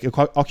 So like an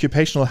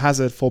occupational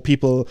hazard for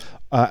people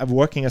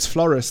working as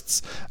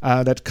florists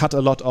that cut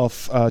a lot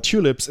of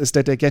tulips is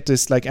that they get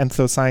this like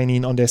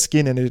anthocyanin on their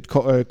skin, and it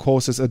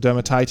causes a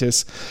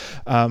dermatitis,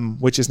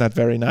 which is not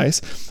very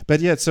nice. But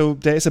yeah, so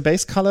there is a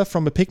base color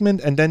from a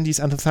pigment, and then these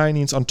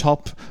anthocyanins on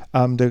top,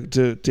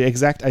 the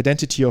exact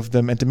identity of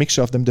them and the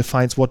mixture of them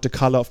defines what the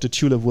color of the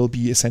tulip will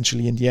be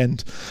essentially in the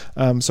end.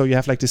 So you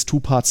have like this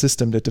two-part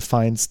system that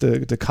defines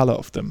the color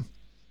of them.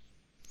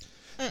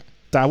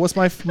 That was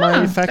my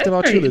fact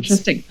about tulips.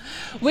 Interesting.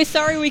 We're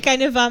sorry we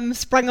kind of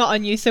sprung it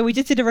on you. So we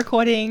just did a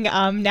recording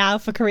now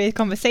for Career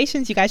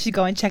Conversations. You guys should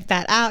go and check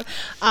that out.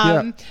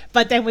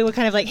 But then we were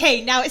kind of like,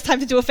 hey, now it's time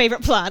to do a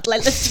favorite plant.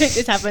 Let's make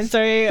this happen. So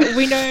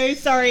we know,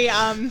 sorry.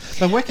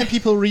 But where can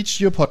people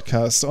reach your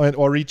podcast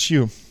or reach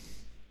you?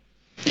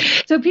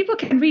 So people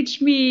can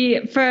reach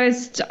me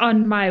first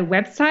on my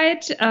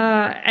website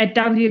at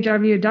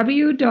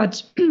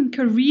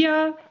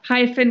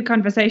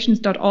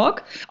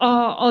www.career-conversations.org, or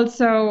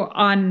also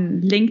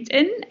on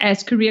LinkedIn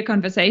as Career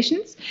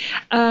Conversations,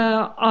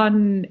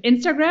 on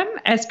Instagram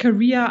as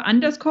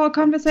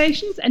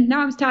career_conversations, and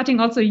now I'm starting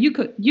also a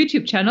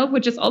YouTube channel,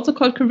 which is also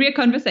called Career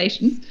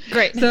Conversations.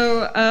 Great.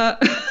 So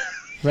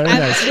very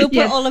nice. We'll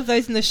put all of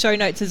those in the show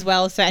notes as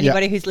well, so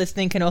anybody who's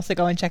listening can also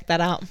go and check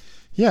that out.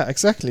 Yeah,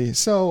 exactly.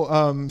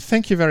 So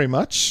thank you very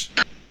much.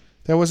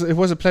 It was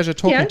a pleasure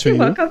talking to you.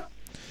 You're welcome.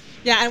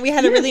 Yeah, and we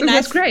had a really nice. It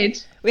was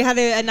great. We had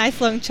a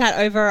nice long chat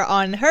over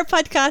on her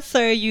podcast.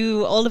 So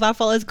all of our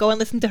followers, go and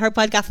listen to her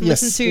podcast and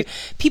listen to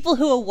people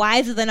who are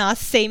wiser than us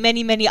say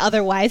many, many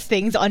other wise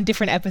things on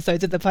different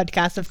episodes of the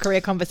podcast of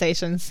Career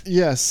Conversations.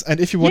 Yes,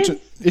 and if you want to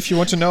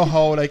know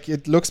how like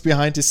it looks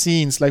behind the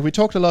scenes, like we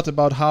talked a lot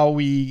about how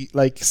we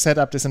like set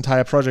up this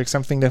entire project,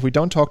 something that we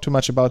don't talk too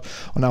much about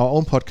on our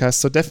own podcast.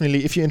 So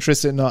definitely, if you're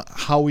interested in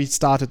how we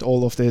started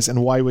all of this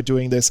and why we're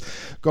doing this,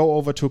 go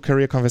over to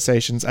Career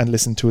Conversations and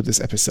listen to this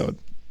episode.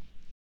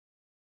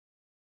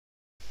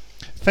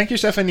 Thank you,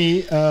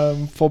 Stephanie,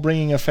 for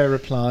bringing a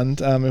favorite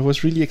plant. It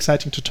was really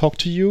exciting to talk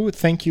to you.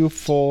 Thank you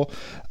for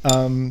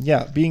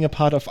being a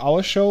part of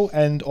our show.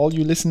 And all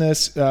you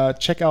listeners,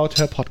 check out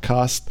her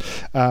podcast.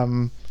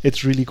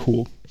 It's really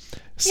cool.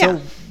 So Yeah.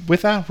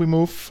 with that, we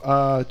move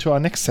to our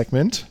next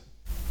segment.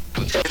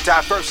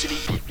 Diversity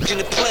in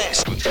the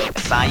class.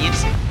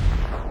 Science.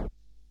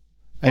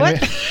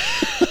 What?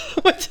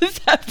 What just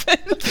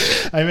happened?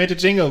 I made a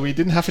jingle. We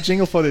didn't have a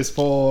jingle for this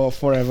for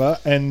forever,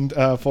 and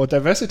for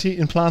diversity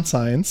in plant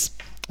science.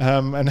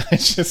 And I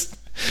just,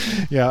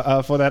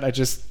 for that I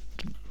just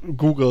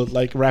Googled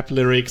like rap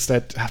lyrics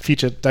that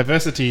featured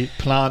diversity,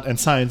 plant, and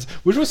science,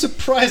 which was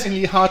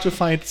surprisingly hard to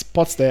find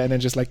spots there, and then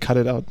just like cut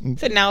it out.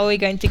 So now we're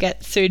going to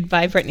get sued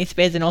by Britney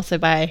Spears and also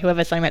by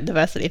whoever's saying that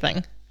diversity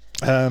thing.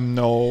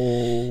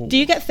 No. Do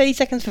you get 30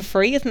 seconds for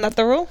free? Isn't that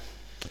the rule?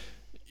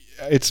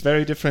 It's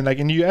very different. Like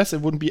in the US,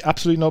 it wouldn't be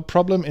absolutely no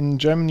problem. In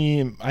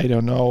Germany, I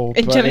don't know.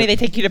 In Germany, they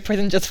take you to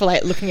prison just for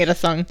like looking at a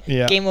song.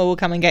 Yeah. GEMA will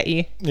come and get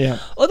you. Yeah.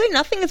 Although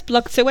nothing is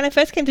blocked. So when I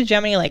first came to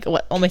Germany, like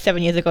almost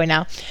 7 years ago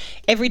now,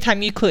 every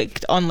time you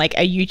clicked on like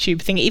a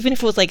YouTube thing, even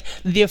if it was like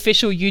the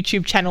official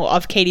YouTube channel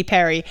of Katy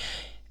Perry,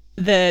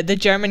 the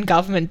German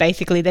government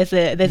basically it's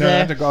not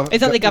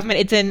the government.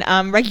 It's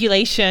an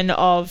regulation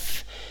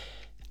of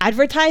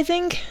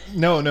advertising.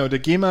 No, the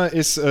GEMA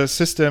is a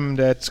system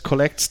that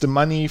collects the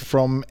money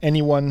from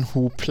anyone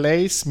who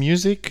plays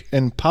music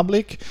in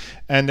public,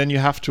 and then you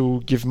have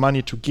to give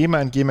money to GEMA,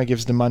 and GEMA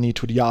gives the money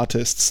to the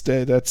artists.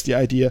 That's the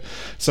idea.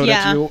 So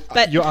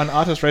that you're an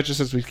artist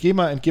registered with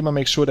GEMA, and GEMA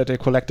makes sure that they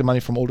collect the money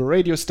from all the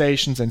radio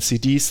stations and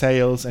CD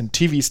sales and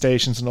TV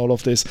stations and all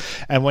of this.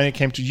 And when it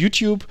came to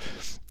YouTube,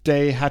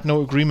 they had no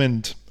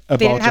agreement. They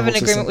didn't have an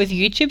agreement with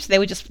YouTube,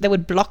 so they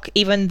would block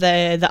even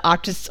the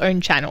artist's own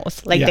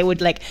channels. Like they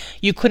would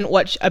you couldn't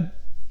watch a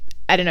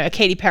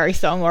Katy Perry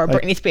song or a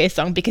Britney Spears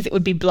song because it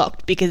would be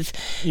blocked because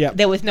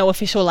there was no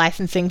official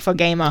licensing for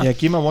GEMA. Yeah,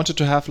 GEMA wanted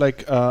to have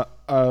like a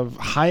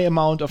high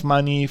amount of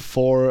money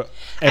for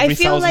every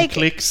 1,000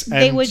 clicks,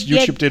 and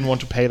YouTube didn't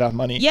want to pay that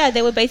money. Yeah,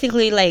 they were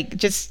basically like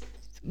just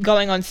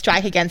going on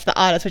strike against the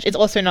artist, which is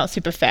also not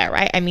super fair,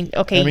 right? I mean,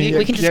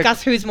 we can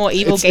discuss who's more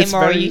evil, GEMA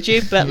or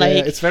YouTube, but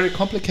it's very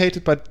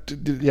complicated. But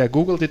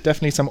Google did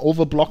definitely some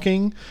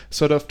overblocking,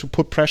 sort of to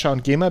put pressure on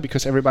GEMA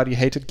because everybody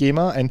hated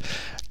GEMA, and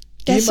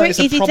GEMA is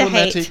a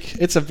problematic.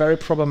 It's a very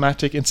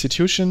problematic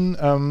institution.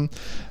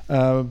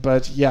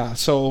 But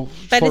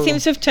it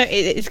seems to have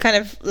it's kind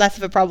of less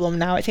of a problem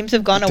now. It seems to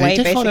have gone away.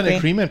 They found an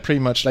agreement pretty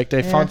much. Like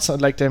they found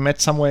they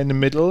met somewhere in the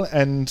middle,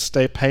 and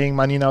they're paying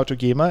money now to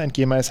GEMA, and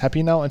GEMA is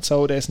happy now, and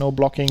so there's no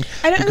blocking.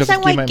 I don't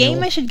understand why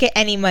GEMA should get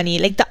any money.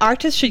 Like the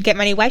artists should get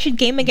money. Why should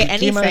GEMA get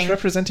anything? GEMA is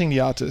representing the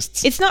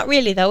artists. It's not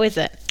really though, is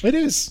it? It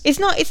is. It's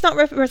not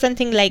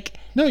representing like.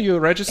 No, you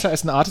register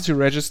as an artist. You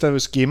register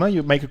with GEMA.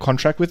 You make a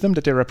contract with them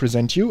that they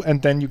represent you,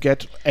 and then you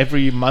get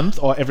every month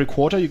or every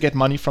quarter you get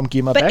money from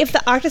GEMA back. But if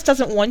the artist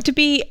doesn't want to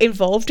be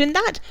involved in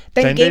that,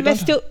 then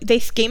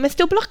GEMA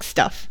still blocks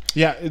stuff.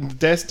 Yeah,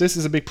 this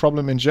is a big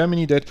problem in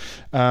Germany that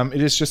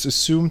it is just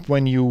assumed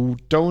when you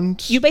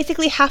don't. You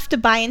basically have to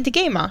buy into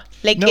GEMA.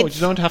 You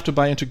don't have to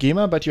buy into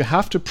GEMA, but you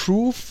have to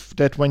prove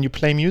that when you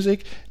play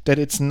music that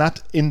it's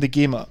not in the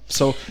GEMA.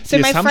 So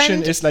the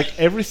assumption is like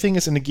everything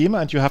is in the GEMA,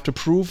 and you have to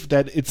prove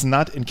that it's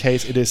not in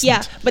case it isn't.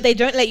 Yeah, but they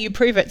don't let you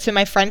prove it. So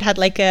my friend had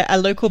like a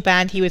local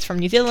band. He was from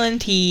New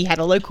Zealand. He had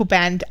a local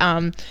band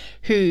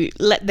who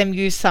let them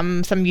use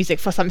some music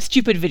for some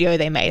stupid video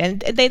they made,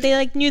 and they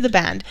like knew the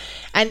band.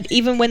 And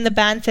even when the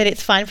band said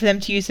it's fine for them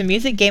to use the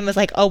music, GEMA was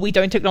like, oh, we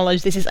don't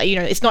acknowledge this is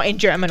it's not in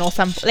German or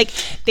something. Like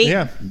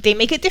they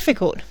make it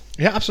difficult.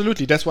 Yeah,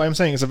 absolutely. That's why I'm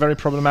saying it's a very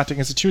problematic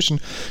institution,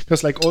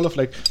 because like all of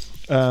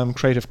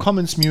Creative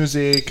Commons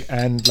music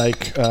and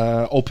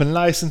open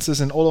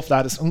licenses and all of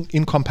that is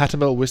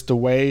incompatible with the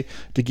way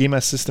the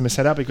GEMA system is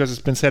set up, because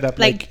it's been set up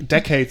like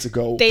decades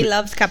ago. They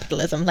love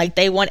capitalism. Like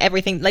they want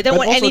everything. Like they don't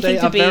want anything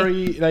to be. They are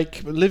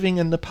very living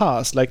in the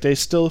past. Like they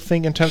still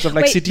think in terms of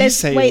CD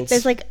sales. Wait,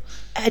 there's like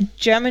a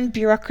German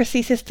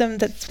bureaucracy system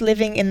that's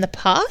living in the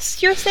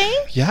past, you're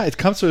saying? Yeah, it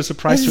comes to a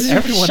surprise to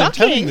everyone.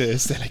 Shocking. I'm telling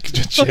this. They're like,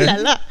 oh, la,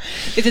 la.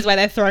 This is why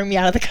they're throwing me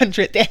out of the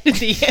country at the end of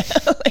the year.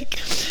 Like,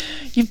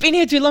 you've been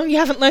here too long, you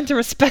haven't learned to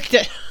respect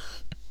it.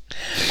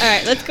 All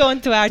right, let's go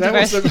into our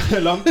diversity. That was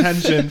a long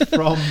tangent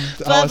from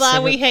blah,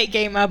 blah, we hate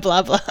GEMA,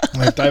 blah, blah.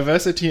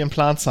 Diversity in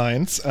plant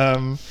science.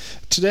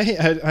 Today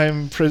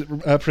I'm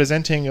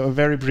presenting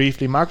very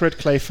briefly Margaret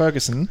Clay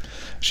Ferguson.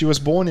 She was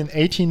born in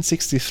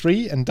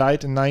 1863 and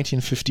died in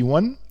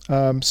 1951.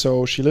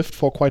 So she lived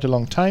for quite a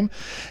long time.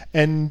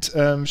 And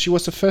she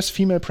was the first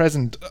female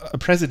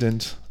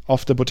president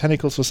of the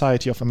Botanical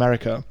Society of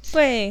America.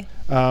 Way.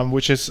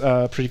 Which is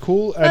pretty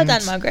cool. Well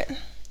done, Margaret.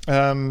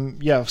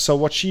 So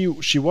what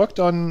she worked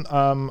on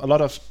a lot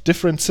of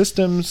different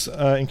systems,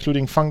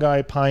 including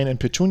fungi, pine, and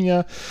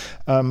petunia.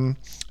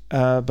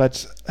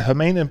 But her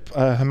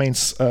main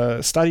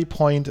study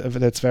point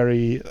that's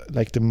very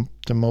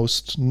the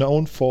most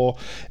known for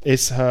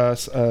is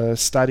her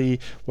study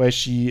where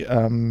she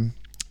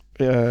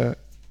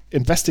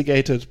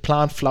investigated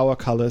plant flower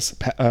colors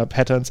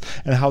patterns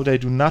and how they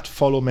do not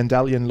follow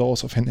Mendelian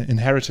laws of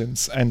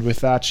inheritance. And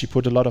with that, she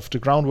put a lot of the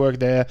groundwork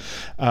there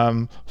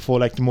for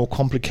the more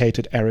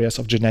complicated areas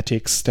of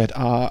genetics that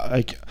are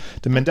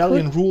the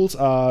Mendelian rules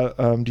are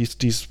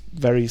these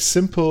very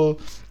simple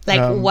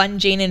Like one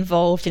gene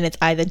involved and it's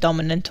either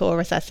dominant or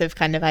recessive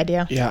kind of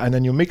idea. Yeah, and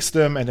then you mix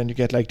them and then you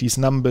get like these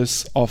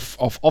numbers of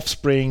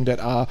offspring that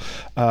are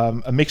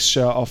a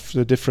mixture of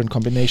the different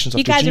combinations of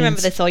the genes. You guys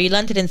remember this, or you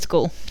learned it in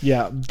school.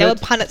 Yeah. There were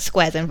Punnett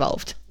squares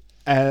involved.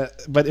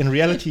 But in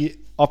reality,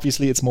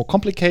 obviously it's more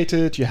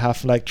complicated. You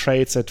have like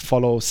traits that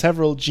follow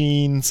several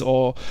genes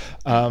or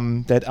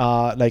that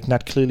are like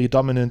not clearly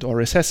dominant or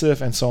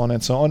recessive and so on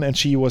and so on. And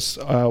she was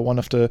one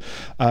of the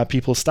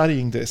people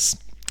studying this.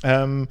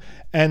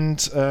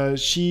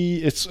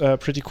 She is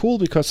pretty cool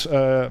because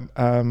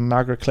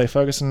Margaret Clay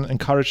Ferguson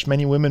encouraged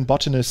many women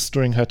botanists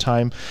during her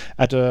time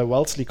at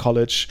Wellesley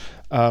College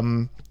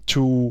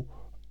to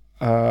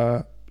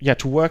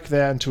work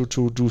there and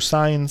to do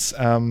science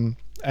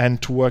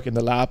and to work in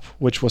the lab,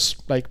 which was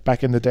like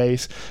back in the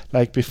days,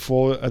 like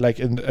before,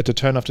 at the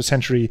turn of the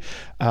century,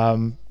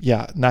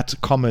 not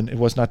common. It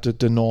was not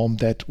the norm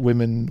that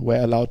women were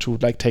allowed to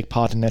like take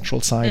part in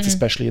natural science,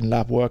 especially in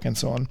lab work and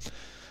so on.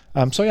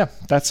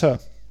 That's her.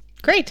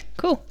 Great,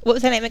 cool. What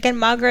was her name again?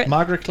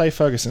 Margaret Clay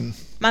Ferguson.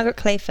 Margaret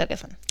Clay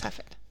Ferguson.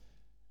 Perfect.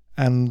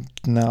 And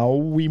now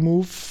we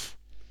move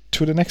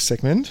to the next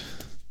segment.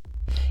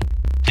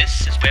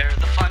 This is where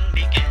the fun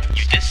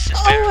begins. This is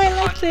where I the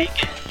like fun this.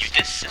 begins.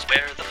 This is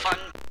where the fun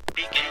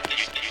begins.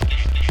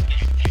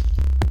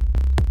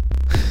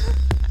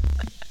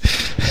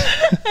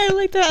 I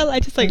like that.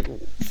 I just like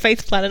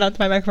face planted onto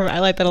my microphone. I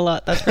like that a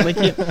lot. That's really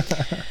cute.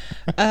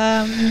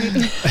 I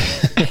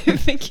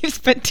think you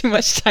spent too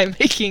much time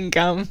making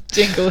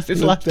jingles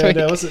this last week.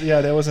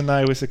 There was a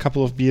night with a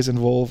couple of beers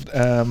involved,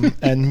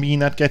 and me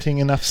not getting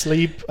enough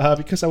sleep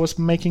because I was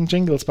making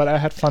jingles, but I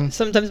had fun.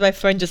 Sometimes my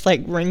phone just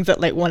like rings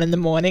at like 1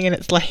 a.m. and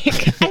it's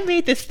like, I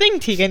made this thing,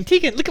 Tegan,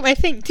 look at my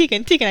thing,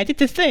 Tegan, I did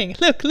this thing,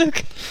 look.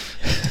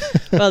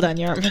 Well done,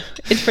 Yarm.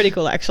 It's pretty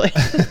cool, actually.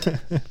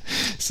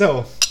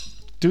 So,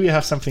 do you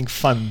have something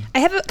fun? I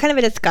have kind of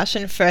a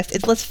discussion first.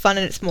 It's less fun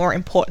and it's more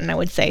important, I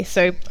would say.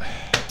 So,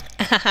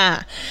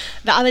 the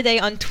other day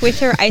on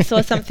Twitter, I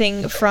saw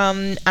something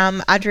from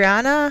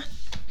Adriana.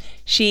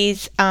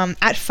 She's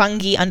at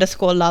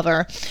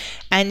fungi_lover.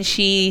 And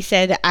she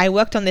said, I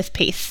worked on this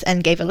piece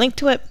and gave a link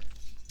to it.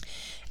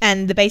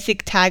 And the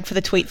basic tag for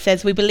the tweet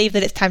says, we believe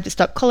that it's time to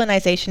stop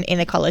colonization in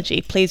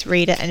ecology. Please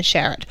read it and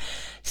share it.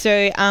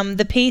 So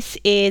the piece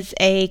is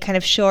a kind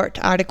of short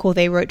article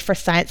they wrote for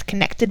Science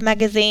Connected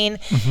magazine.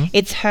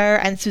 It's her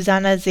and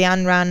Susana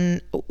Zianran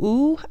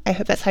I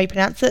hope that's how you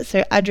pronounce it.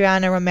 So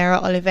Adriana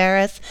Romero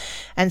Oliveras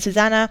and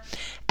Susana.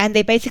 And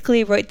they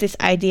basically wrote this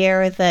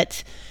idea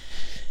that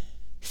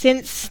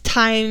since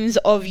times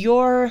of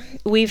yore,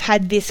 we've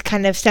had this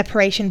kind of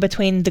separation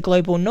between the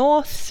global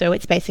north, so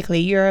it's basically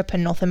Europe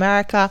and North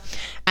America,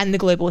 and the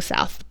global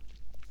south.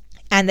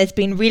 And there's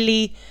been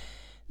really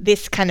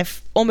this kind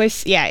of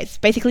almost, it's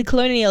basically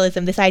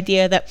colonialism, this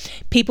idea that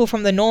people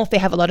from the north, they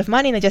have a lot of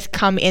money and they just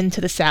come into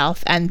the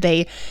south and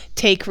they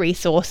take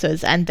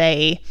resources and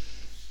they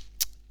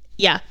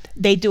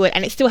do it.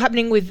 And it's still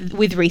happening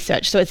with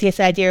research. So it's this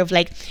idea of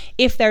like,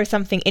 if there's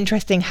something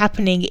interesting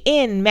happening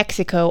in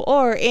Mexico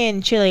or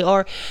in Chile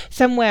or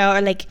somewhere, or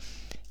like,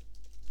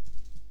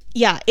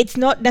 it's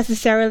not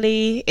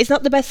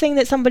the best thing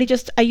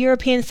that a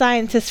European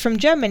scientist from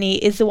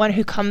Germany is the one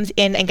who comes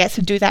in and gets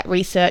to do that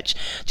research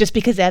just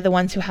because they're the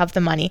ones who have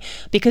the money.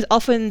 Because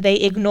often they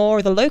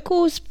ignore the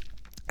locals.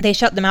 They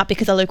shut them out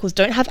because the locals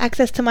don't have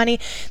access to money.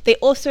 They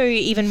also,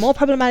 even more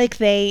problematic,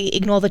 they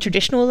ignore the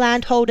traditional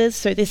landholders.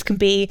 So this can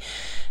be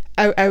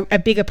a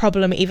bigger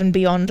problem even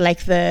beyond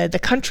like the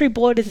country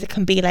borders. It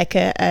can be like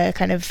a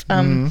kind of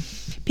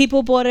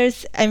people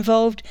borders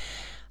involved.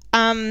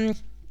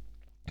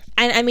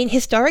 And I mean,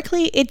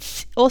 historically,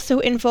 it's also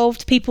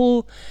involved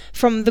people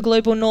from the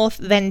global north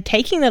then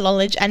taking the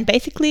knowledge and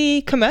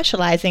basically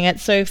commercializing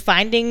it. So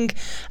finding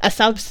a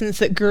substance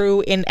that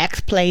grew in X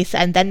place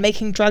and then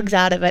making drugs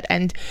out of it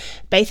and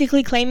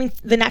basically claiming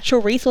the natural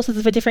resources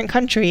of a different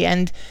country.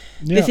 And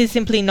this is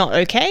simply not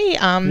okay.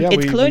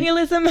 It's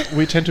colonialism.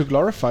 We tend to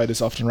glorify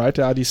this often, right?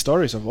 There are these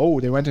stories of,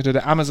 they went into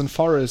the Amazon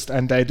forest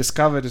and they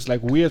discovered this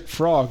like weird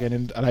frog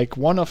and like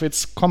one of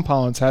its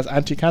compounds has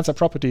anti-cancer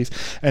properties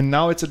and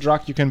now it's a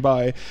drug you can buy.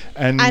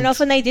 And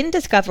often they didn't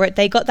discover it.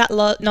 They got that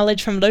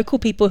knowledge from local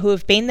people who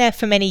have been there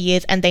for many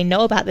years and they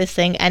know about this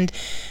thing, and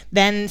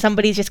then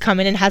somebody's just come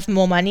in and has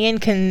more money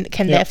and can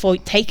therefore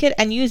take it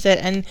and use it.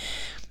 And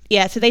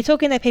so they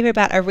talk in their paper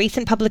about a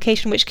recent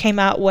publication which came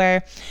out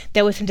where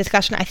there was some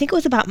discussion, I think it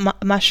was about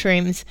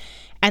mushrooms,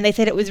 and they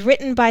said it was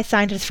written by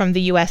scientists from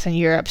the US and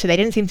Europe, so they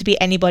didn't seem to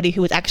be anybody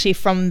who was actually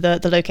from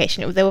the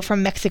location. They were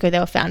from Mexico, they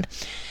were found.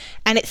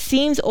 And it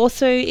seems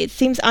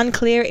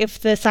unclear if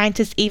the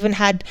scientists even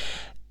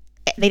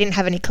they didn't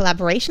have any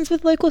collaborations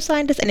with local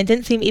scientists, and it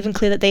didn't seem even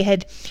clear that they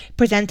had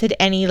presented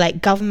any like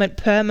government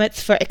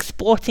permits for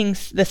exporting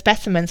the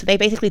specimens. So they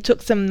basically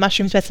took some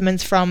mushroom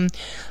specimens from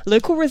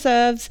local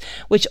reserves,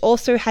 which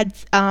also had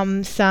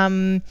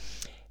some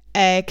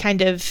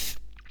kind of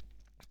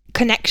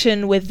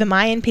connection with the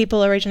Mayan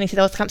people originally, so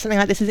there was something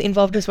like this is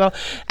involved as well,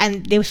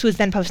 and this was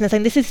then published, and they're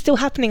saying this is still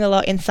happening a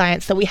lot in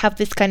science, that we have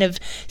this kind of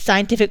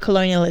scientific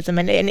colonialism,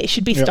 and it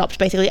should be stopped,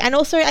 basically. And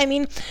also, I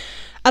mean,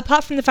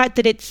 apart from the fact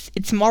that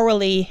it's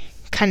morally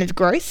kind of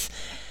gross,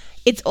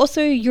 it's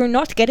also, you're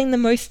not getting the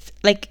most,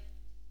 like,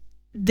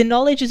 the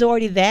knowledge is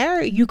already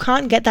there. You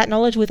can't get that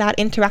knowledge without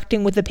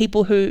interacting with the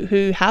people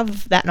who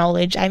have that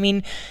knowledge. I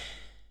mean,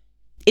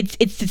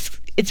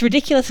 it's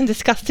ridiculous and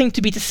disgusting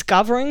to be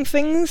discovering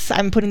things.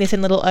 I'm putting this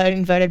in little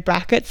inverted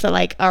brackets that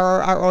like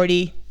are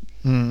already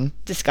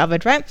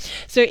discovered, right?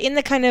 So in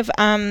the kind of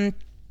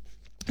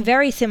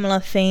very similar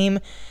theme,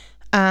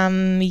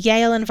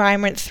 Yale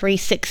Environment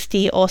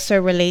 360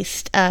 also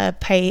released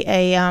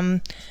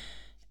a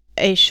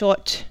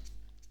short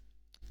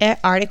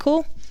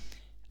article,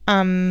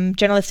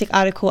 journalistic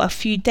article a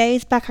few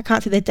days back. I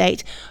can't see the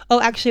date. Oh,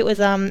 actually it was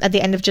at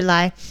the end of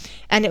July,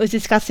 and it was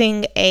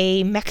discussing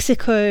a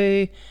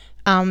Mexico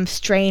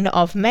strain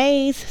of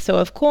maize, so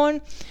of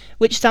corn,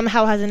 which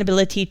somehow has an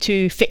ability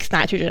to fix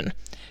nitrogen.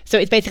 So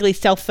it's basically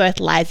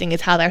self-fertilizing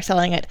is how they're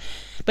selling it.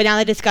 But now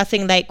they're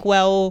discussing like,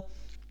 well,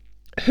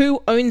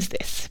 who owns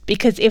this?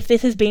 Because if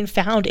this has been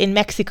found in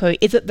Mexico,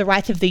 is it the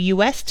right of the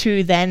US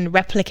to then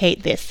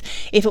replicate this?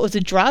 If it was a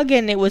drug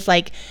and it was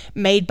like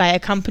made by a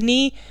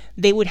company,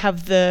 they would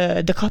have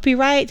the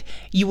copyright.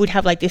 You would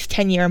have like this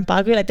 10-year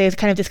embargo. Like they're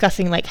kind of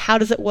discussing like, how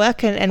does it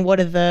work and what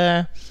are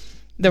the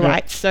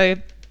rights? So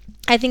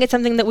I think it's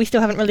something that we still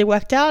haven't really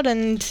worked out.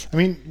 And I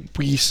mean,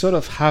 we sort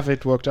of have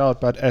it worked out,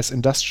 but as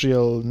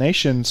industrial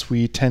nations,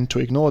 we tend to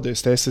ignore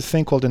this. There's this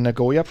thing called the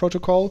Nagoya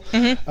Protocol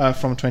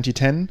from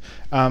 2010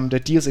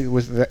 that deals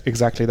with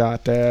exactly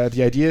that.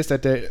 The idea is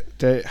that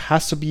there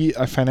has to be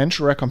a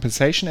financial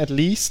recompensation, at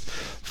least,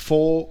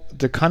 for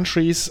the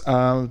countries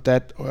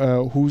that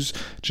whose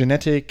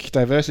genetic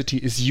diversity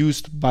is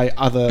used by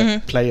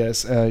other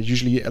players,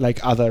 usually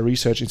like other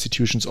research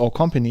institutions or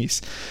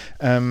companies.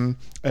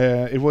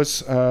 It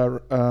was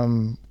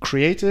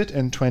created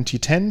in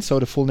 2010, so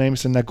the full name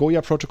is the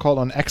Nagoya Protocol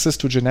on Access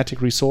to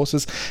Genetic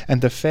Resources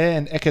and the Fair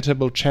and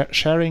Equitable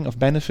Sharing of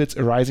Benefits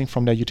Arising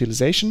from Their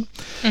Utilization.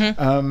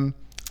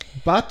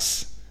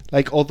 But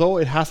like, although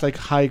it has like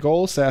high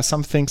goals, there are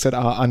some things that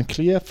are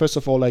unclear. First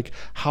of all, like,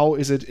 how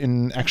is it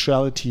in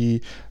actuality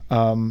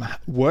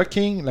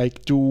working?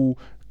 Like, do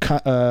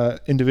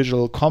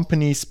individual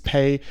companies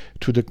pay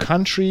to the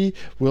country?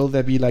 Will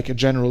there be like a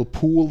general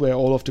pool where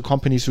all of the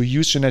companies who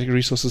use genetic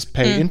resources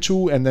pay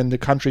into, and then the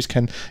countries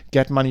can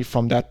get money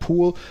from that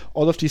pool?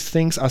 All of these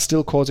things are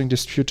still causing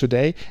dispute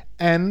today,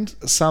 and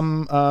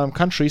some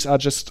countries are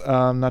just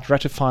not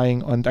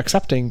ratifying and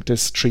accepting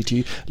this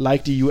treaty,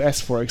 like the US,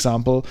 for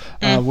example,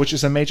 which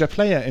is a major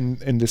player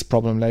in this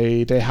problem.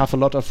 They have a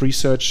lot of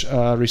research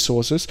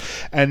resources,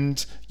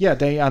 and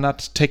they are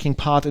not taking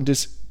part in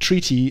this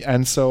treaty.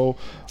 And so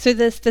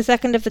the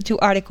second of the two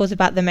articles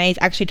about the maize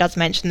actually does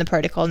mention the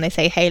protocol, and they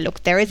say, hey,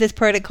 look, there is this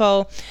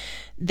protocol.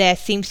 There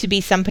seems to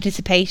be some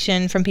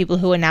participation from people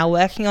who are now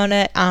working on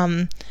it.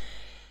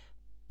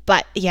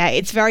 But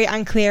it's very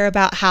unclear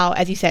about how,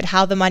 as you said,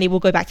 how the money will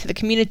go back to the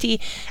community.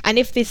 And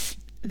if this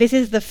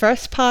is the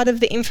first part of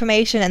the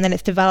information and then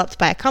it's developed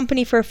by a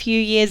company for a few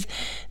years,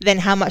 then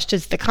how much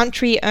does the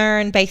country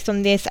earn based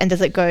on this? And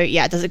does it go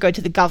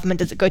to the government?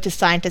 Does it go to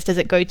scientists? Does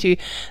it go to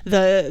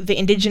the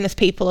indigenous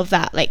people of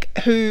that? Like,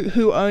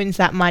 who owns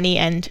that money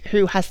and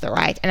who has the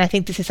right? And I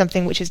think this is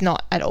something which is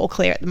not at all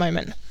clear at the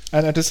moment.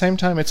 And at the same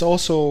time, it's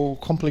also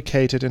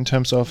complicated in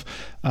terms of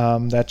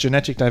that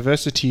genetic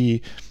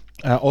diversity.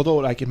 Although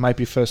like it might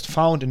be first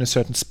found in a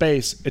certain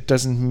space, it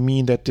doesn't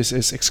mean that this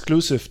is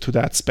exclusive to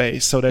that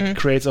space. So that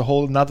creates a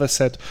whole another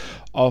set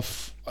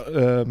of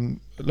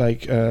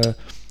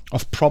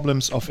of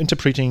problems of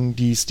interpreting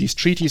these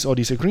treaties or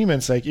these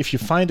agreements. Like, if you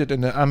find it in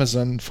the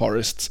Amazon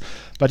forests,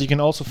 but you can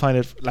also find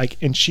it like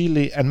in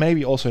Chile and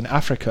maybe also in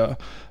Africa,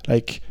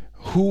 like,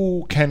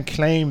 who can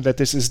claim that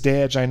this is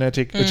their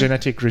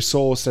genetic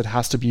resource that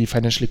has to be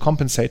financially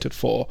compensated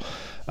for?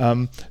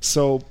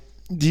 So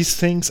these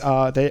things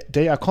are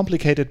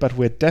complicated, but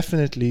we're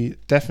definitely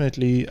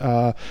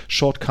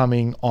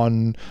shortcoming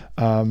on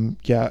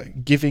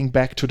giving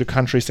back to the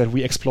countries that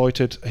we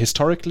exploited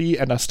historically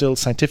and are still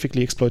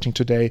scientifically exploiting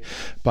today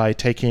by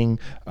taking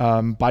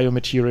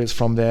biomaterials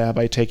from there,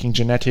 by taking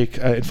genetic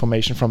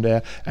information from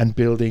there and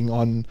building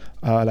on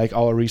like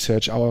our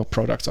research, our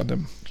products on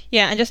them.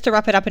 Yeah, and just to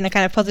wrap it up in a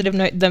kind of positive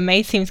note, the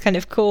maize seems kind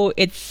of cool.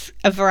 It's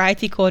a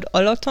variety called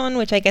Oloton,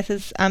 which I guess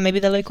is maybe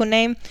the local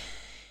name.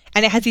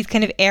 And it has these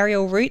kind of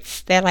aerial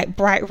roots. They're like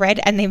bright red,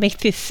 and they make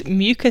this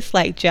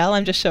mucus-like gel.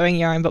 I'm just showing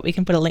Yaron, but we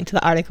can put a link to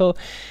the article.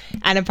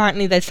 And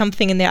apparently there's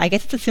something in there. I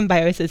guess it's a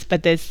symbiosis,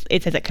 but it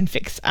says it can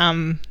fix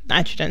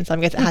nitrogen. So I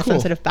guess it has some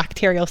sort of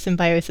bacterial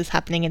symbiosis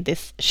happening in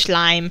this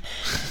slime.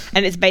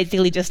 And it's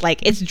basically just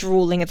like, it's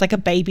drooling. It's like a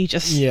baby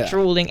just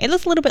drooling. It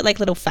looks a little bit like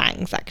little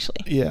fangs,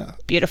 actually. Yeah.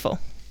 Beautiful.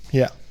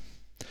 Yeah.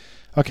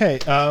 Okay.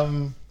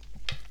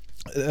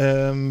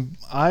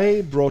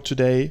 I brought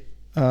today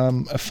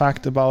a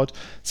fact about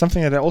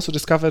something that I also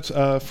discovered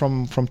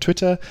from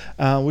Twitter,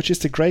 which is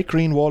the Great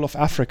Green Wall of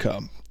Africa.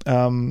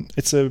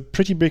 It's a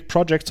pretty big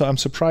project, so I'm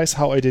surprised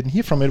how I didn't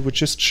hear from it, which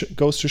just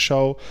goes to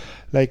show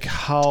like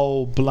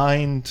how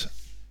blind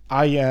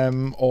I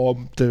am, or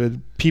the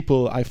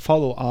people I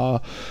follow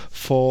are,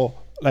 for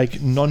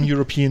like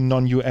non-European,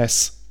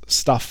 non-US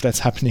stuff that's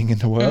happening in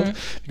the world,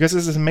 because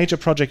this is a major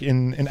project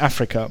in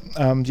Africa.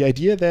 The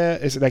idea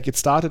there is like, it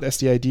started as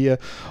the idea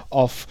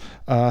of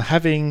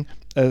having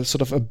a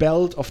sort of a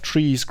belt of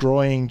trees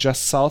growing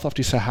just south of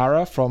the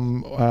Sahara,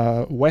 from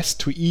west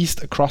to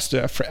east across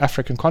the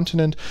African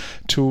continent,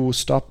 to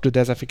stop the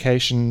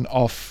desertification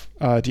of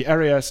the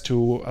areas,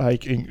 to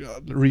like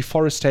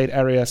reforestate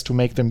areas, to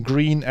make them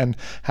green and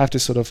have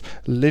this sort of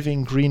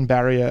living green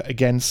barrier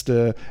against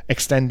the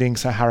extending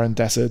Saharan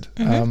desert,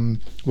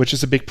 which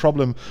is a big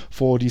problem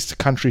for these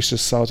countries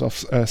just south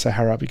of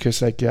Sahara,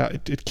 because like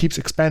it keeps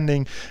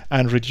expanding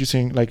and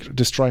reducing, like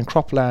destroying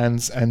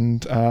croplands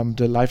and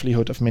the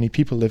livelihood of many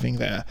people living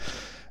there.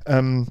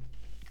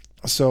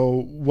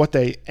 So what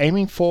they're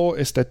aiming for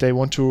is that they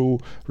want to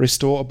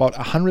restore about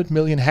 100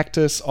 million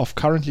hectares of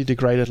currently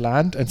degraded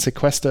land and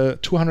sequester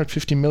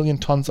 250 million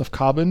tons of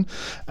carbon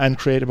and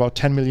create about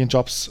 10 million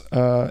jobs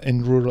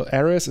in rural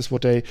areas, is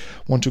what they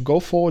want to go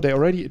for. They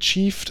already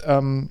achieved,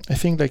 I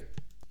think, like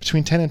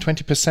between 10 and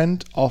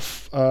 20%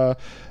 of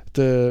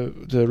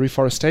the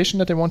reforestation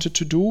that they wanted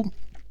to do.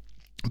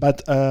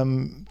 But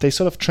they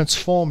sort of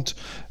transformed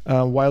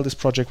while this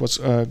project was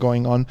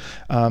going on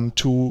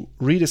to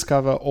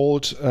rediscover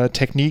old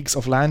techniques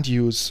of land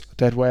use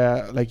that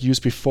were like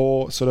used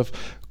before sort of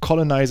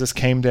colonizers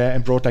came there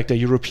and brought like the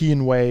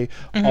European way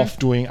of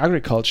doing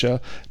agriculture.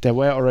 There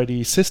were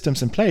already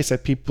systems in place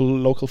that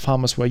local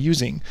farmers were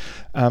using.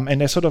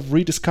 And they're sort of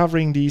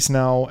rediscovering these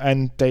now,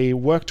 and they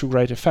work to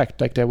great effect.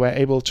 Like they were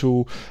able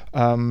to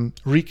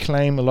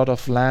reclaim a lot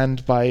of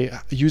land by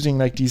using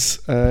like these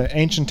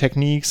ancient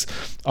techniques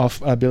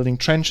of building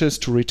trenches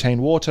to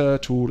retain water,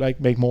 to like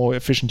make more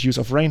efficient use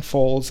of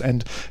rainfalls,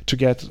 and to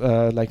get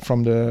like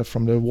from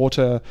the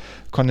water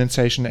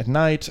condensation at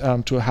night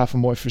to have a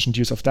more efficient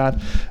use of that.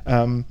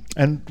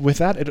 And with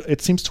that,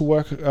 it seems to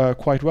work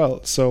quite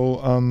well.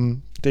 So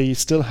they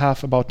still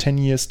have about 10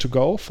 years to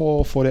go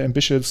for their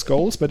ambitious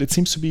goals, but it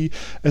seems to be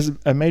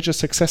a major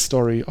success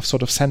story of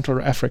sort of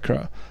Central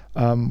Africa,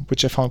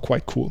 which I found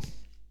quite cool.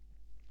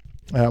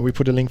 We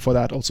put a link for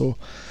that also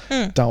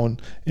down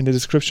in the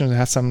description. It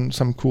has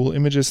some cool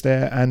images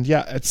there. And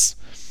yeah,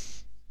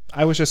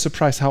 I was just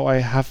surprised how I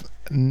have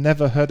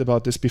never heard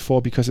about this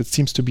before, because it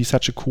seems to be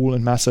such a cool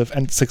and massive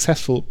and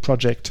successful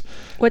project.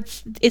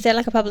 Is there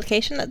like a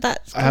publication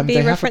that's going to be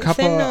they referencing? Have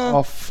a couple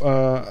of,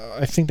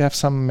 I think they have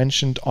some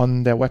mentioned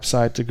on their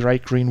website,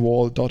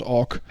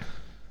 thegreatgreenwall.org.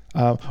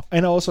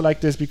 And I also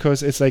like this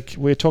because it's like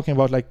we're talking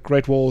about like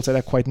great walls that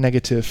are quite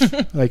negative,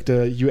 like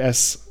the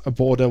US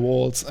border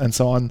walls and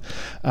so on.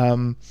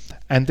 And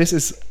this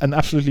is an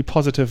absolutely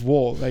positive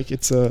wall. Like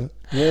it's a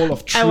wall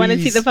of trees. I want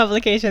to see the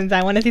publications.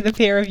 I want to see the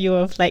peer review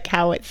of like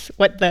how it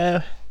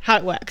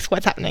works,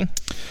 what's happening.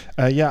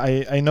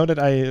 I know that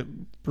I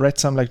read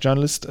some like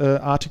journalist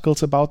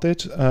articles about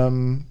it.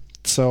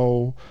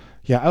 So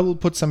yeah, I will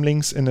put some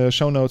links in the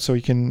show notes so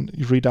you can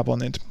read up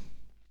on it.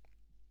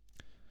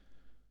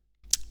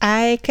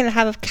 I can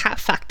have a cat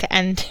fact to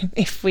end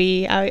if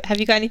we... have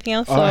you got anything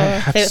else? I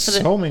have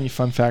so many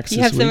fun facts.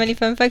 You have so many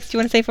fun facts. Do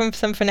you want to say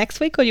some for next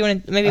week, or do you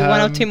want to maybe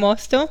one or two more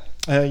still?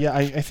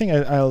 I think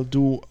I'll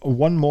do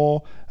one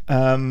more.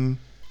 And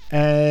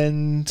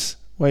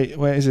wait,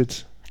 where is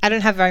it? I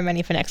don't have very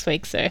many for next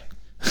week, so...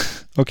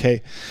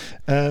 Okay.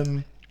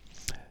 Do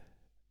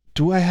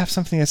I have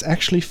something that's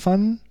actually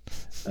fun?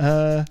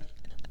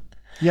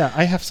 Yeah,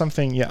 I have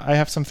something. Yeah, I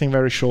have something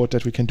very short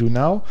that we can do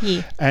now.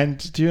 Yeah.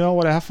 And do you know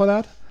what I have for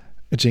that?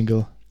 A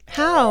jingle.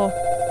 How?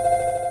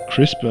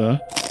 CRISPR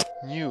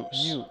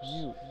News.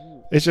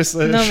 It's just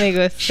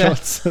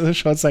a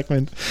short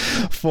segment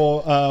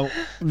for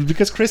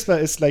because CRISPR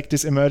is like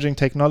this emerging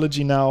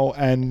technology now,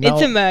 and now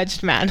it's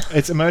emerged, man.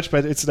 It's emerged,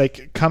 but it's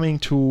like coming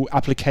to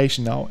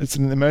application now. It's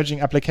an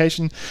emerging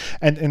application,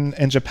 and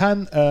in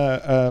Japan,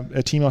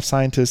 a team of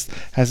scientists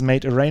has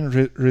made a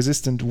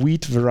rain-resistant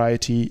wheat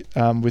variety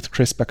with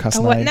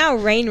CRISPR-Cas9. What now?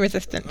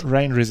 Rain-resistant.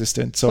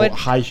 Rain-resistant, so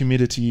high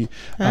humidity,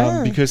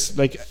 because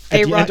like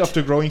at the end of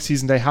the growing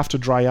season they have to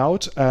dry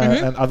out,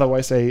 and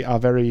otherwise they are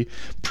very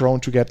prone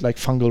to get like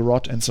fungal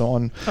rot and so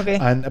on. Okay.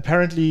 And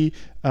apparently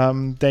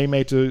they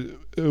made a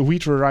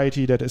wheat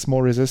variety that is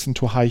more resistant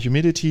to high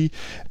humidity,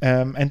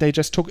 and they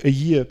just took a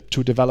year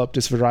to develop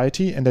this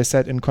variety, and they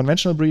said in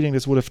conventional breeding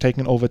this would have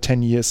taken over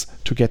 10 years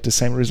to get the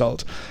same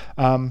result.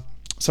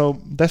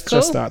 So that's cool.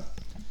 just that.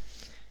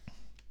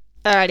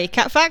 Alrighty,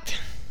 cat fact.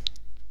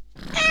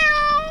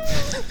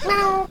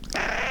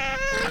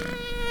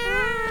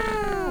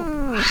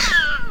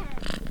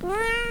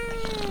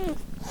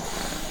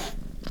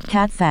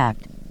 Cat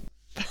fact.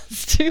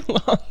 That's too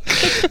long.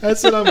 It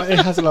has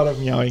a lot of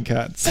meowing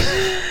cats.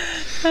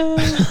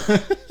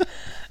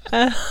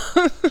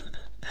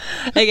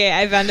 Okay,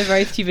 I found a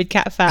very stupid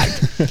cat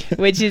fact,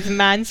 which is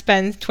man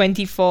spends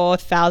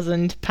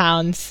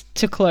 £24,000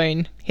 to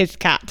clone his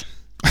cat.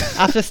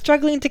 after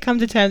struggling to come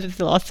to terms with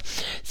the loss.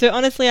 So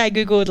honestly, I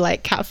googled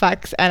like cat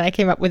facts and I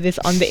came up with this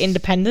on The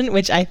Independent,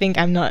 which I think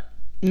I'm not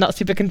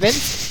super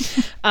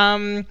convinced.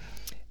 And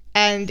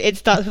it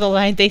starts with a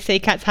line, they say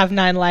cats have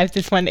 9 lives.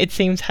 This one, it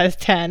seems, has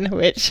 10,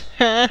 which...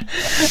 and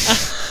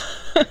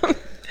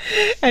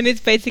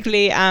it's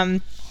basically...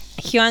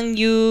 Huang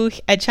Yu,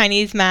 a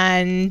Chinese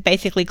man,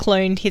 basically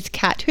cloned his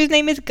cat, whose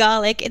name is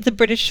Garlic. It's a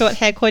British short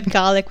hair called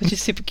Garlic, which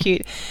is super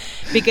cute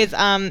because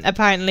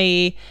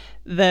apparently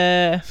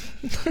the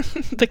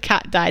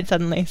cat died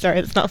suddenly. Sorry,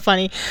 it's not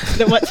funny.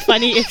 What's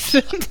funny is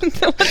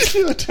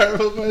You're a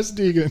terrible person,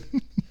 Egan.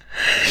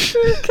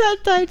 The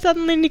cat died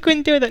suddenly and he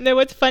couldn't do it. No,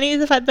 what's funny is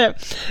the fact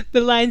that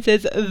the line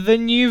says the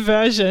new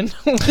version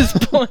was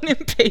born in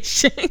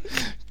Beijing.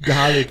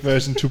 Garlic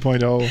version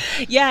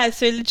 2.0. Yeah,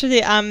 so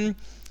literally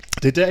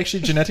did they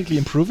actually genetically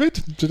improve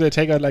it? Did they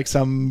take out like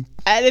some...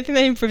 I don't think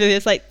they improved it.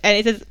 It's like, and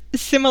it says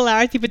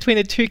similarity between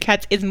the two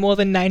cats is more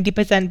than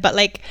 90%, but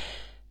like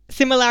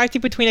similarity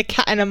between a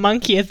cat and a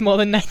monkey is more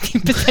than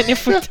 90%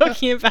 if we're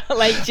talking about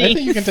like genes. I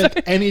think you can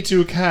take any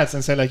two cats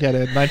and say like, yeah,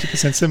 they're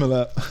 90%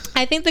 similar.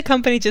 I think the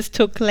company just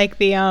took like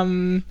the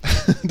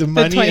the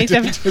money and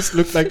it just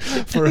looked like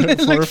for a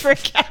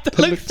cat that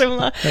looks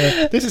similar.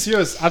 This is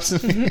yours,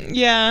 absolutely.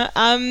 Yeah.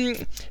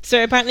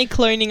 So apparently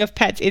cloning of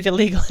pets is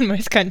illegal in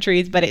most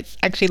countries, but it's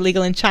actually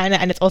legal in China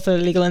and it's also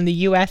illegal in the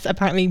US.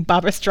 Apparently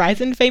Barbara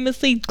Streisand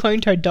famously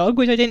cloned her dog,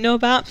 which I didn't know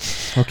about.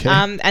 Okay.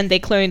 And they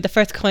cloned, the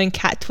first cloned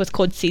cat was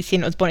called Cece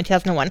and it was born in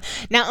 2001.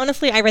 Now,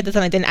 honestly, I read this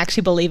and I didn't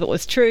actually believe it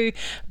was true,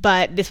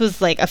 but this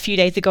was like a few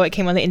days ago. It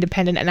came on The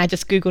Independent and I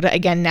just Googled it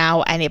again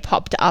now and it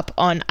popped up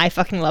on I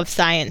Fucking Love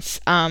Science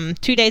 2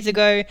 days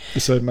ago.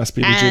 So it must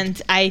be legit.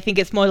 And I think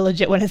it's more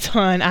legit when it's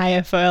on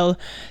IFL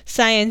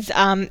Science.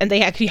 And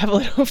they actually have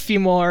a few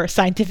more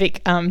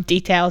scientific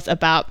details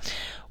about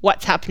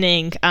what's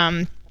happening.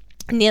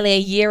 Nearly a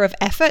year of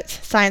effort,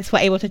 science were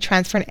able to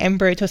transfer an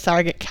embryo to a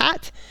surrogate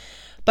cat.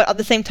 But at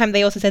the same time,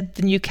 they also said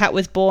the new cat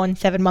was born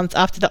 7 months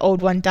after the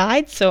old one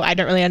died. So I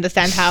don't really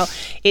understand how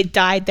it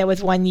died. There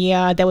was 1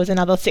 year. There was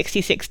another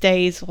 66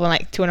 days, or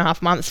like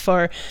 2.5 months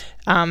for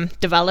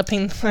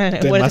developing.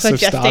 They must have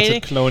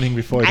started cloning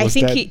before it was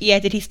dead.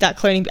 Did he start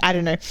cloning? I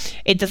don't know.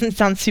 It doesn't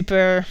sound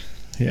super...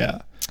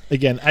 Yeah.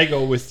 Again, I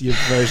go with your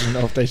version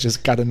of they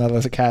just got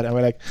another cat and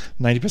we're like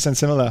 90%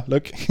 similar.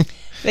 Look.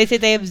 They say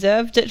they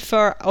observed it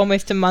for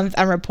almost a month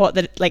and report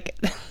that like...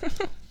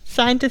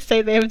 Scientists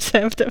say they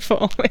observed it for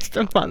almost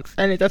a month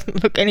and it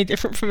doesn't look any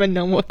different from a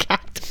normal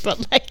cat.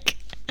 But like,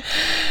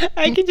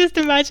 I can just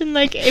imagine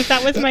like if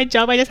that was my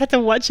job, I just had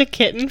to watch a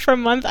kitten for a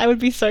month, I would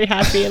be so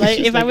happy. Like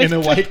if I was in a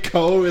white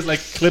coat with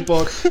like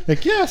clipboard,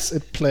 like yes,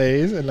 it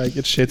plays and like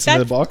it shits in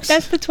the box.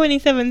 That's the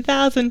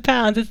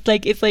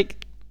 £27,000. It's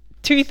like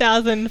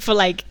 2,000 for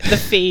like the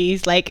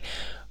fees, like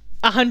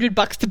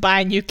 $100 to buy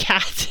a new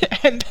cat,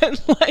 and then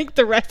like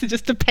the rest is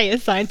just to pay a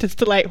scientist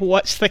to like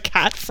watch the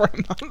cat for a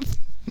month.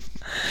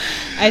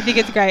 I think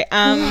it's great.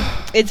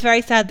 It's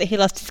very sad that he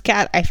lost his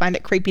cat. I find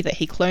it creepy that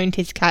he cloned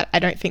his cat. I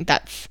don't think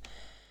that's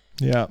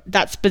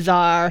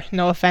bizarre.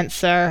 No offense,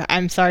 sir.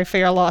 I'm sorry for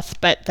your loss,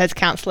 but there's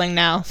counseling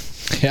now.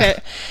 Yeah.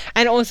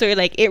 And also,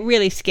 like, it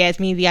really scares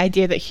me. The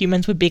idea that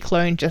humans would be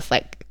cloned just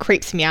like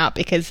creeps me out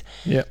because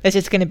there's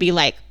just going to be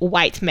like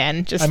white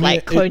men just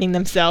cloning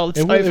themselves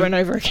over and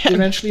over again.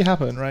 Eventually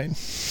happen, right?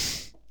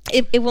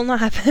 It will not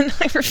happen.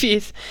 I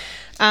refuse.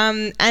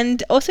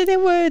 And also there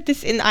were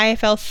this in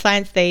IFL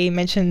Science, they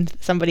mentioned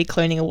somebody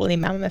cloning a woolly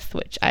mammoth,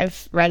 which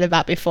I've read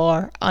about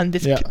before on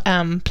this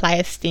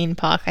Pleistocene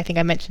Park. I think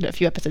I mentioned it a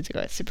few episodes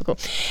ago. It's super cool.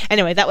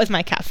 Anyway, that was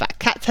my cat fact.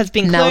 Cats has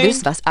been cloned. Now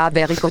this was a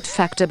very good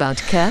fact about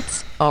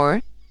cats,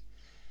 or?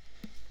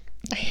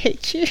 I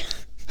hate you.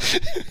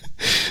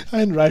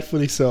 And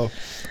rightfully so.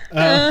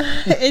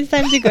 It's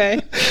time to go.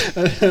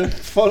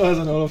 Follow us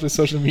on all of the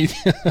social media.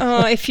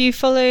 If you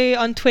follow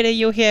on Twitter,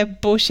 you'll hear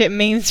bullshit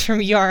memes from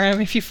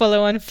Yoram. If you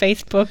follow on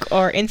Facebook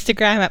or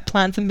Instagram at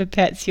Plants and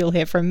Pipettes, you'll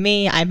hear from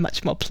me. I'm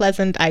much more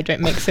pleasant. I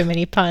don't make so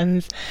many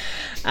puns.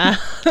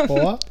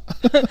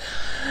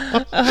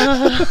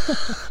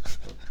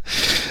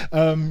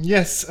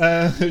 Yes,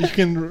 you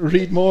can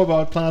read more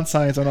about plant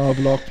science on our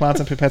blog,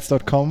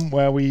 plantsandpipettes.com,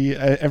 where we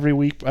every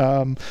week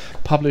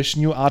publish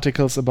new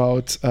articles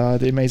about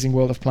the amazing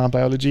world of plant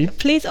biology.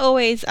 Please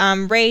always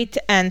rate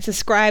and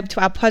subscribe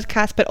to our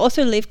podcast, but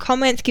also leave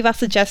comments, give us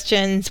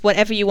suggestions,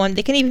 whatever you want.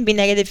 They can even be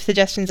negative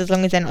suggestions as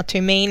long as they're not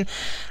too mean,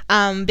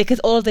 because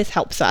all of this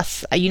helps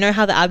us. You know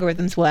how the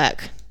algorithms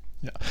work.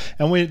 Yeah,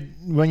 and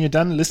when you're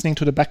done listening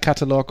to the back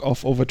catalogue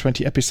of over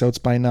 20 episodes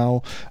by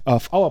now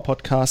of our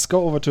podcast,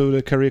 go over to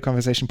the Career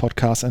Conversation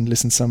podcast and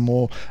listen some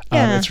more.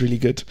 It's really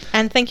good.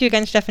 And thank you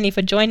again, Stephanie,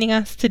 for joining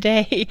us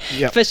today,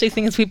 especially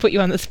since we put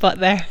you on the spot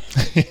there.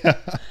 Yeah.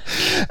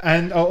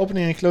 And our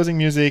opening and closing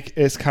music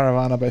is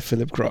Caravana by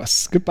Philip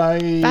Gross.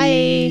 Goodbye.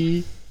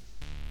 Bye.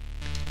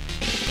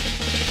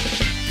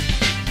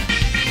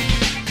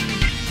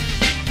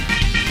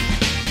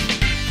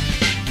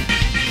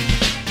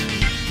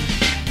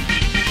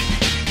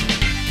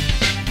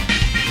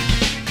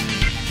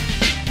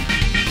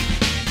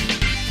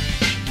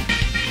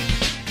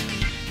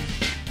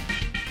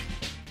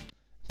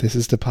 This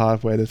is the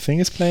part where the thing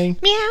is playing.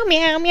 Meow,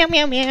 meow, meow,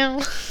 meow,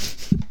 meow.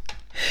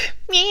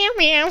 Meow,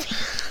 meow.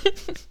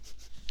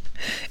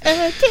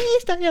 A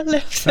taste on your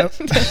lips. Oh.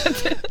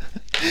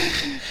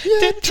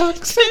 Yeah,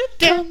 toxic.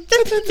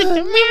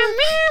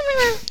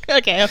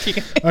 Okay, off you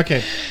go.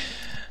 Okay.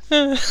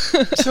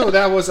 So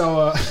that was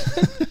our.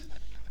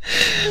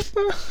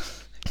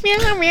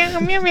 Meow, meow,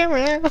 meow, meow,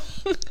 meow.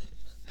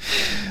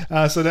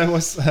 So that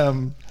was.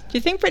 Do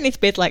you think Britney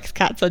Spears likes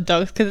cats or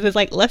dogs? Because there's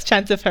like less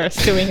chance of her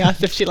suing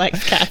us if she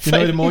likes cats. You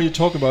know, the more you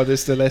talk about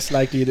this, the less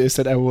likely it is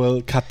that I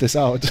will cut this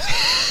out.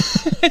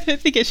 I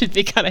don't think it should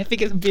be cut. I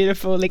think it's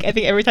beautiful. Like, I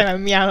think every time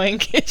I'm meowing,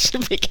 it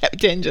should be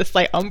kept in just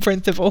like on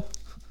principle.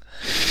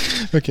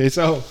 Okay,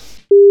 so